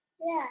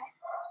 Yeah.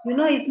 You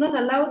know, it's not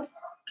allowed.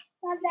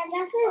 But that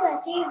is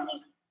a TV.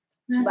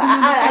 But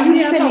are you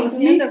listening to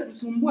me?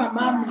 Kusumbua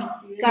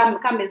mama.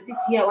 Come and sit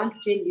here. I want to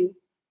tell you.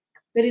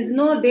 There is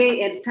no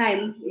day and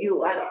time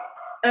you are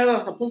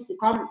ever supposed to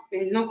come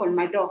and knock on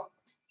my door.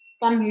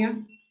 Come here.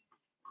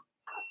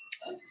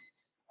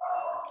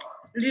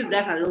 Leave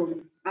that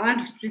alone. I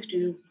want to speak to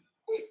you.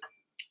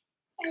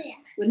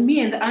 When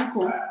me and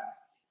Uncle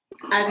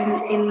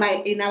are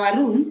in our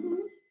room,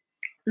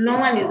 no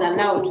one is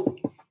allowed.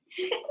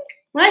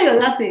 Why are you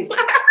laughing?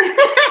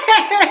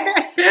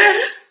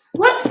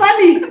 What's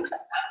funny?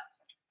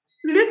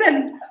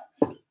 Listen.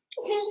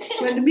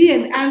 When me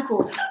and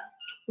Uncle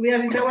we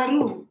are in our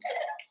room,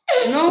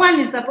 no one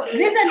is supposed.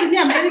 Listen to me.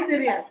 I'm very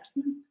serious.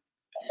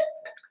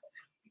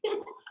 I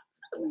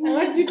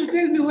want you to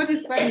tell me what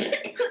is funny.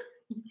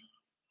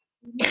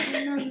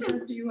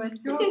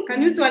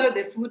 Can you swallow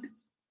the food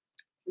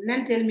and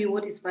then tell me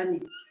what is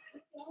funny?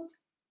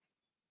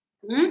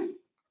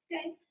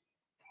 Okay.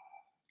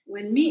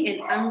 When me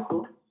and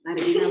Uncle are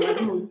in our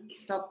room,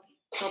 stop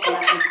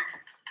laughing.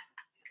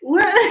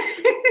 Well,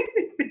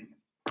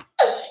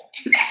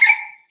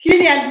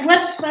 Killian,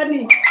 what's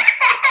funny?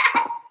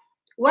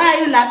 Why are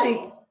you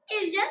laughing?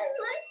 It's just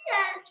like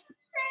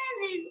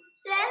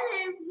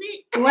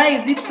that. Why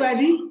is it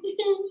funny?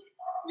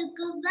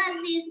 Because that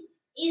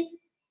is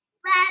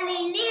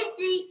funny,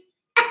 Lizzie.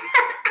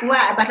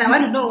 Why? But I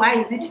want to know why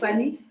is it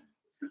funny?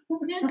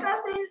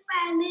 Because it's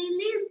funny,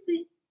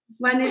 Lizzie.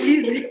 Funny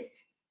Lizzie.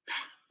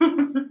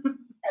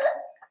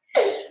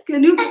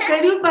 Can you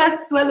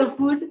first swallow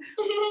food?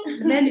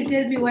 And then you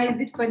tell me why is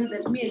it funny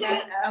that me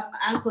and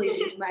Uncle is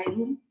in my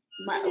room?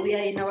 We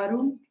are in our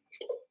room.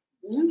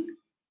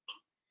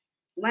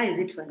 Why is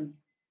it funny?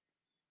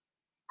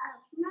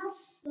 I've not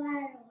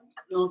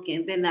swallowed.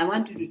 Okay, then I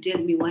want you to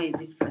tell me why is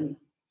it funny.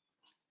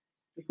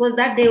 Because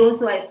that day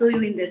also I saw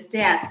you in the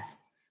stairs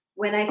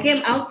When I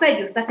came outside,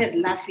 you started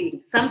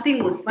laughing.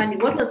 Something was funny.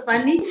 What was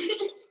funny?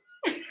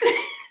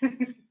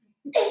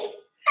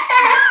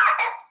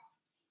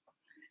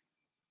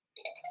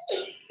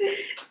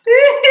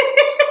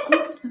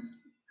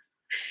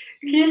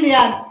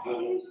 Kilian,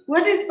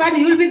 what is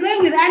funny? You'll be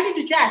going with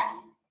Auntie to church.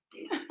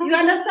 You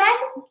understand?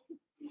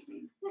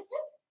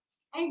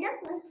 I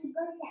don't want to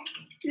go there.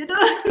 You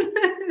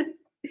don't.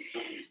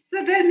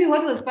 So tell me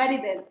what was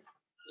funny then.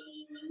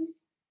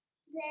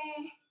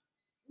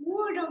 The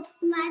world of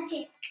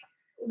magic.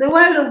 The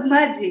world of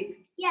magic.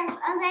 Yes,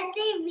 on the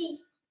TV.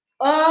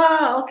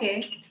 Oh, okay.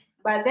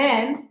 But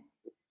then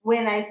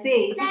when I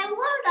say The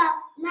world of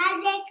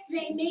magic,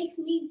 they make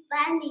me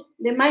funny.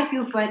 they make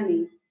you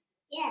funny.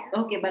 Yes.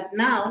 Okay, but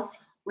now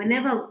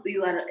whenever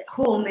you are at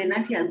home and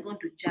Auntie has gone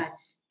to church,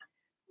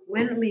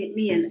 when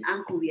me and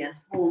Uncle we are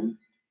home,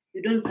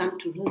 you don't come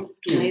to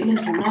my room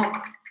to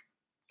knock.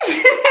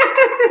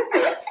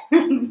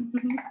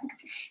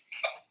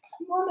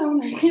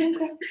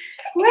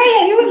 Why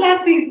are you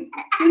laughing?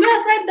 You know,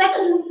 I find that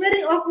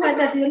very awkward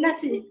that you're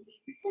laughing.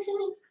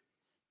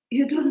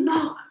 You don't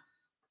knock.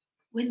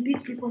 When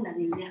big people are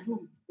in their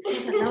room,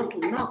 it's not allowed to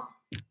knock.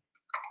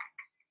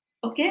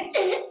 Okay?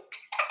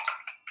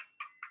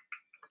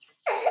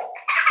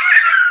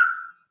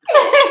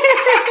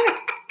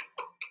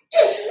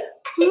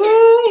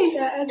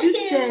 This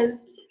child.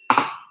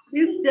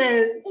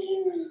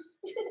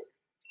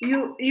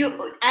 You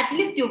at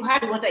least you've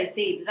heard what I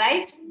said,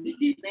 right?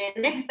 The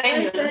next time I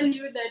you're tell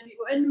you that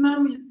when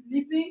mom is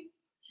sleeping,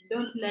 she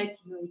don't like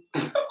noise.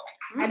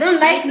 I don't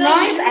like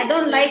noise. I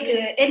don't like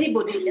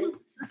anybody.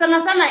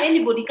 Sana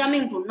anybody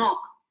coming to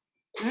knock.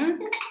 Hmm?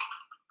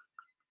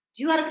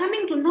 You are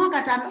coming to knock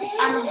at an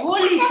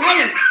unholy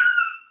time.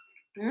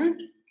 Hmm?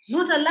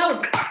 Not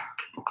allowed.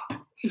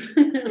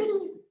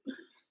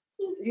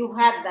 You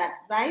heard that,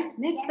 right?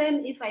 Next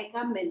time if I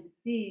come and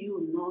see you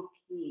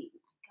knocking,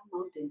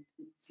 come out and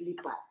put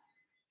slippers.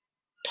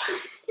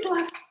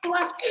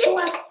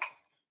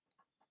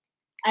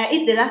 I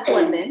eat the last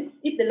one then.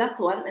 Eat the last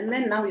one and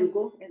then now you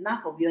go.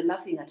 Enough of your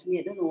laughing at me.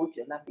 I don't know what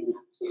you're laughing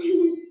at.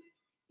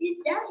 It's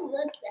just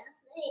what I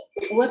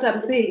say. What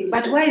I'm saying.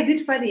 But why is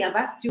it funny? I've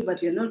asked you,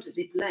 but you're not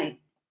replying.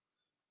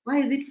 Why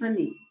is it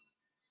funny?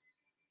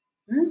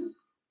 Hmm?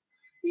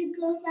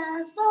 Because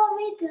I saw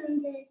it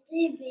on the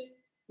TV.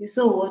 You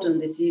saw what on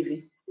the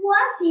TV?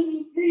 What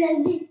TV?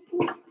 Like this.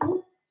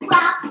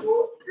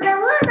 The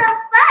world of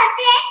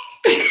magic.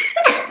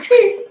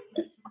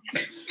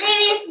 There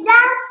is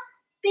just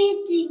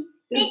beating.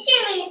 The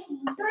TV is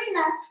doing a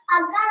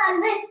gun like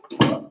this.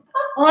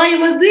 Oh, he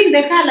was doing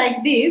the car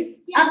like this,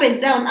 up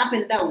and down, up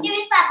and down. Give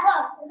me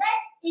support. Then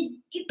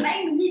it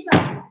brings this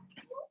one.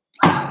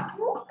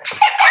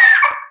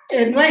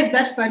 And why is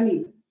that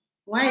funny?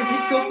 Why is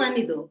it so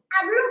funny though?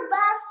 A blue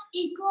bus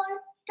is called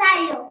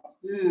Tayo.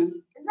 Hmm.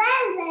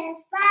 Then the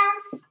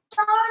sun's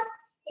stone,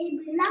 it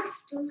belongs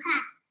to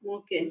her.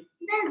 Okay.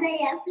 Then they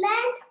are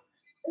plants,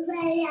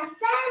 they are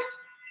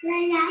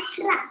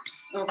crabs.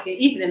 Okay.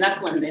 Eat the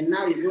last one then.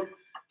 Now you go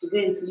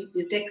and sleep.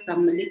 You take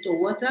some little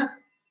water.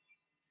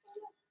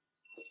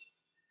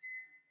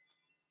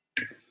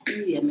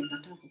 Hii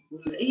amekataa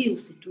kukula. Hii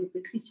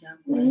usitupe, si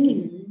chako.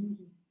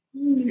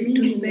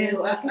 Usitupe,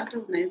 hata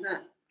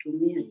unaweza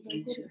tumia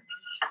kesho.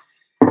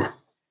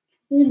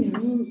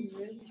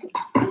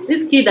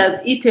 This kid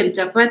has eaten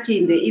chapati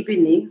in the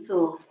evening,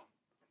 so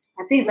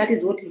I think that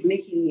is what is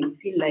making him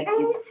feel like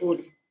he's full.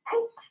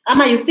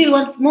 Ama, you still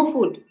want more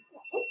food?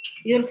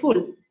 You're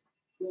full.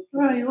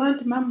 Oh, you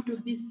want mom to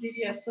be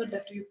serious so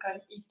that you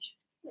can eat.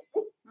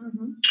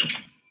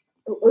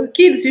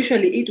 Kids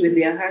usually eat when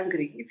they are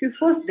hungry. If you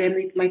force them,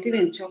 it might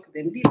even choke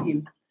them. Leave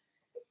him.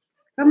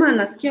 Kama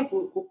anasikia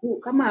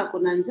kama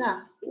akona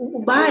njaa,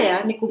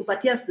 ubaya ni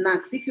kumpatia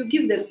snacks. If you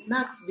give them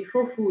snacks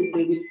before food,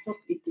 they will stop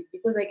eating.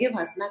 Because I gave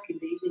her snack in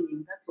the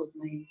evening. That was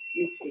my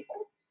mistake.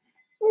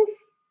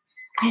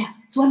 Aya,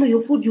 swallow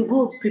your food. You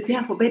go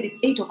prepare for bed. It's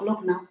 8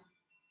 o'clock now.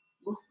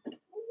 Go.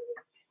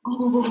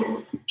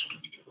 Go.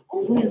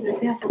 Go and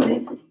prepare for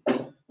bed.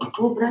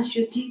 Go brush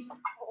your teeth.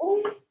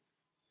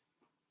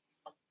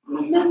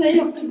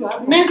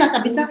 Meza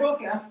kabisa.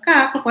 Kaa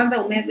hapo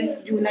kwanza umeze.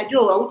 Juu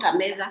unajua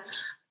hautameza.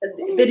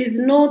 There is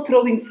no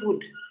throwing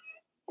food,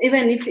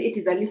 even if it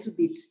is a little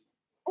bit.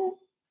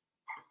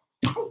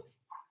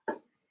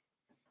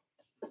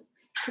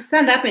 To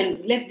stand up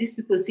and let these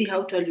people see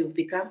how tall you've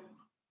become.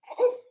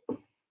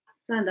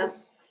 Stand up.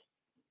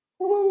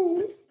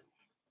 Why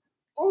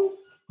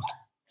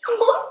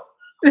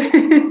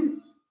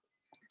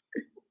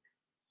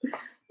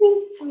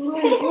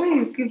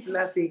you keep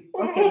laughing?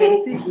 Okay,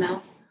 then sit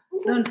now.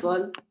 Don't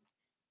fall.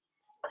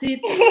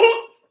 Sit.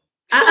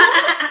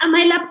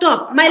 My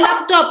laptop.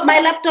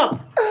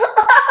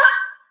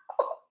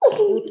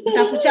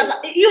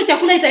 Utakuchapa. Hiyo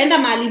chakula itaenda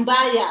mahali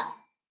mbaya.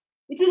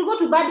 It will go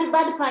to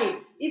bad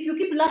pipe. If you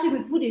keep laughing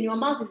with food in your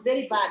mouth, it's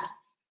very bad.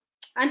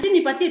 Auntie,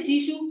 nipatie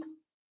tissue.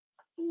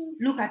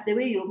 Look at the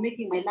way you're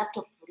making my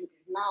laptop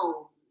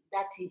now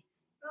dirty.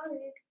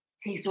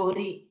 Say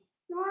sorry.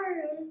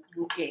 Sorry.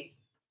 Okay.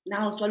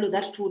 Now swallow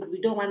that food. We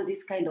don't want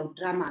this kind of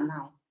drama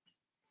now.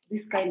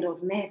 This kind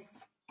of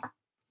mess.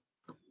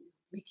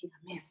 Making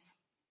a mess.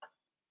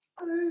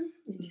 And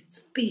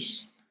it's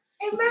fish.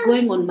 It's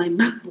going on my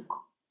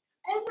MacBook.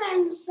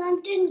 And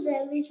something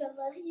there is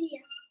over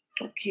here.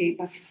 Okay,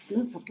 but it's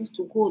not supposed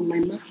to go on my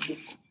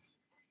MacBook.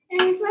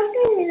 And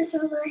something is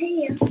over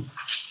here.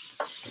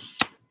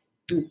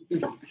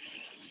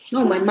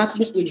 No, my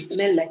MacBook will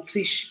smell like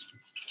fish.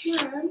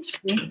 Mom,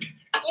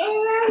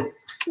 even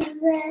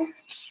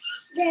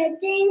the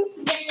things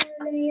that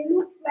they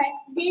look like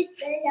this,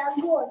 they are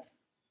good.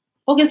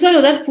 Okay,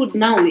 swallow that food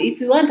now.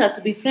 If you want us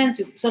to be friends,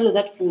 you swallow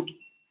that food.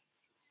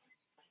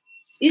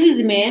 Hizi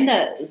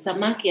zimeenda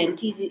samaki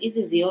anti,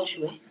 hizi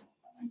zioshwe.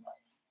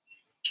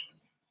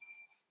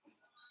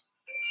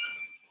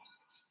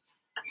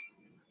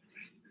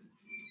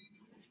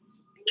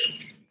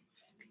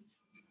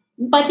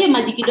 Mpatie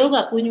maji kidogo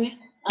akunywe,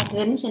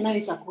 ateremshe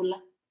nayo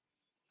chakula.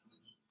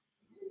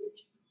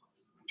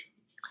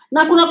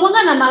 Na kuna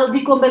kuanga na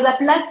vikombe za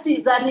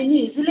plastic za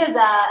nini, zile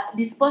za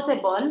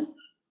disposable.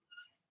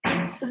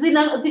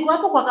 Ziko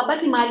hapo kwa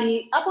kabati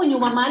mahali, hapo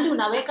nyuma mahali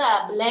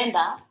unaweka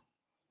blender.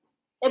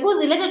 Hebu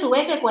zilete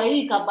tuweke kwa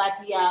hii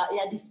kabati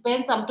ya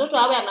dispenser. Mtoto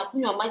awe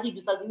anakunywa maji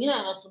juu saa zingine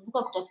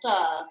anasumbuka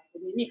kutafuta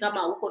nini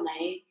kama huko na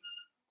yeye.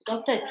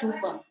 Kutafuta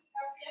chupa.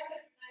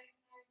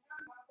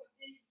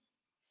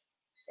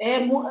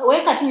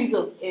 Weka tu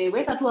hizo.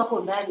 Weka tu hapo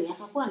ndani,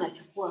 atakuwa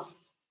anachukua.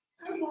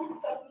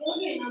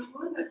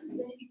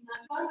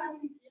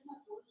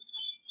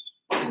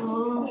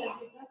 Oh.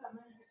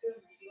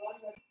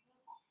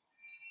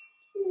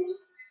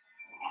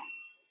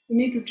 You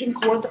need to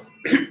drink water.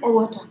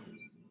 Water.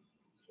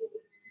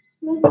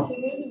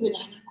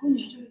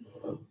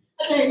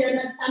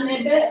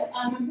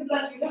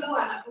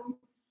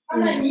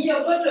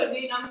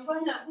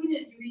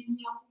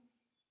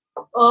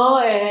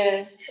 Oh,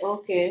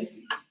 okay.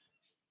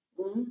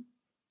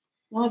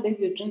 Nowadays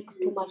you drink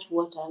too much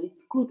water.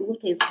 It's good.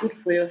 Water is good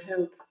for your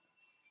health.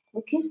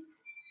 Okay?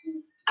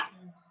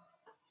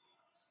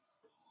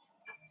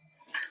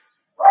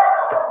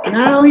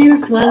 Now you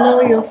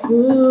swallow your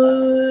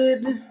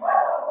food.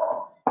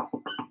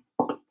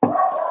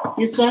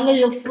 You swallow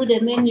your food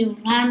and then you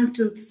run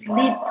to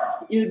sleep.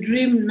 You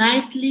dream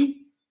nicely.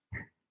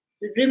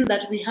 You dream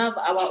that we have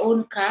our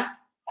own car.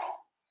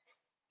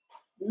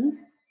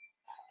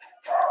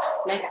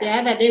 Like the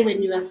other day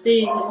when you were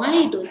saying,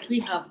 why don't we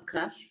have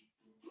car?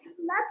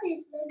 That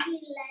is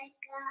looking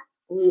like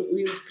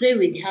We pray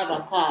we have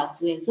a car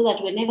as well, so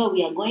that whenever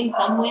we are going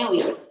somewhere,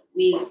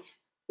 we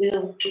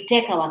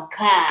take our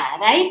car,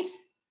 right?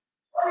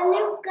 a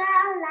new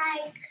car,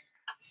 like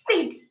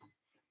speed.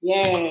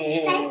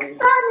 Yes. Like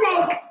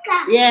Sonic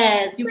car.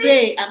 Yes, you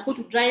pray I'm going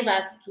to drive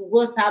us to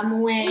go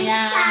somewhere. It's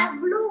a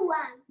blue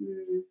one.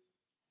 Mm.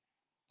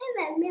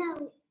 Even me,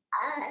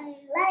 I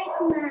like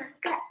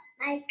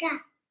my car.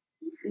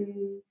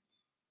 Mm.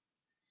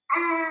 A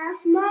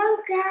small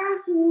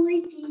car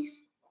which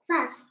is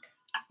fast.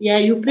 Yeah,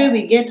 you pray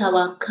we get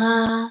our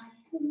car.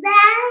 Then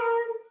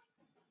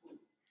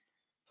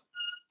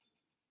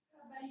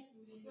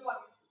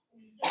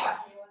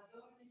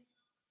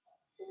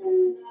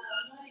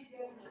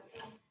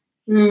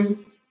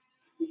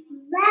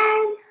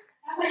then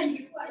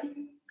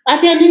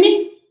Ati ya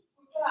nini?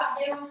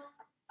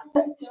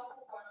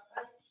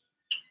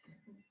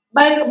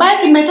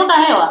 Bike imetoka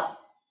hewa.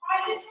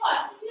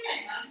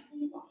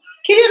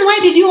 Killian, why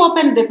did you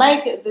open the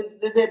bike,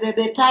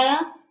 the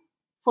tires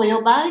for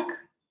your bike?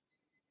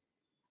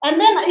 And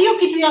then hiyo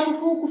kitu ya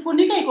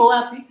kufunika iko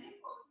wapi?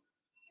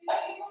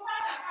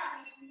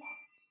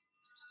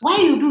 Why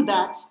you do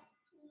that?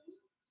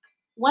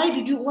 Why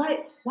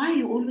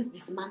you always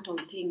dismantle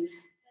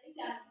things?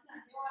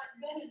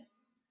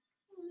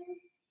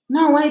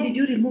 Now why did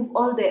you remove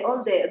all the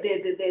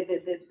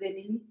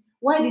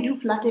why did you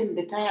flatten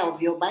the tire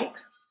of your bike?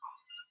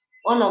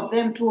 All of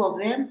them, 2 of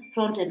them,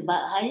 front and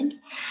behind.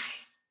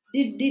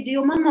 Did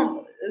your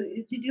mama,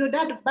 did your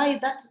dad buy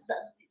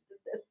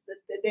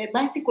the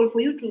bicycle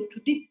for you to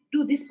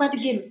do these party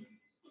games?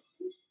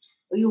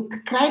 You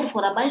cried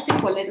for a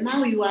bicycle and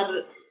now you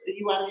are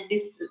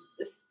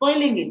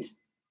spoiling it.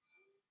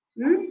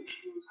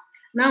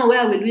 Now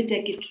where will we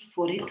take it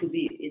for it to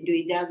be ndio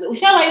ijazwe?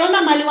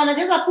 Ushawaiona mali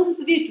wanajaza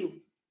pumps vitu?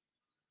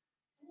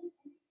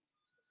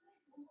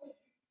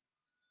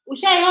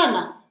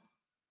 Ushaiona?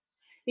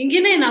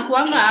 Ingine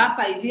inakuanga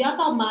hapa hivi,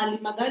 hapa mali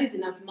magari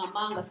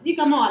zinasimamanga. Sijui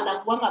kama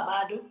wanakuanga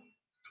bado.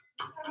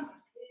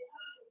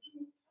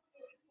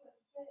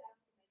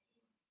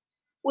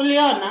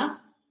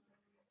 Uliona?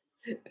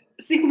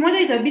 Siku moja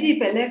itabidi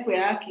ipelekwe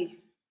haki.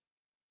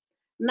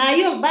 Na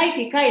hiyo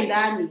bike ikae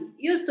ndani.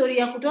 Hiyo story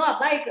ya kutoa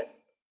bike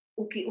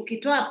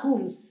ukitoa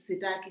pumps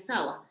sitaki,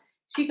 sawa?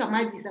 Shika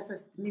maji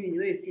sasa, mimi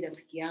wewe si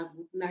rafiki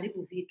yangu.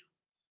 Unaharibu vitu.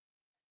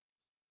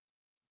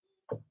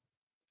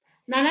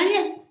 Na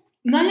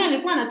nani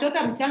alikuwa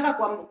anachota mchanga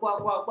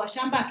kwa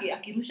shamba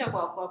akirusha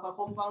kwa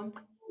compound?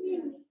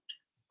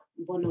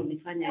 Mbona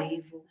unifanya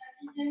hivyo?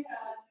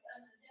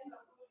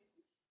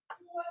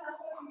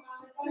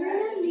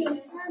 mimi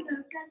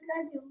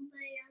nataka nyumba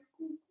ya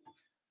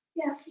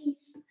ya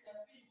fish.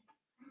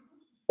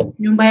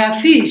 Nyumba ya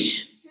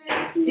fish.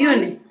 Hiyo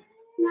ni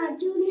Na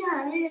Junior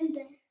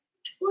aende.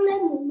 Ule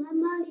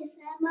mumama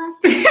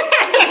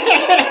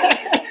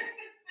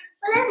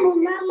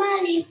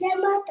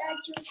alisema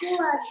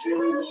atachukua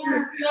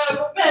Junior.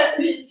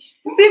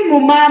 si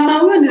mumama,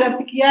 huyo ni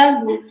rafiki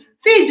yangu.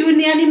 Si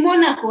Junior, ni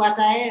Monaco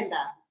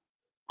ataenda.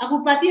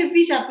 Akupatie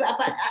fish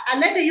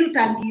alete hiyo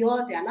tangi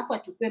yote alafu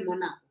achukue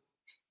Monaco.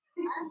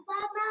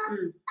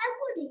 Hapana,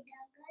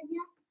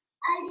 hakunidanganya.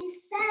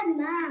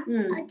 Alisema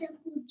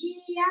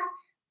atakujia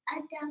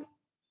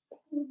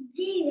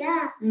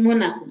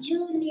Monaco.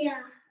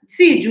 Junior.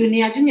 Si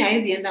Junior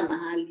hawezi enda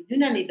mahali.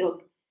 Junior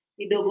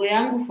ni dogo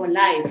yangu for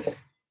life.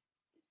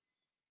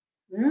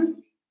 No,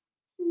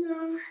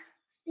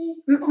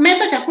 si.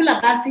 Meza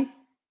chakula basi.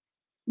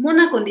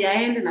 Monaco ndiye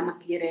aende na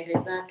makirehe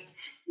zake.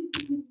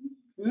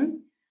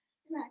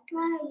 Na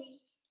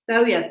Tawi.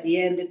 Tawi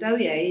asiende,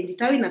 Tawi aendi.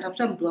 Tawi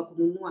natafuta mtu wa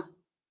kununua.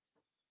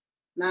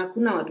 Na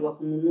hakuna watu wa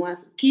kununua.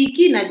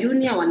 Kiki na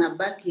Junior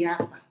wanabaki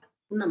hapa.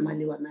 Kuna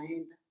mali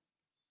wanaenda.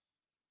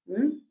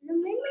 Na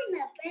mimi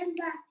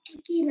napenda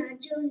Kiki na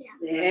Junior.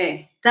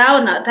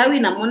 Tawi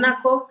na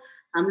Monaco.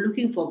 I'm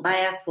looking for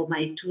buyers for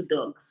my 2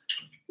 dogs.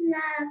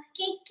 Na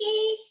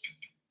Kiki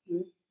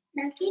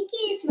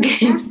is my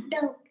first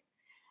dog.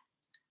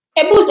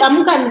 Ebu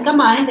amka ni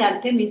kama aende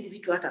ateme hizi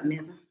vitu hata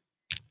meza.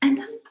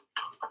 Enda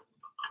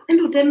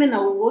uteme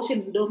na uoshe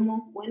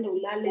mdomo, uende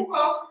ulale.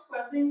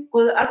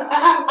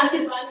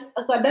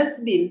 Kwa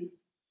dustbin.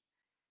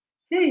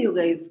 Hey you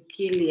guys,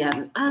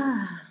 Killian.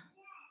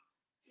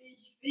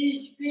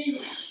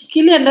 Fish.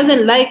 Killian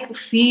doesn't like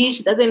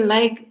fish, doesn't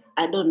like,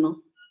 I don't know.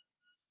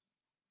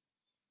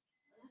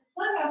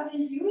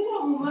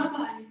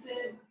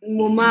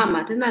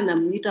 Mumama, tena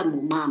anamuita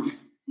mumama.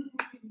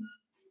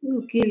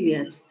 Huyu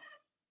Killian.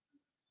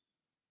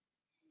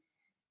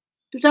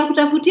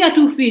 Tutakutafutia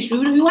tu fish.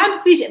 We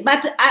want fish,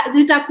 but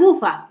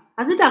zitakufa.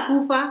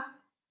 Hazitakufa.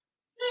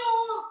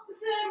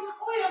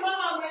 Huyo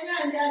mama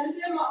mwenyewe ndiye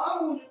alisema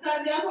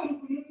kazi yako ni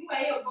kununua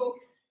hiyo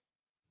box.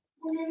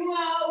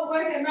 Kununua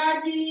uweke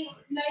maji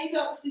na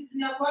hizo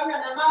zinakuanga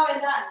na mawe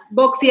ndani.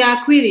 Box ya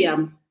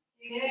aquarium.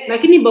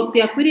 Lakini box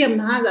ya aquarium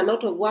has a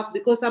lot of work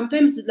because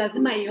sometimes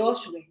lazima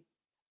ioshwe.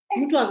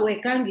 Mtu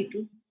awekangi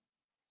tu.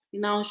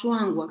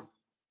 Inaoshwangwa.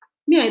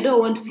 Me, I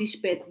don't want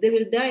fish pets. They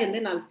will die and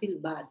then I'll feel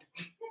bad.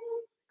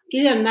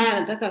 Killian naye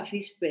anataka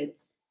fish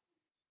pets.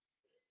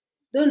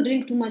 Don't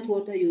drink too much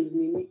water,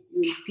 you'll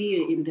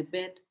pee in the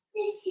bed.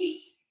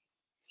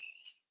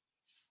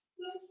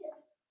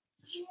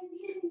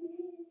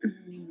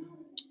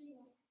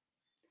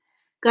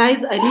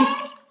 Guys, I need...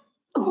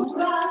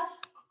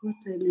 what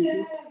time is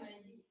it?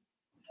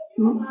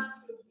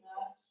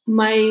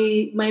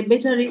 My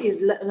battery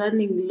is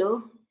running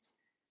low.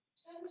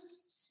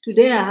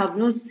 Today I have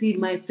not seen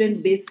my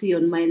friend Bessie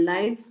on my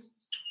live,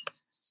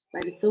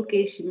 but it's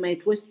okay. She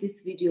might watch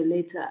this video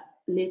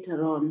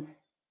later on.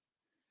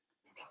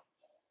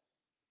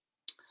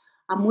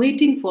 I'm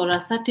waiting for a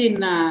certain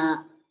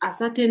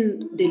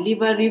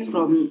delivery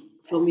from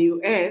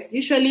US.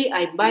 Usually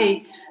I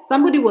buy.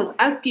 Somebody was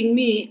asking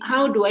me,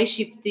 how do I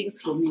ship things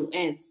from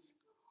US?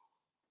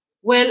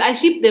 Well, I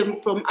ship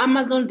them from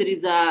Amazon. There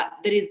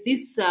is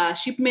this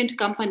shipment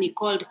company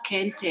called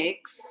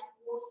Kentex,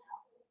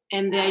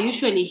 and they are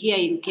usually here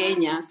in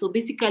Kenya. So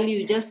basically,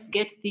 you just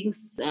get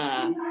things.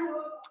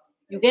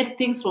 You get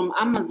things from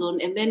Amazon,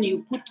 and then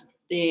you put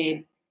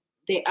the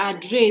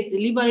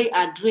delivery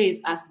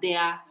address as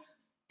their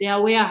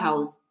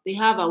warehouse. They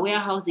have a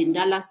warehouse in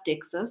Dallas,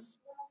 Texas.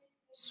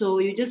 So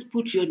you just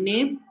put your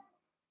name,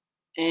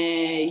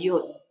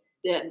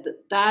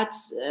 that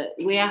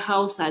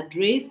warehouse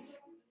address,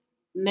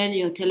 and then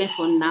your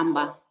telephone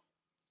number.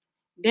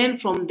 Then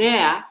from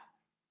there,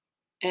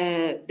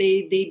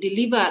 they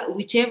deliver,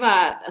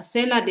 whichever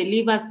seller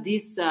delivers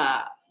these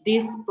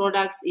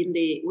products in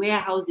the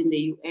warehouse in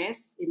the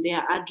US, in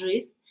their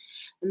address.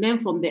 And then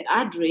from the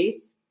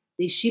address,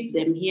 they ship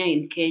them here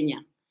in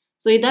Kenya.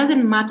 So it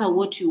doesn't matter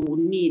what you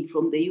need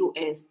from the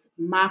US,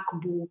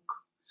 MacBook,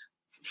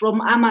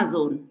 from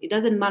Amazon. It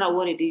doesn't matter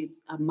what it is,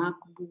 a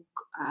MacBook,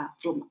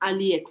 from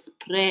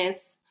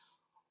AliExpress,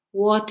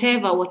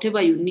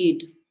 whatever you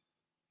need.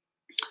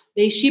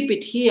 They ship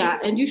it here,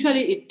 and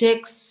usually it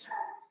takes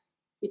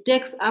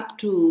up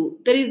to,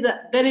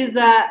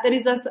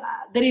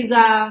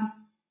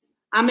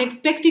 I'm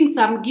expecting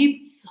some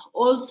gifts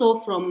also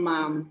from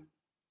a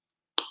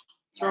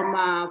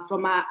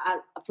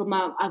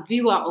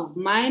viewer of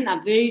mine,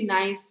 a very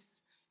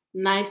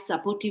nice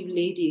supportive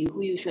lady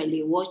who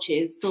usually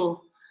watches.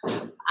 So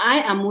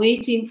I am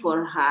waiting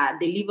for her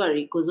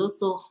delivery, because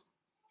also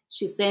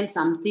she sent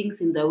some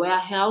things in the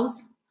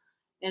warehouse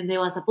and they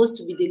were supposed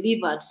to be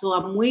delivered. So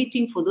I'm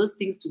waiting for those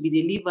things to be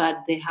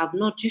delivered. They have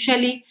not.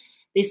 Usually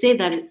they say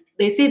that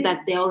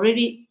they're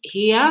already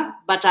here,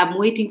 but I'm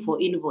waiting for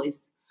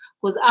invoice,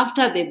 because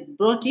after they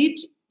brought it,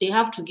 they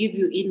have to give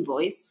you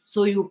invoice.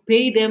 So you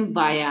pay them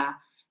via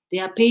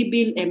their pay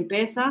bill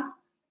M-Pesa.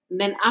 And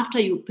then after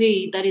you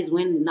pay, that is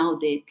when now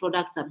the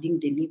products are being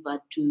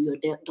delivered to your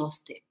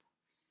doorstep.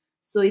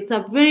 So it's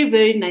a very,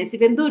 very nice,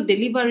 even though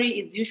delivery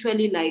is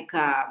usually like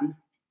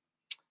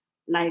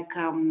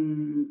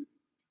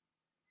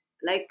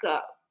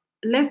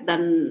less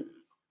than,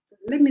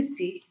 let me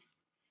see,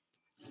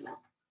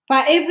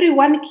 per every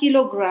 1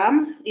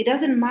 kilogram. It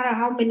doesn't matter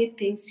how many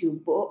things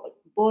you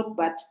bought,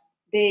 but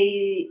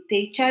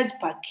they charge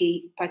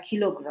per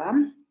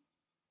kilogram.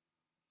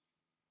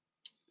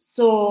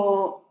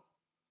 So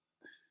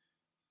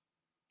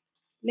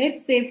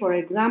let's say, for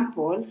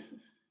example,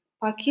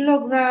 per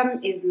kilogram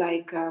is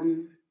like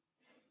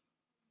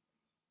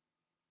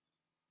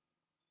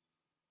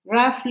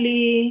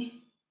roughly,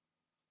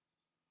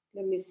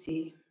 let me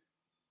see,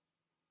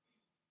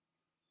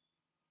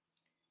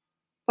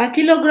 per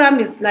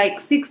kilogram is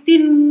like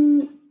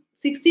 16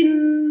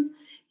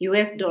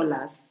 US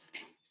dollars.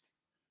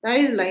 That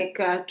is like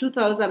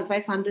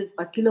 2,500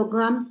 per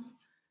kilograms.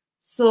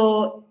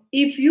 So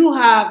if you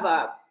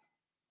have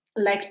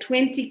like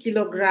 20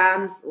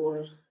 kilograms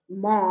or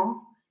more,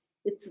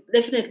 it's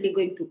definitely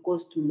going to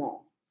cost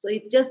more. So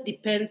it just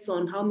depends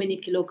on how many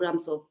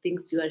kilograms of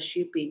things you are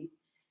shipping.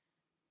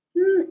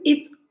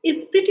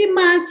 It's pretty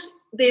much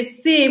the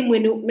same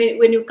when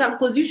you come,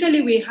 because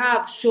usually we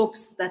have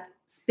shops that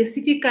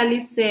specifically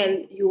sell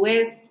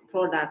US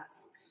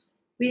products.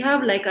 We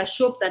have like a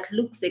shop that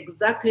looks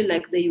exactly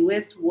like the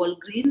US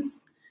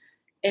Walgreens,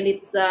 and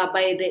it's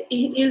by the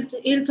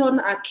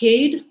Hilton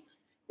Arcade.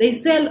 They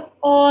sell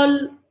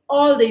all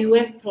the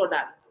US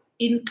products,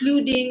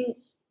 including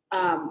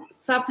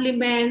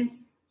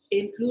supplements,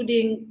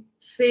 including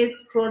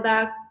face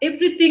products,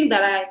 everything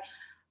that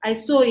I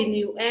saw in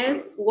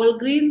US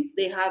Walgreens,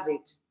 they have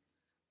it.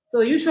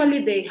 So usually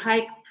they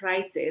hike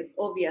prices,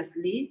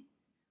 obviously,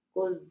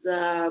 because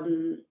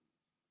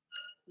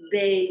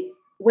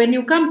when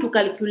you come to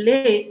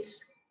calculate,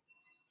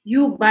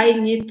 you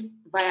buying it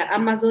via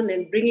Amazon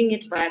and bringing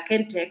it via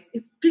Kentex,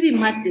 it's pretty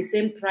much the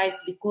same price,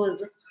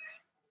 because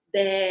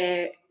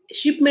the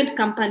shipment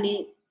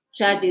company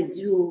charges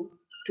you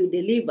to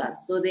deliver,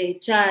 so they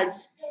charge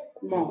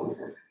more.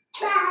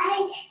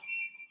 Bye.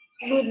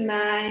 Good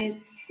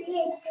night.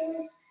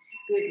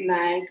 Good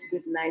night.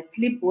 Good night.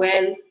 Sleep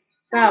well.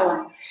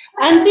 Sawa.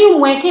 Auntie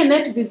mweke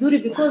net vizuri,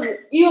 because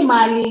hiyo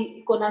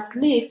mali iko na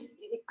slit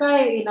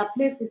ikae in a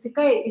place,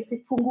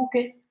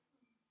 isifunguke.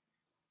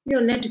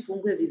 Hiyo net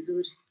ifungue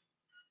vizuri.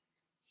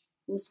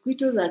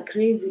 Mosquitoes are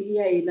crazy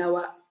here in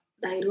our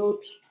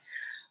Nairobi.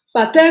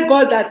 But thank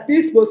God that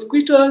these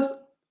mosquitoes,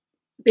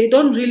 they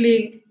don't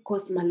really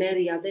cause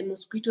malaria. The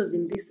mosquitoes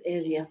in this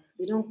area,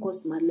 they don't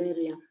cause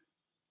malaria.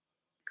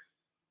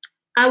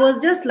 I was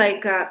just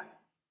like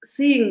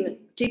seeing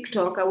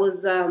TikTok.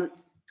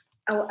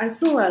 I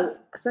saw a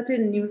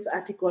certain news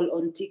article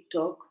on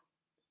TikTok,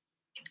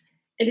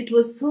 and it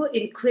was so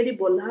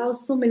incredible how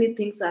so many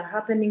things are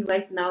happening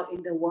right now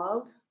in the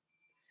world.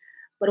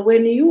 But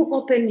when you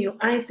open your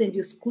eyes and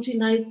you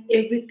scrutinize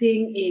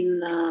everything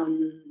in,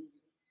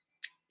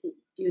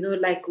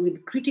 like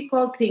with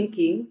critical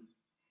thinking,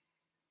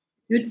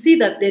 you'd see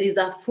that there is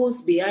a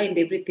force behind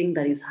everything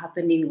that is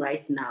happening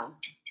right now.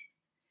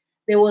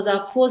 There was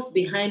a force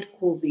behind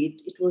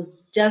COVID. It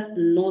was just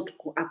not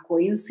a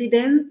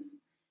coincidence.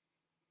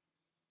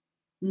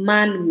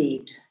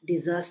 Man-made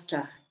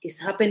disaster is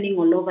happening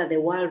all over the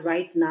world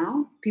right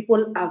now.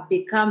 People have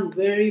become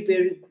very,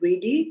 very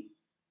greedy.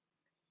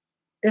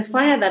 The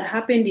fire that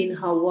happened in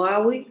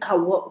Hawaii,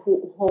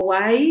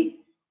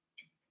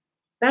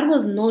 that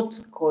was not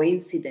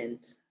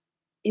coincident.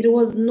 It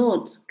was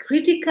not.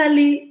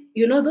 Critically,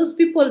 those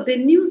people, the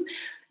news,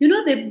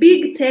 the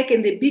big tech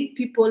and the big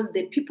people,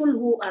 the people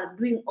who are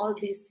doing all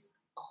these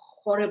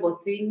horrible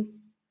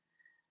things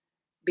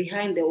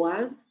behind the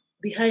world,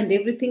 behind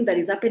everything that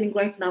is happening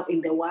right now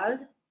in the world.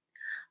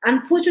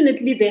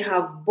 Unfortunately, they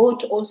have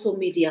bought also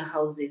media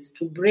houses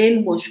to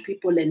brainwash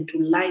people and to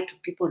lie to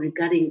people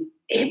regarding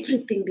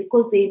everything,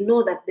 because they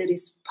know that there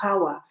is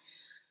power.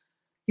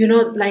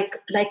 Like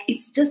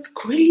it's just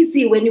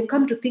crazy when you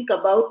come to think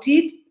about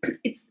it.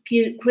 It's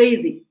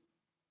crazy.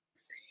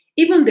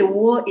 Even the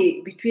war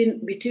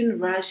between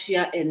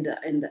Russia and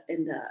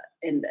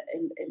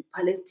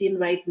Palestine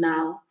right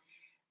now,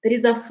 there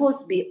is a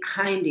force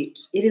behind it.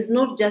 It is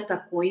not just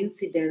a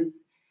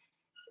coincidence.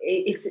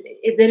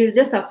 There is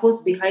just a force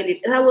behind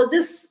it. And I was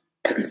just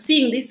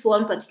seeing this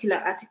one particular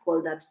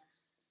article that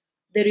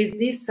there is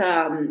this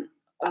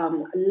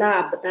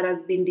lab that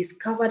has been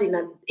discovered in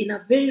a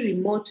very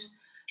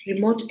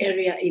remote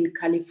area in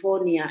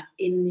California,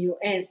 in the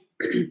US.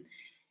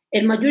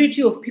 And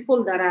majority of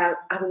people that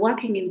are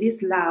working in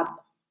this lab,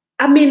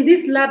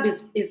 this lab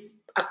is,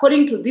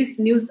 according to this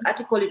news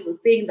article, it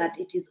was saying that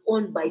it is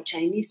owned by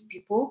Chinese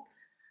people.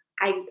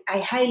 I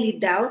highly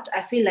doubt.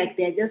 I feel like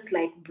they're just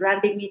like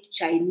branding it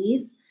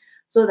Chinese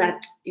so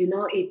that,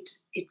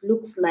 it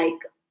looks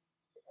like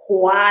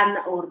Wuhan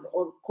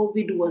or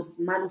COVID was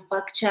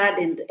manufactured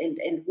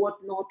and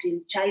whatnot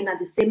in China.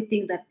 The same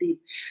thing that they,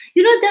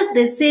 just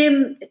the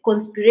same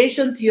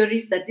conspiracy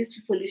theories that these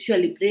people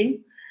usually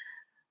bring.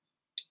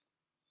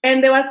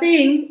 And they were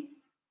saying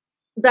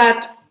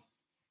that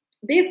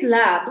this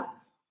lab,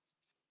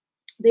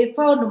 they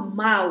found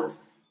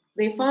mouse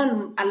they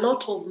found a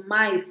lot of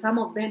mice. Some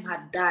of them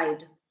had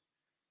died.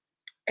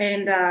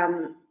 And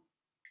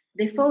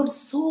they found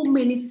so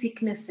many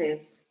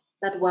sicknesses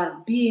that were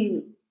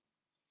being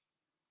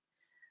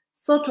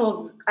sort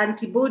of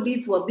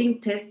antibodies were being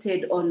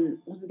tested on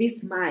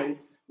these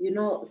mice. You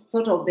know,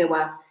 sort of they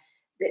were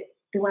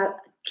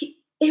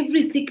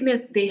every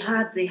sickness they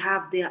had, they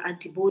have their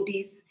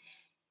antibodies.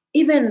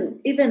 Even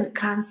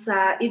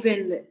cancer,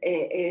 even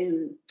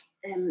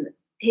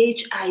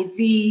HIV,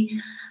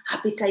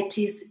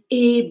 hepatitis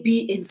A,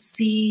 B, and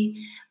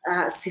C,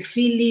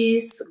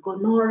 syphilis,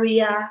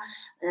 gonorrhea,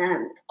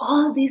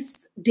 all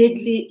these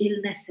deadly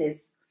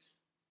illnesses,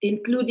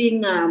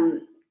 including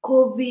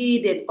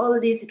COVID and all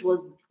this. It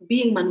was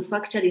being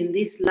manufactured in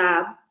this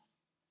lab.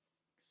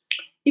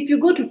 If you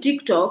go to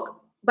TikTok,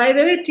 by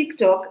the way,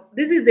 TikTok,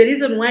 this is the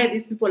reason why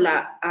these people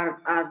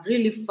are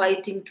really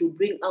fighting to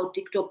bring out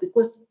TikTok,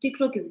 because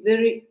TikTok is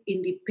very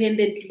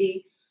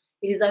independently,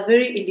 it is a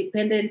very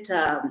independent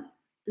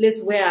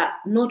place where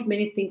not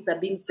many things are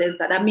being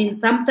censored. I mean,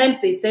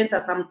 sometimes they censor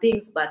some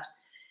things, but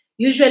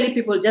usually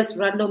people just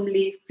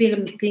randomly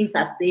film things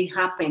as they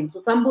happen. So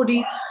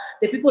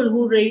the people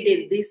who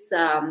raided this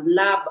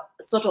lab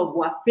sort of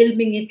were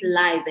filming it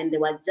live, and they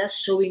were just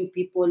showing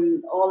people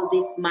all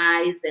these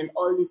mice and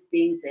all these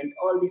things and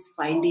all these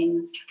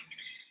findings.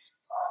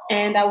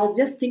 And I was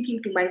just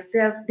thinking to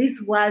myself,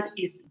 this world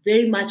is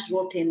very much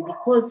rotten,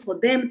 because for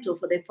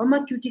the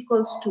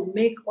pharmaceuticals to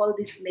make all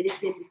this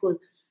medicine, because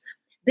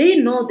they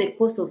know the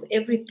cause of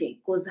everything.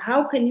 Because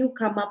how can you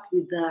come up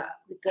with a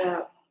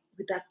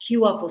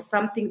cure for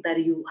something that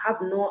you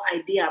have no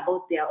idea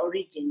about their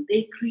origin?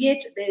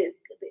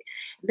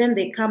 Then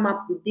they come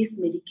up with this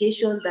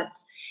medication that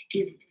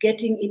is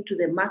getting into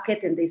the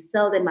market, and they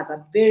sell them at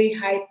a very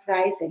high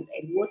price and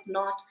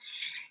whatnot.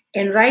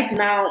 And right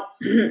now,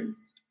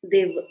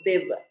 they've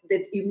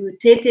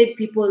mutated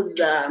people's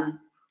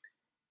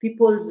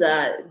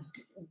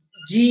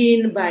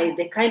gene by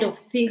the kind of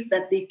things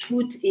that they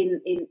put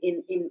in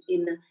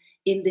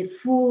the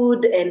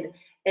food, and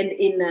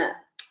in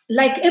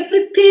like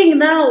everything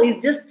now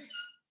is just.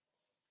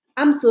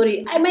 I'm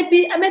sorry, I might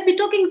be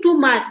talking too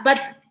much, but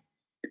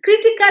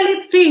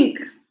critically think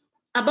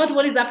about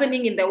what is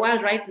happening in the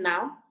world right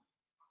now.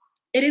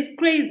 It is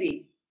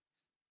crazy.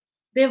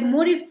 They've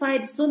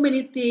modified so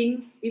many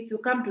things. If you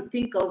come to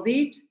think of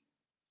it,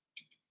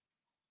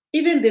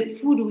 even the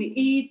food we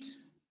eat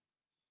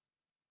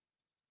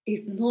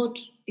is not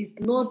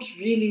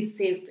really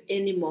safe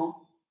anymore.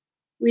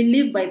 We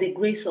live by the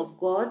grace of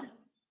God.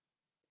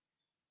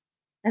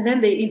 And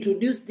then they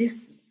introduce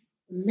these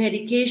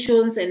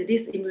medications and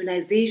these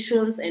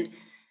immunizations, and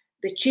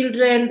the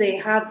children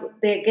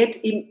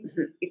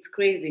it's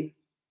crazy.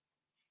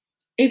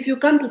 If you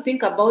come to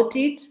think about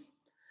it,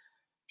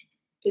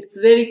 it's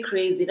very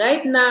crazy.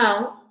 Right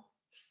now,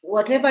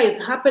 whatever is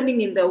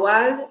happening in the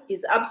world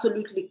is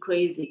absolutely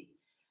crazy.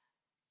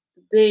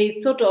 They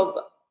sort of,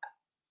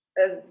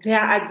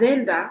 their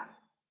agenda,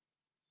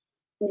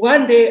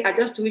 one day I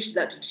just wish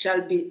that it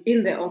shall be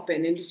in the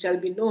open and it shall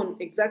be known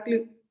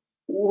exactly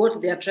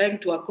what they are trying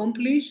to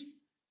accomplish.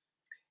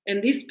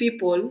 And these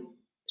people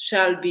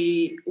shall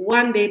be,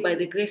 one day by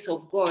the grace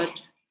of God,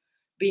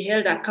 be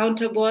held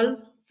accountable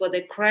for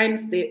the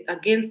crimes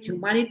against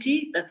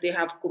humanity that they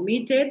have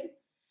committed.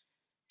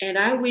 And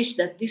I wish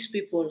that these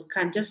people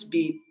can just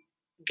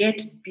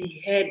get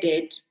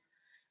beheaded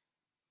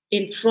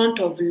in front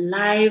of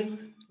live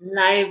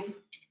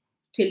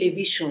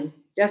television,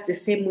 just the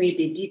same way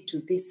they did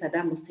to this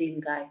Saddam Hussein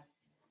guy.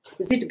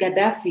 Is it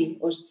Gaddafi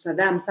or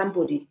Saddam,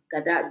 somebody?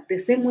 The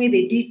same way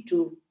they did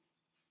to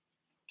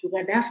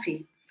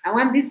Gaddafi. I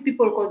want these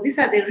people, because these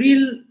are the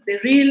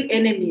real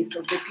enemies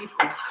of the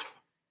people.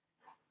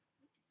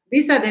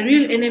 These are the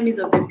real enemies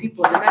of the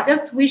people, and I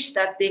just wish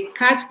that they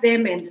catch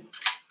them and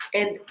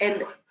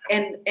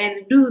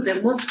do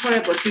the most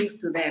horrible things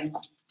to them,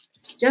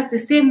 just the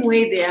same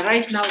way they are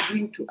right now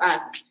doing to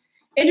us.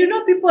 And you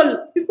know,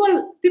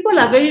 people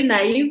are very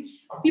naive.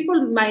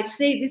 People might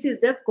say this is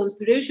just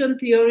conspiracy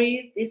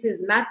theories. This is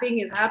nothing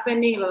is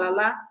happening, la la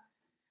la.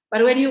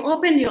 But when you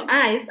open your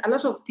eyes, a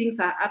lot of things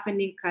are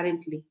happening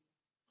currently.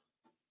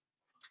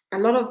 A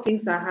lot of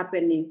things are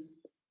happening.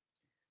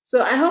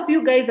 So I hope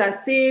you guys are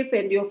safe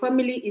and your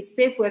family is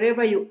safe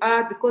wherever you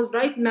are, because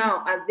right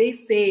now, as they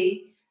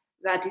say,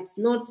 that it's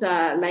not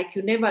like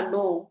you never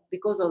know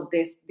because of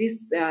this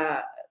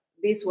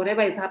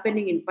whatever is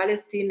happening in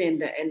Palestine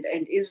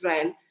and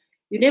Israel.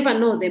 You never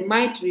know, they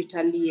might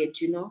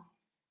retaliate, you know.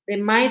 They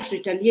might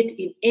retaliate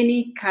in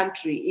any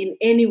country, in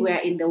anywhere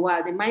in the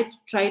world. They might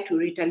try to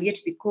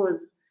retaliate,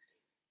 because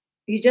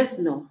you just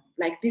know,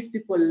 like these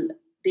people,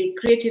 they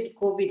created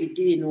COVID, it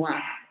didn't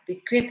work.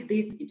 They create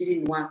this, it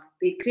didn't work.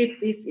 They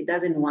create this, it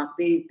doesn't work.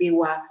 They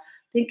were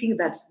thinking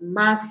that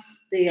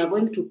they are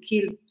going to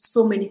kill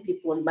so many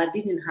people, but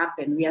it didn't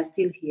happen. We are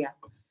still here.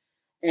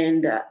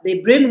 And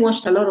they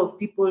brainwashed a lot of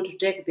people to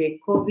take the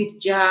COVID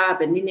jab,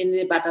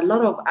 but a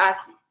lot of us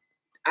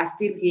are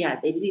still here.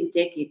 They didn't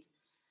take it.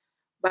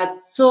 But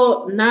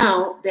so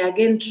now they're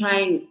again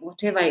trying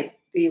whatever,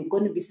 they're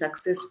going to be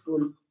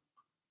successful.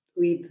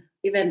 with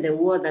even the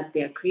war that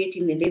they are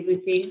creating and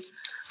everything.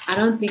 I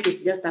don't think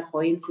it's just a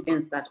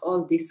coincidence that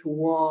all this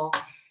war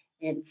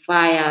and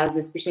fires,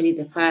 especially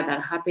the fire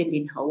that happened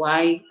in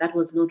Hawaii, that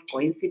was not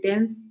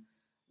coincidence.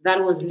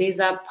 That was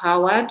laser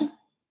powered.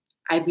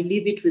 I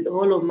believe it with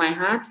all of my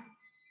heart,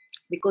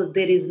 because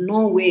there is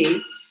no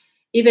way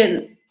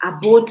even a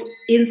boat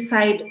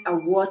inside a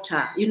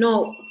water, you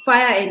know,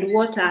 fire and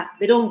water,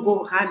 they don't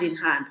go hand in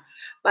hand.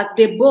 But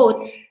the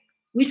boat,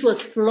 which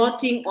was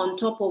floating on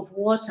top of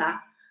water,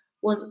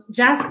 was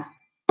just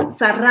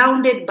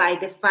surrounded by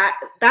the fire.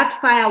 That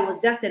fire was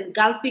just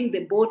engulfing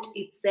the boat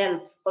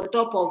itself on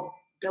top of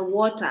the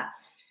water.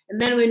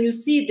 And then when you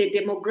see the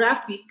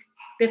demographic,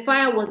 the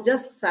fire was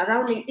just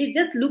surrounding. It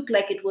just looked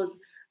like it was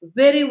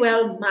very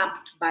well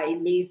mapped by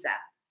laser.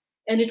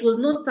 And it was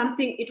not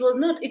something, it was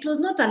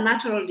not a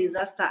natural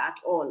disaster at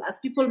all, as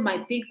people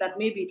might think that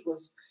maybe it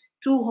was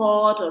too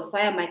hot or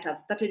fire might have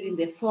started in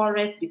the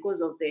forest because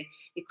of the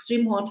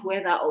extreme hot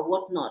weather or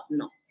whatnot.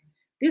 No.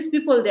 These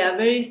people, they are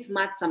very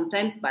smart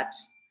sometimes, but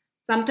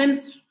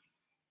sometimes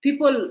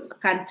people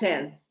can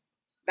tell.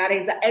 That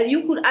is,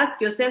 you could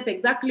ask yourself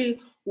exactly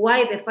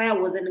why the fire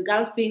was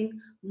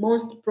engulfing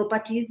most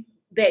properties,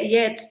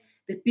 yet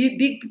the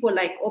big people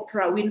like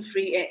Oprah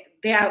Winfrey,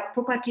 their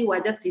property were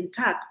just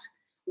intact,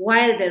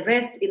 while the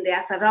rest in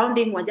their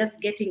surrounding were just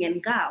getting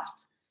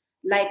engulfed.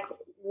 Like,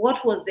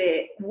 what was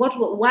the,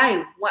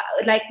 why,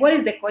 like, what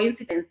is the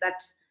coincidence that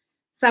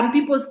some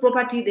people's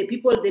property, the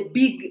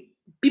big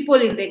people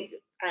in the,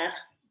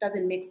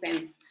 doesn't make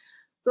sense.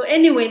 So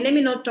anyway, let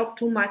me not talk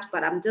too much,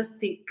 but I'm just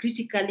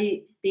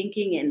critically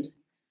thinking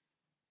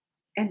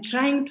and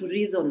trying to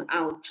reason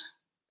out.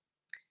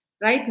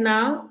 Right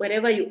now,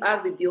 wherever you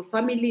are with your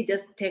family,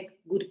 just take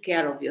good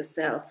care of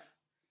yourself.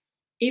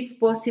 If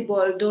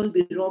possible, don't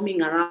be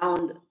roaming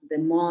around the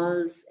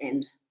malls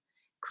and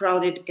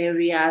crowded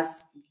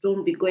areas.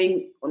 Don't be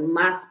going on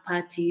mass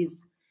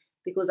parties,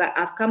 because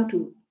I've come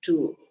to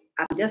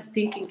I'm just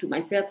thinking to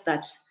myself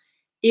that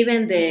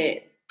even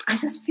I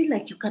just feel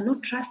like you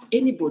cannot trust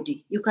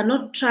anybody. You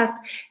cannot trust,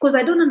 because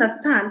I don't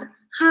understand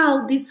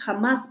how these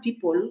Hamas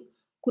people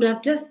could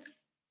have just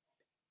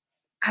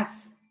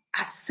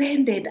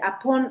ascended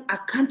upon a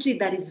country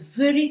that is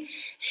very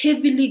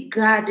heavily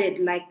guarded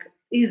like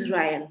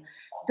Israel.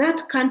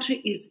 That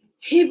country is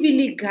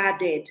heavily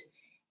guarded.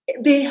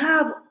 They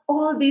have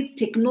all these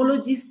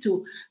technologies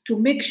to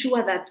make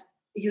sure that,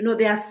 you know,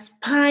 they are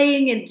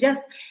spying, and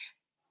just,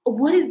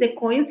 what is the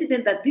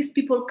coincidence that these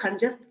people can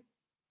just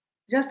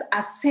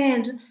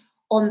ascend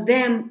on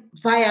them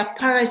via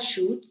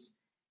parachutes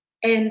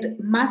and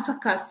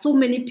massacre so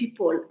many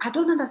people? I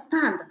don't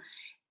understand.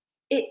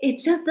 It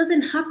just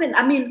doesn't happen.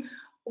 I mean,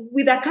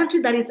 with a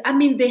country that is, I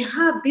mean, they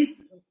have these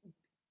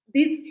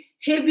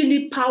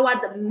heavily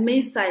powered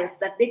missiles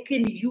that they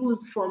can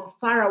use from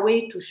far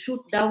away to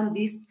shoot down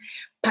these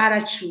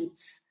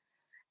parachutes.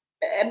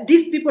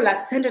 These people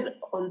ascended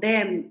on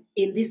them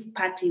in this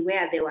party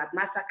where they were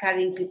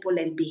massacring people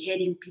and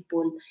beheading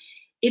people.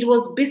 It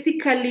was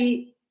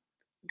basically,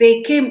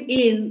 they came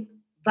in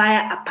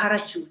via a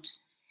parachute.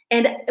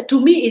 And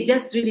to me, it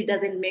just really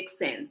doesn't make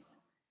sense.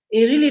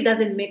 It really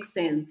doesn't make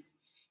sense.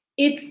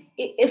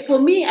 For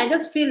me, I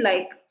just feel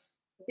like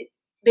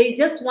they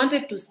just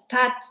wanted to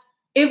start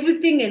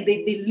everything, and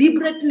they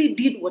deliberately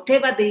did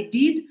whatever they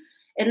did.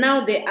 And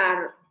now they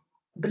are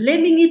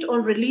blaming it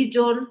on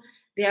religion.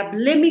 They are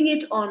blaming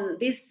it on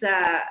these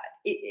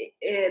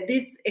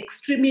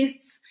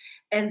extremists,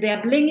 and they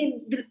are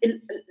blaming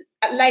it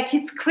like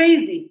it's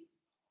crazy.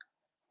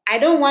 I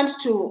don't want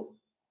to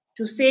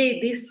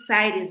say this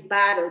side is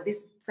bad or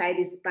this side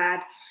is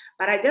bad,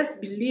 but I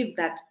just believe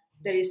that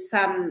there is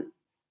some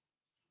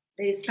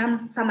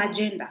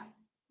agenda.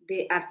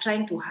 They are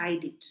trying to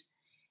hide it.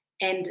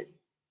 And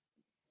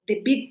the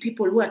big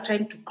people who are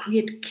trying to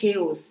create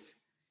chaos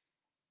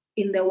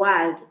in the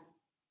world,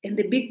 and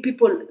the big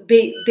people,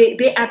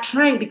 they are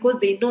trying, because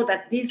they know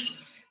that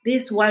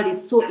this world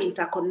is so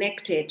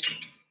interconnected.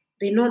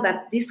 They know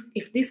that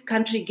if this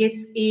country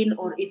gets in,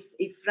 or if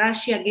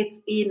Russia gets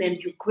in,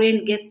 and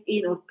Ukraine gets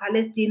in, or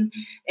Palestine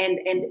and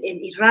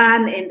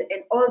Iran and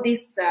all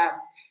this,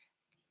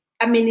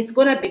 I mean, it's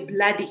going to be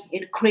bloody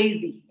and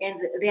crazy. And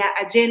their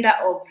agenda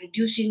of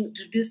reducing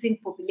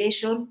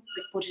population,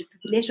 the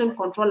population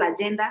control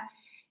agenda,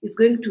 is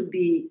going to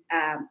be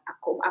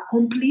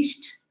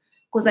accomplished.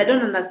 Because I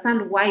don't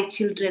understand why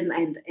children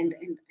and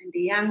the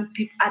young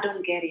people, I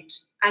don't get it.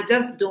 I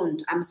just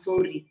don't. I'm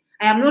sorry.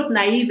 I am not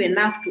naive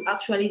enough to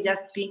actually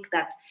just think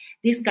that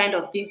these kind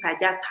of things are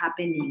just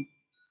happening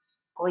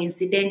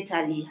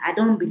coincidentally. I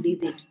don't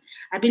believe it.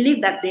 I believe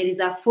that there is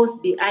a force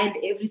behind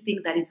everything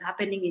that is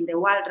happening in the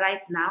world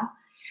right now.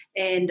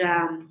 And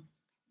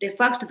the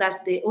fact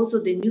that the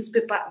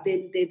newspaper,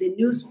 the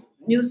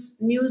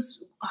news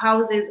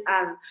houses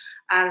are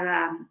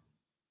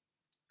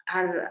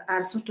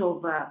sort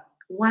of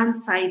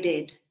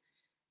one-sided.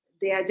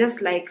 They are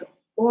just like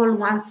all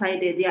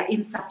one-sided. They are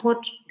in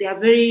support. They are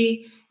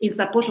very in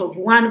support of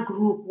one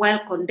group while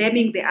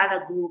condemning the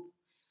other group,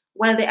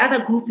 while the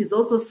other group is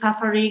also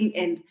suffering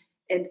and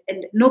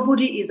and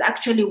nobody is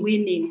actually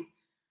winning.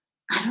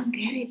 I don't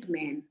get it,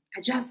 man.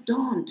 I just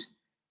don't.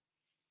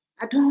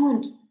 I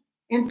don't.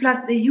 And plus,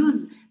 they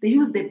use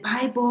the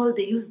Bible.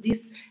 They use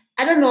this.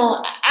 I don't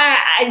know.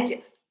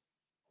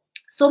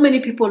 So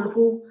many people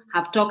who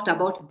have talked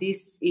about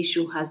this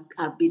issue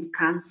have been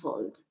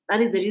cancelled.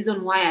 That is the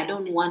reason why I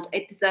don't want.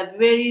 It is a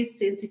very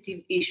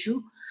sensitive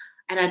issue,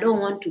 and I don't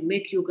want to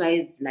make you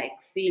guys like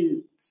feel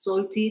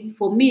salty.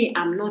 For me,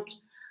 I'm not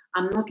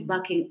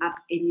backing up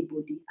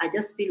anybody. I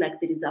just feel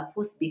like there is a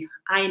force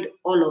behind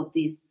all of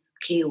this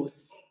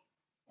chaos,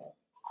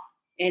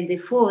 and the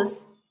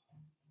force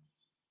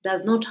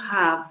does not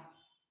have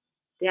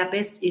their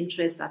best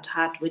interest at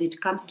heart when it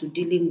comes to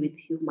dealing with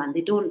human.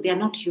 They are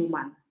not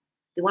human.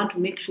 They want to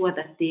make sure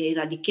that they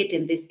eradicate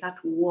and they start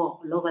war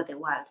all over the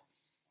world.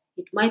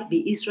 It might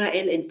be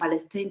Israel and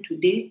Palestine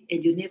today,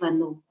 and you never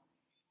know.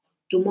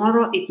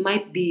 Tomorrow it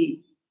might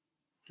be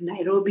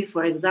Nairobi,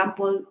 for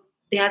example.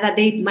 The other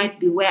day it might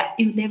be where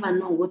you never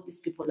know what these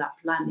people are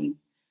planning.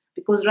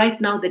 Because right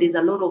now there is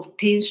a lot of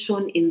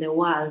tension in the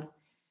world,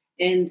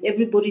 and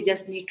everybody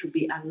just need to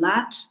be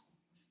alert,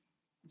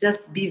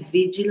 just be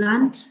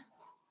vigilant,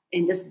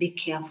 and just be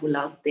careful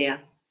out there.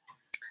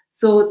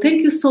 So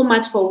thank you so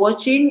much for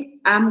watching.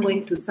 I'm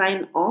going to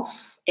sign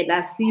off, and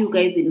I'll see you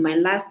guys in my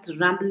last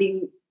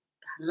rambling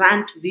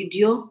rant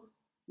video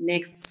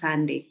next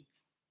Sunday.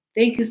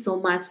 Thank you so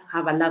much.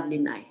 Have a lovely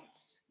night.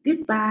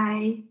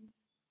 Goodbye.